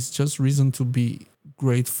life is just reason to be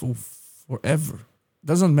grateful forever.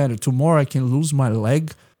 Doesn't matter. Tomorrow I can lose my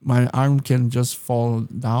leg. My arm can just fall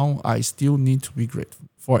down. I still need to be grateful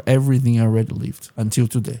for everything I already lived until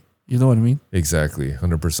today. You know what I mean? Exactly.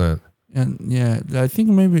 100%. And yeah, I think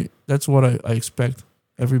maybe that's what I expect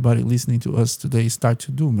everybody listening to us today start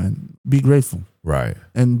to do, man. Be grateful. Right.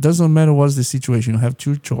 And doesn't matter what's the situation. You have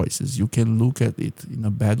 2 choices. You can look at it in a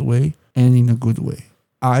bad way and in a good way.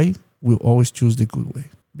 I will always choose the good way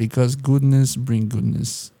because goodness brings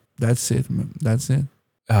goodness. That's it, man. That's it.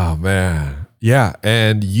 Oh, man. Yeah.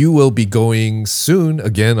 And you will be going soon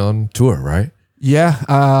again on tour, right? Yeah.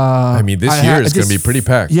 I mean, this year is going to be pretty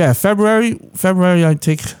packed. Yeah. February, I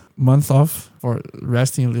take month off for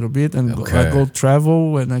resting a little bit, and I go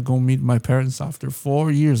travel, and I go meet my parents after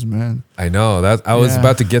 4 years, man. I know that I was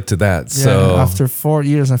about to get to that. Yeah, so after 4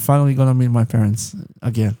 years, I'm finally gonna meet my parents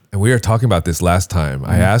again. And we were talking about this last time.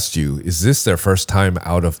 I asked you, is this their first time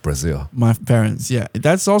out of Brazil? My parents, yeah.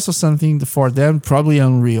 That's also something for them, probably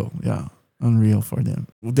unreal. Yeah, unreal for them.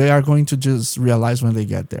 They are going to just realize when they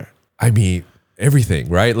get there. I mean, everything,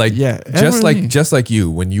 right? Like, just like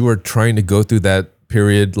you, when you were trying to go through that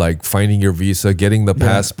period, like finding your visa, getting the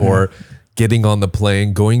passport, getting on the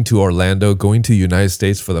plane, going to Orlando, going to the United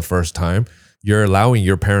States for the first time, you're allowing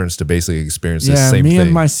your parents to basically experience the same thing. Me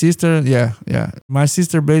and my sister, my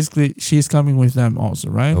sister basically, she's coming with them also,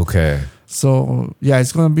 right? Okay. So yeah,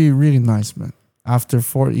 it's gonna be really nice, man. After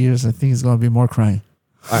 4 years, I think it's gonna be more crying.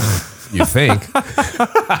 You think?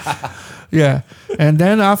 Yeah. And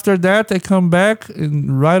then after that, I come back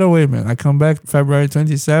and right away, man. I come back February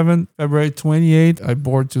 27, February 28, I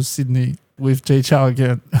board to Sydney with Jay Chow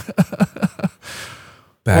again.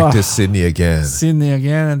 Back to Sydney again.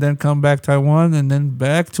 And then come back Taiwan, and then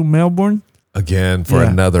back to Melbourne. Again for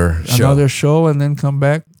another show. Another show, and then come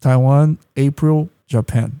back Taiwan, April,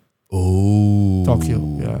 Japan. Oh. Tokyo,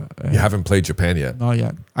 yeah. You haven't played Japan yet? Not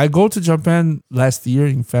yet. I go to Japan last year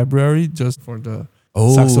in February just for the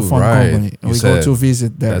Oh, saxophone right. company. You We said go to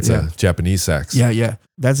visit there. That's a Japanese sax. Yeah.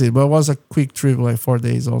 That's it. But it was a quick trip, like 4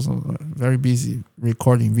 days. Also very busy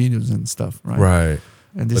recording videos and stuff. Right. Right.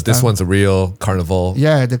 And But this one's a real carnival.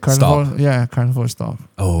 Yeah, the carnival. Stop. Yeah, carnival stop.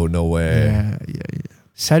 Oh, no way. Yeah.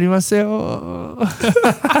 Sharimaseo.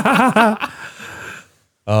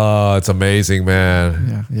 Oh, it's amazing,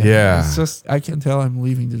 man. Yeah. It's just I can tell I'm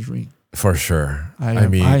living the dream. For sure. I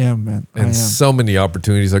am, man. And so many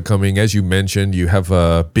opportunities are coming. As you mentioned, you have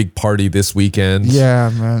a big party this weekend. Yeah,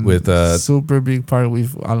 man. With super big party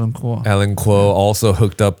with Alan Kuo. Alan Kuo, also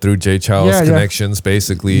hooked up through Jay Chow's connections,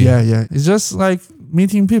 basically. Yeah. It's just like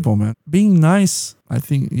meeting people, man. Being nice, I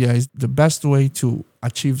think, is the best way to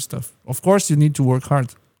achieve stuff. Of course, you need to work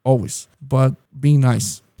hard, always. But being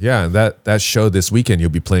nice. Yeah, and that show this weekend, you'll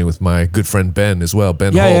be playing with my good friend Ben as well,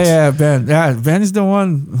 Ben Holt. Yeah, Ben. Yeah, Ben is the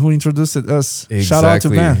one who introduced us. Exactly. Shout out to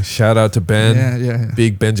Ben. Shout out to Ben. Yeah.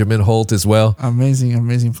 Big Benjamin Holt as well.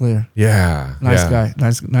 Amazing player. Yeah. Nice guy.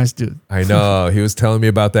 Nice dude. I know. He was telling me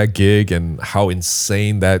about that gig and how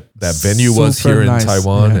insane that venue was Super here nice. in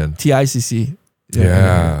Taiwan. Yeah. And TICC.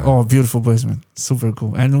 Yeah. Oh, beautiful place, man. Super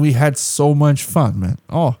cool. And we had so much fun, man.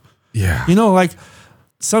 Oh, yeah. you know, like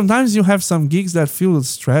sometimes you have some gigs that feel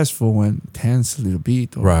stressful and tense a little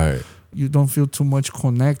bit. Or Right. you don't feel too much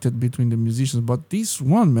connected between the musicians. But this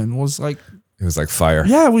one, man, was like, It was like fire.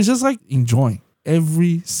 yeah, we just like enjoying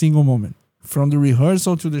every single moment. From the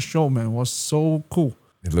rehearsal to the show, man, was so cool.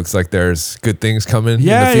 It looks like there's good things coming in the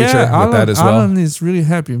Yeah, future with that as well. Alan is really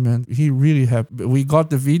happy, man. He really happy. We got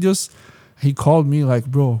the videos. He called me like,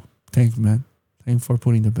 bro, thanks, man. Thanks for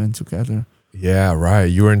putting the band together. Yeah, right.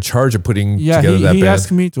 You were in charge of putting together that he band.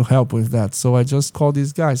 asked me to help with that. So I just called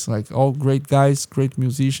these guys, like all great guys, great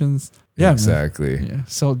musicians. Yeah, exactly. Man. Yeah.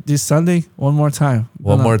 So this Sunday, one more time.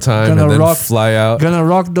 One more time and then fly out. Gonna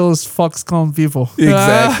rock those Foxconn people.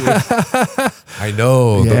 Exactly. I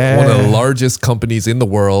know. One of the largest companies in the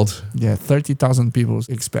world. Yeah, 30,000 people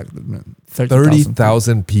expected, man.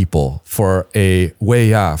 30,000 people for a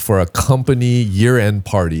company year-end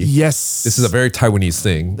party. Yes. This is a very Taiwanese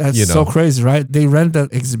thing. That's so crazy, right? They rent an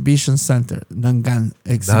exhibition center, Nangang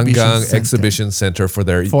Exhibition Center for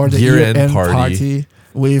their the year-end party.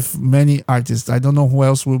 With many artists. I don't know who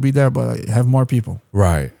else will be there, but I have more people.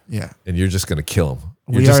 Right. Yeah. And you're just going to kill them.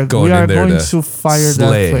 We are going to fire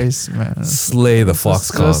that place, man. Slay the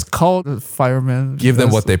Foxconn. Just call the firemen. Give them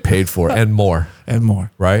what they paid for and more. And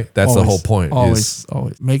more. Right? That's the whole point. Always.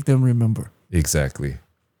 Make them remember. Exactly.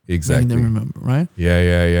 Make them remember, right?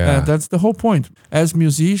 Yeah. That's the whole point. As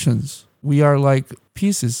musicians, we are like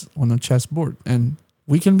pieces on a chessboard and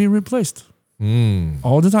we can be replaced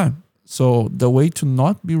all the time. So the way to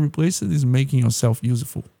not be replaced is making yourself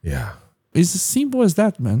useful. Yeah. It's as simple as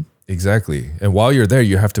that, man. Exactly. And while you're there,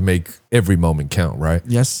 you have to make every moment count, right?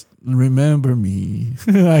 Yes. Remember me.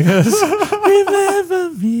 I guess. Remember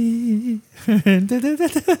me.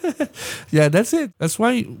 Yeah, that's it. That's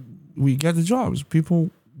why we get the jobs. People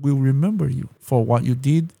will remember you for what you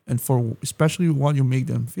did and for especially what you make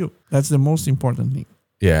them feel. That's the most important thing.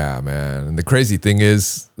 Yeah, man. And the crazy thing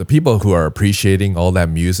is the people who are appreciating all that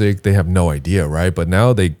music, they have no idea, right? But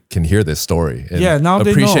now they can hear this story and now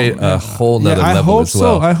appreciate they know. a whole nother level as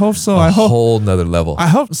well. I hope so. A whole nother level. I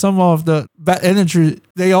hope some of the bad energy,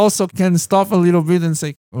 they also can stop a little bit and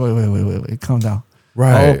say, wait, calm down.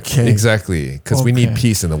 Right. Okay. Exactly. Because we need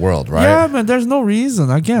peace in the world, right? Yeah, man. There's no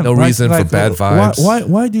reason. Again, no reason for bad vibes.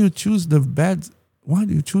 Why do you choose the bad? Why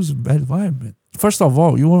do you choose a bad vibe, man? First of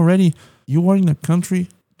all, you are in a country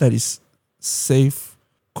that is safe,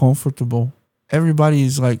 comfortable. Everybody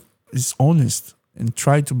is honest and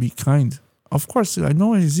try to be kind. Of course, I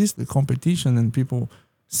know it exists the competition and people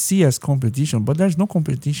see as competition, but there's no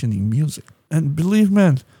competition in music. And believe,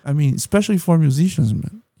 man, I mean, especially for musicians,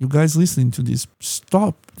 man, you guys listening to this,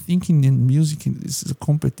 stop thinking in music this is a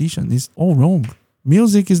competition. It's all wrong.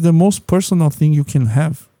 Music is the most personal thing you can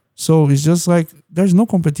have. So it's just like, there's no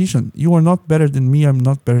competition. You are not better than me. I'm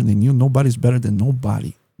not better than you. Nobody's better than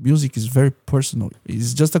nobody. Music is very personal.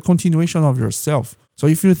 It's just a continuation of yourself. So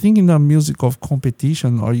if you're thinking of music of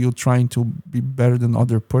competition or you're trying to be better than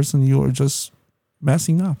other person, you are just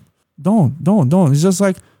messing up. Don't. It's just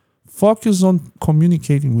like focus on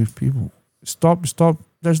communicating with people. Stop.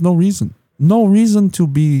 There's no reason. No reason to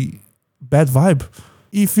be bad vibe.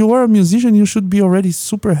 If you are a musician, you should be already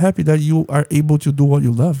super happy that you are able to do what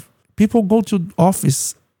you love. People go to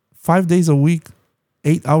office 5 days a week,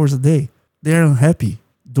 8 hours a day. They're unhappy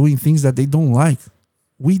doing things that they don't like.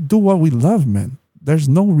 We do what we love, man. There's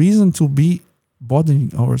no reason to be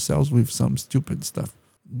bothering ourselves with some stupid stuff.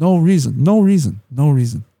 No reason.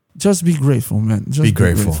 Just be grateful, man. Just be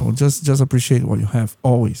grateful. Just appreciate what you have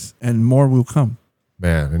always. And more will come.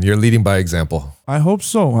 Man, and you're leading by example. I hope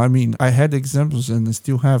so. I mean, I had examples and I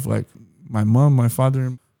still have, like my mom, my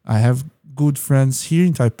father. I have good friends here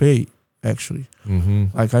in Taipei, actually.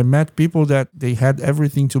 Like I met people that they had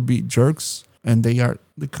everything to be jerks, and they are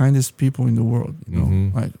the kindest people in the world, you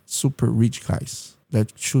know, like super rich guys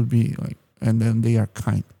that should be like, and then they are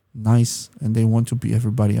kind, nice, and they want to be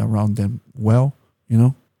everybody around them well, you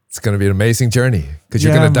know. It's going to be an amazing journey because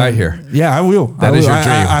you're going to die here. Yeah, I will. That is your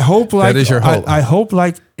dream. I hope like that is your hope. I hope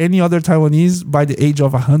like any other Taiwanese by the age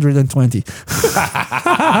of 120.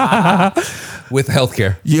 With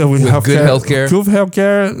healthcare. Yeah, with good healthcare. Good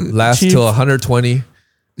healthcare. Last cheap. till 120.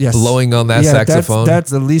 Yes. Blowing on that saxophone.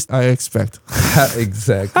 That's the least I expect.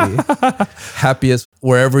 Exactly. Happiest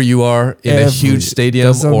wherever you are in a huge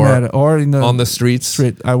stadium or in on the streets.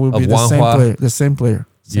 I will be the same player. The same player.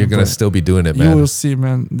 You're going to still be doing it, man. You will see,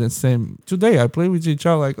 man, the same. Today, I play with Jay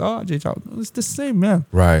Chao, like, Jay Chao, it's the same, man.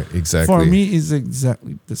 Right, exactly. For me, it's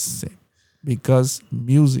exactly the same because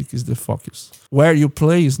music is the focus. Where you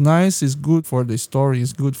play is nice, is good for the story,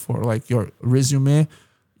 is good for, like, your resume.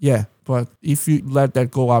 Yeah, but if you let that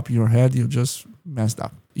go up your head, you just messed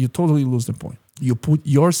up. You totally lose the point. You put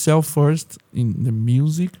yourself first in the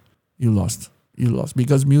music, you lost. You lost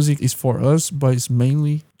because music is for us, but it's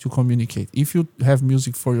mainly to communicate. If you have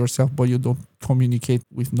music for yourself, but you don't communicate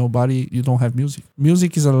with nobody, you don't have music.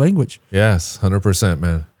 Music is a language. Yes, 100%,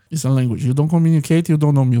 man. It's a language. You don't communicate, you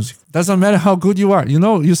don't know music. Doesn't matter how good you are. You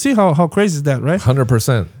know, you see how crazy is that, right?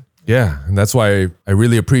 100%. Yeah, and that's why I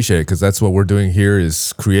really appreciate it because that's what we're doing here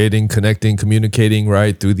is creating, connecting, communicating,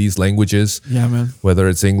 right, through these languages. Yeah, man. Whether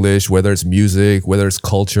it's English, whether it's music, whether it's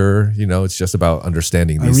culture, you know, it's just about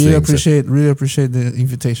understanding these I things. really appreciate the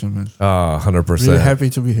invitation, man. 100%. Really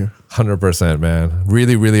happy to be here. 100%, man.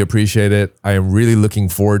 Really, really appreciate it. I am really looking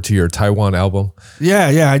forward to your Taiwan album.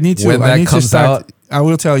 Yeah, I need to. When that comes out, I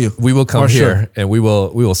will tell you. We will come here and we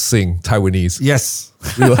will sing Taiwanese. Yes.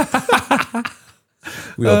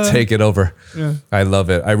 We'll take it over. Yeah. I love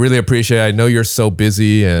it. I really appreciate it. I know you're so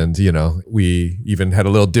busy and, you know, we even had a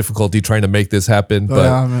little difficulty trying to make this happen,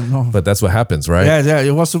 but that's what happens, right? Yeah.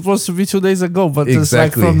 It was supposed to be 2 days ago, but it's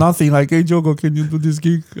like from nothing. Like, hey, Diogo, can you do this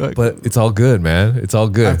gig? Like, but it's all good, man. It's all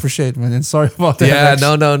good. I appreciate it, man. And sorry about that.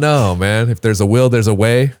 Yeah, no, man. If there's a will, there's a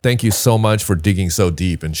way. Thank you so much for digging so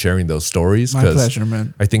deep and sharing those stories. My pleasure,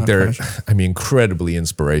 man. I think they're incredibly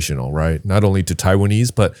inspirational, right? Not only to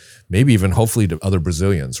Taiwanese, but maybe even hopefully to other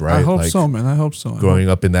Brazilians, right? I hope so, man. I hope so. Growing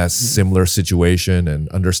up in that similar situation and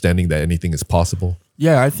understanding that anything is possible.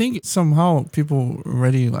 Yeah, I think somehow people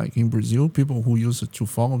already, like in Brazil, people who used to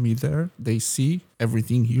follow me there, they see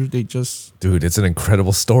everything here. They just... Dude, it's an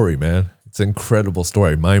incredible story, man. It's an incredible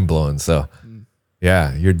story. Mind blowing. So,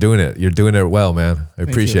 yeah, you're doing it. You're doing it well, man. I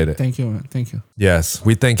appreciate it. Thank you, man. Thank you. Yes,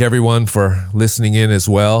 we thank everyone for listening in as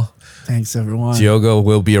well. Thanks, everyone. Diogo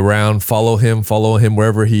will be around. Follow him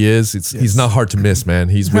wherever he is. He's not hard to miss, man.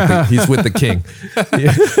 He's with the king.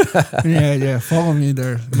 Yeah. Follow me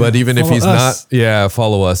there. But even if he's us. not,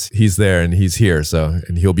 follow us. He's there and he's here. So,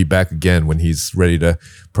 and he'll be back again when he's ready to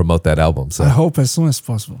promote that album. So I hope as soon as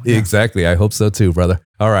possible. Yeah. Exactly. I hope so too, brother.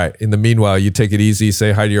 All right. In the meanwhile, you take it easy.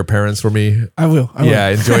 Say hi to your parents for me. I will.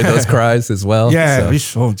 Enjoy those cries as well. Yeah.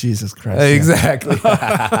 Oh, Jesus Christ. Exactly.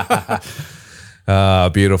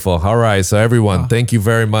 Beautiful. All right. So everyone, thank you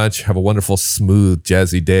very much. Have a wonderful, smooth,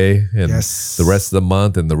 jazzy day and the rest of the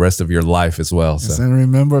month and the rest of your life as well. Yes, and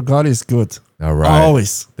remember, God is good. All right.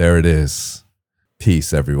 Always. There it is.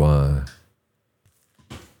 Peace, everyone.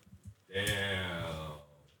 Damn.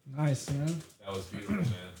 Nice, man. That was beautiful, man.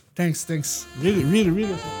 Thanks.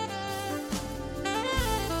 Really.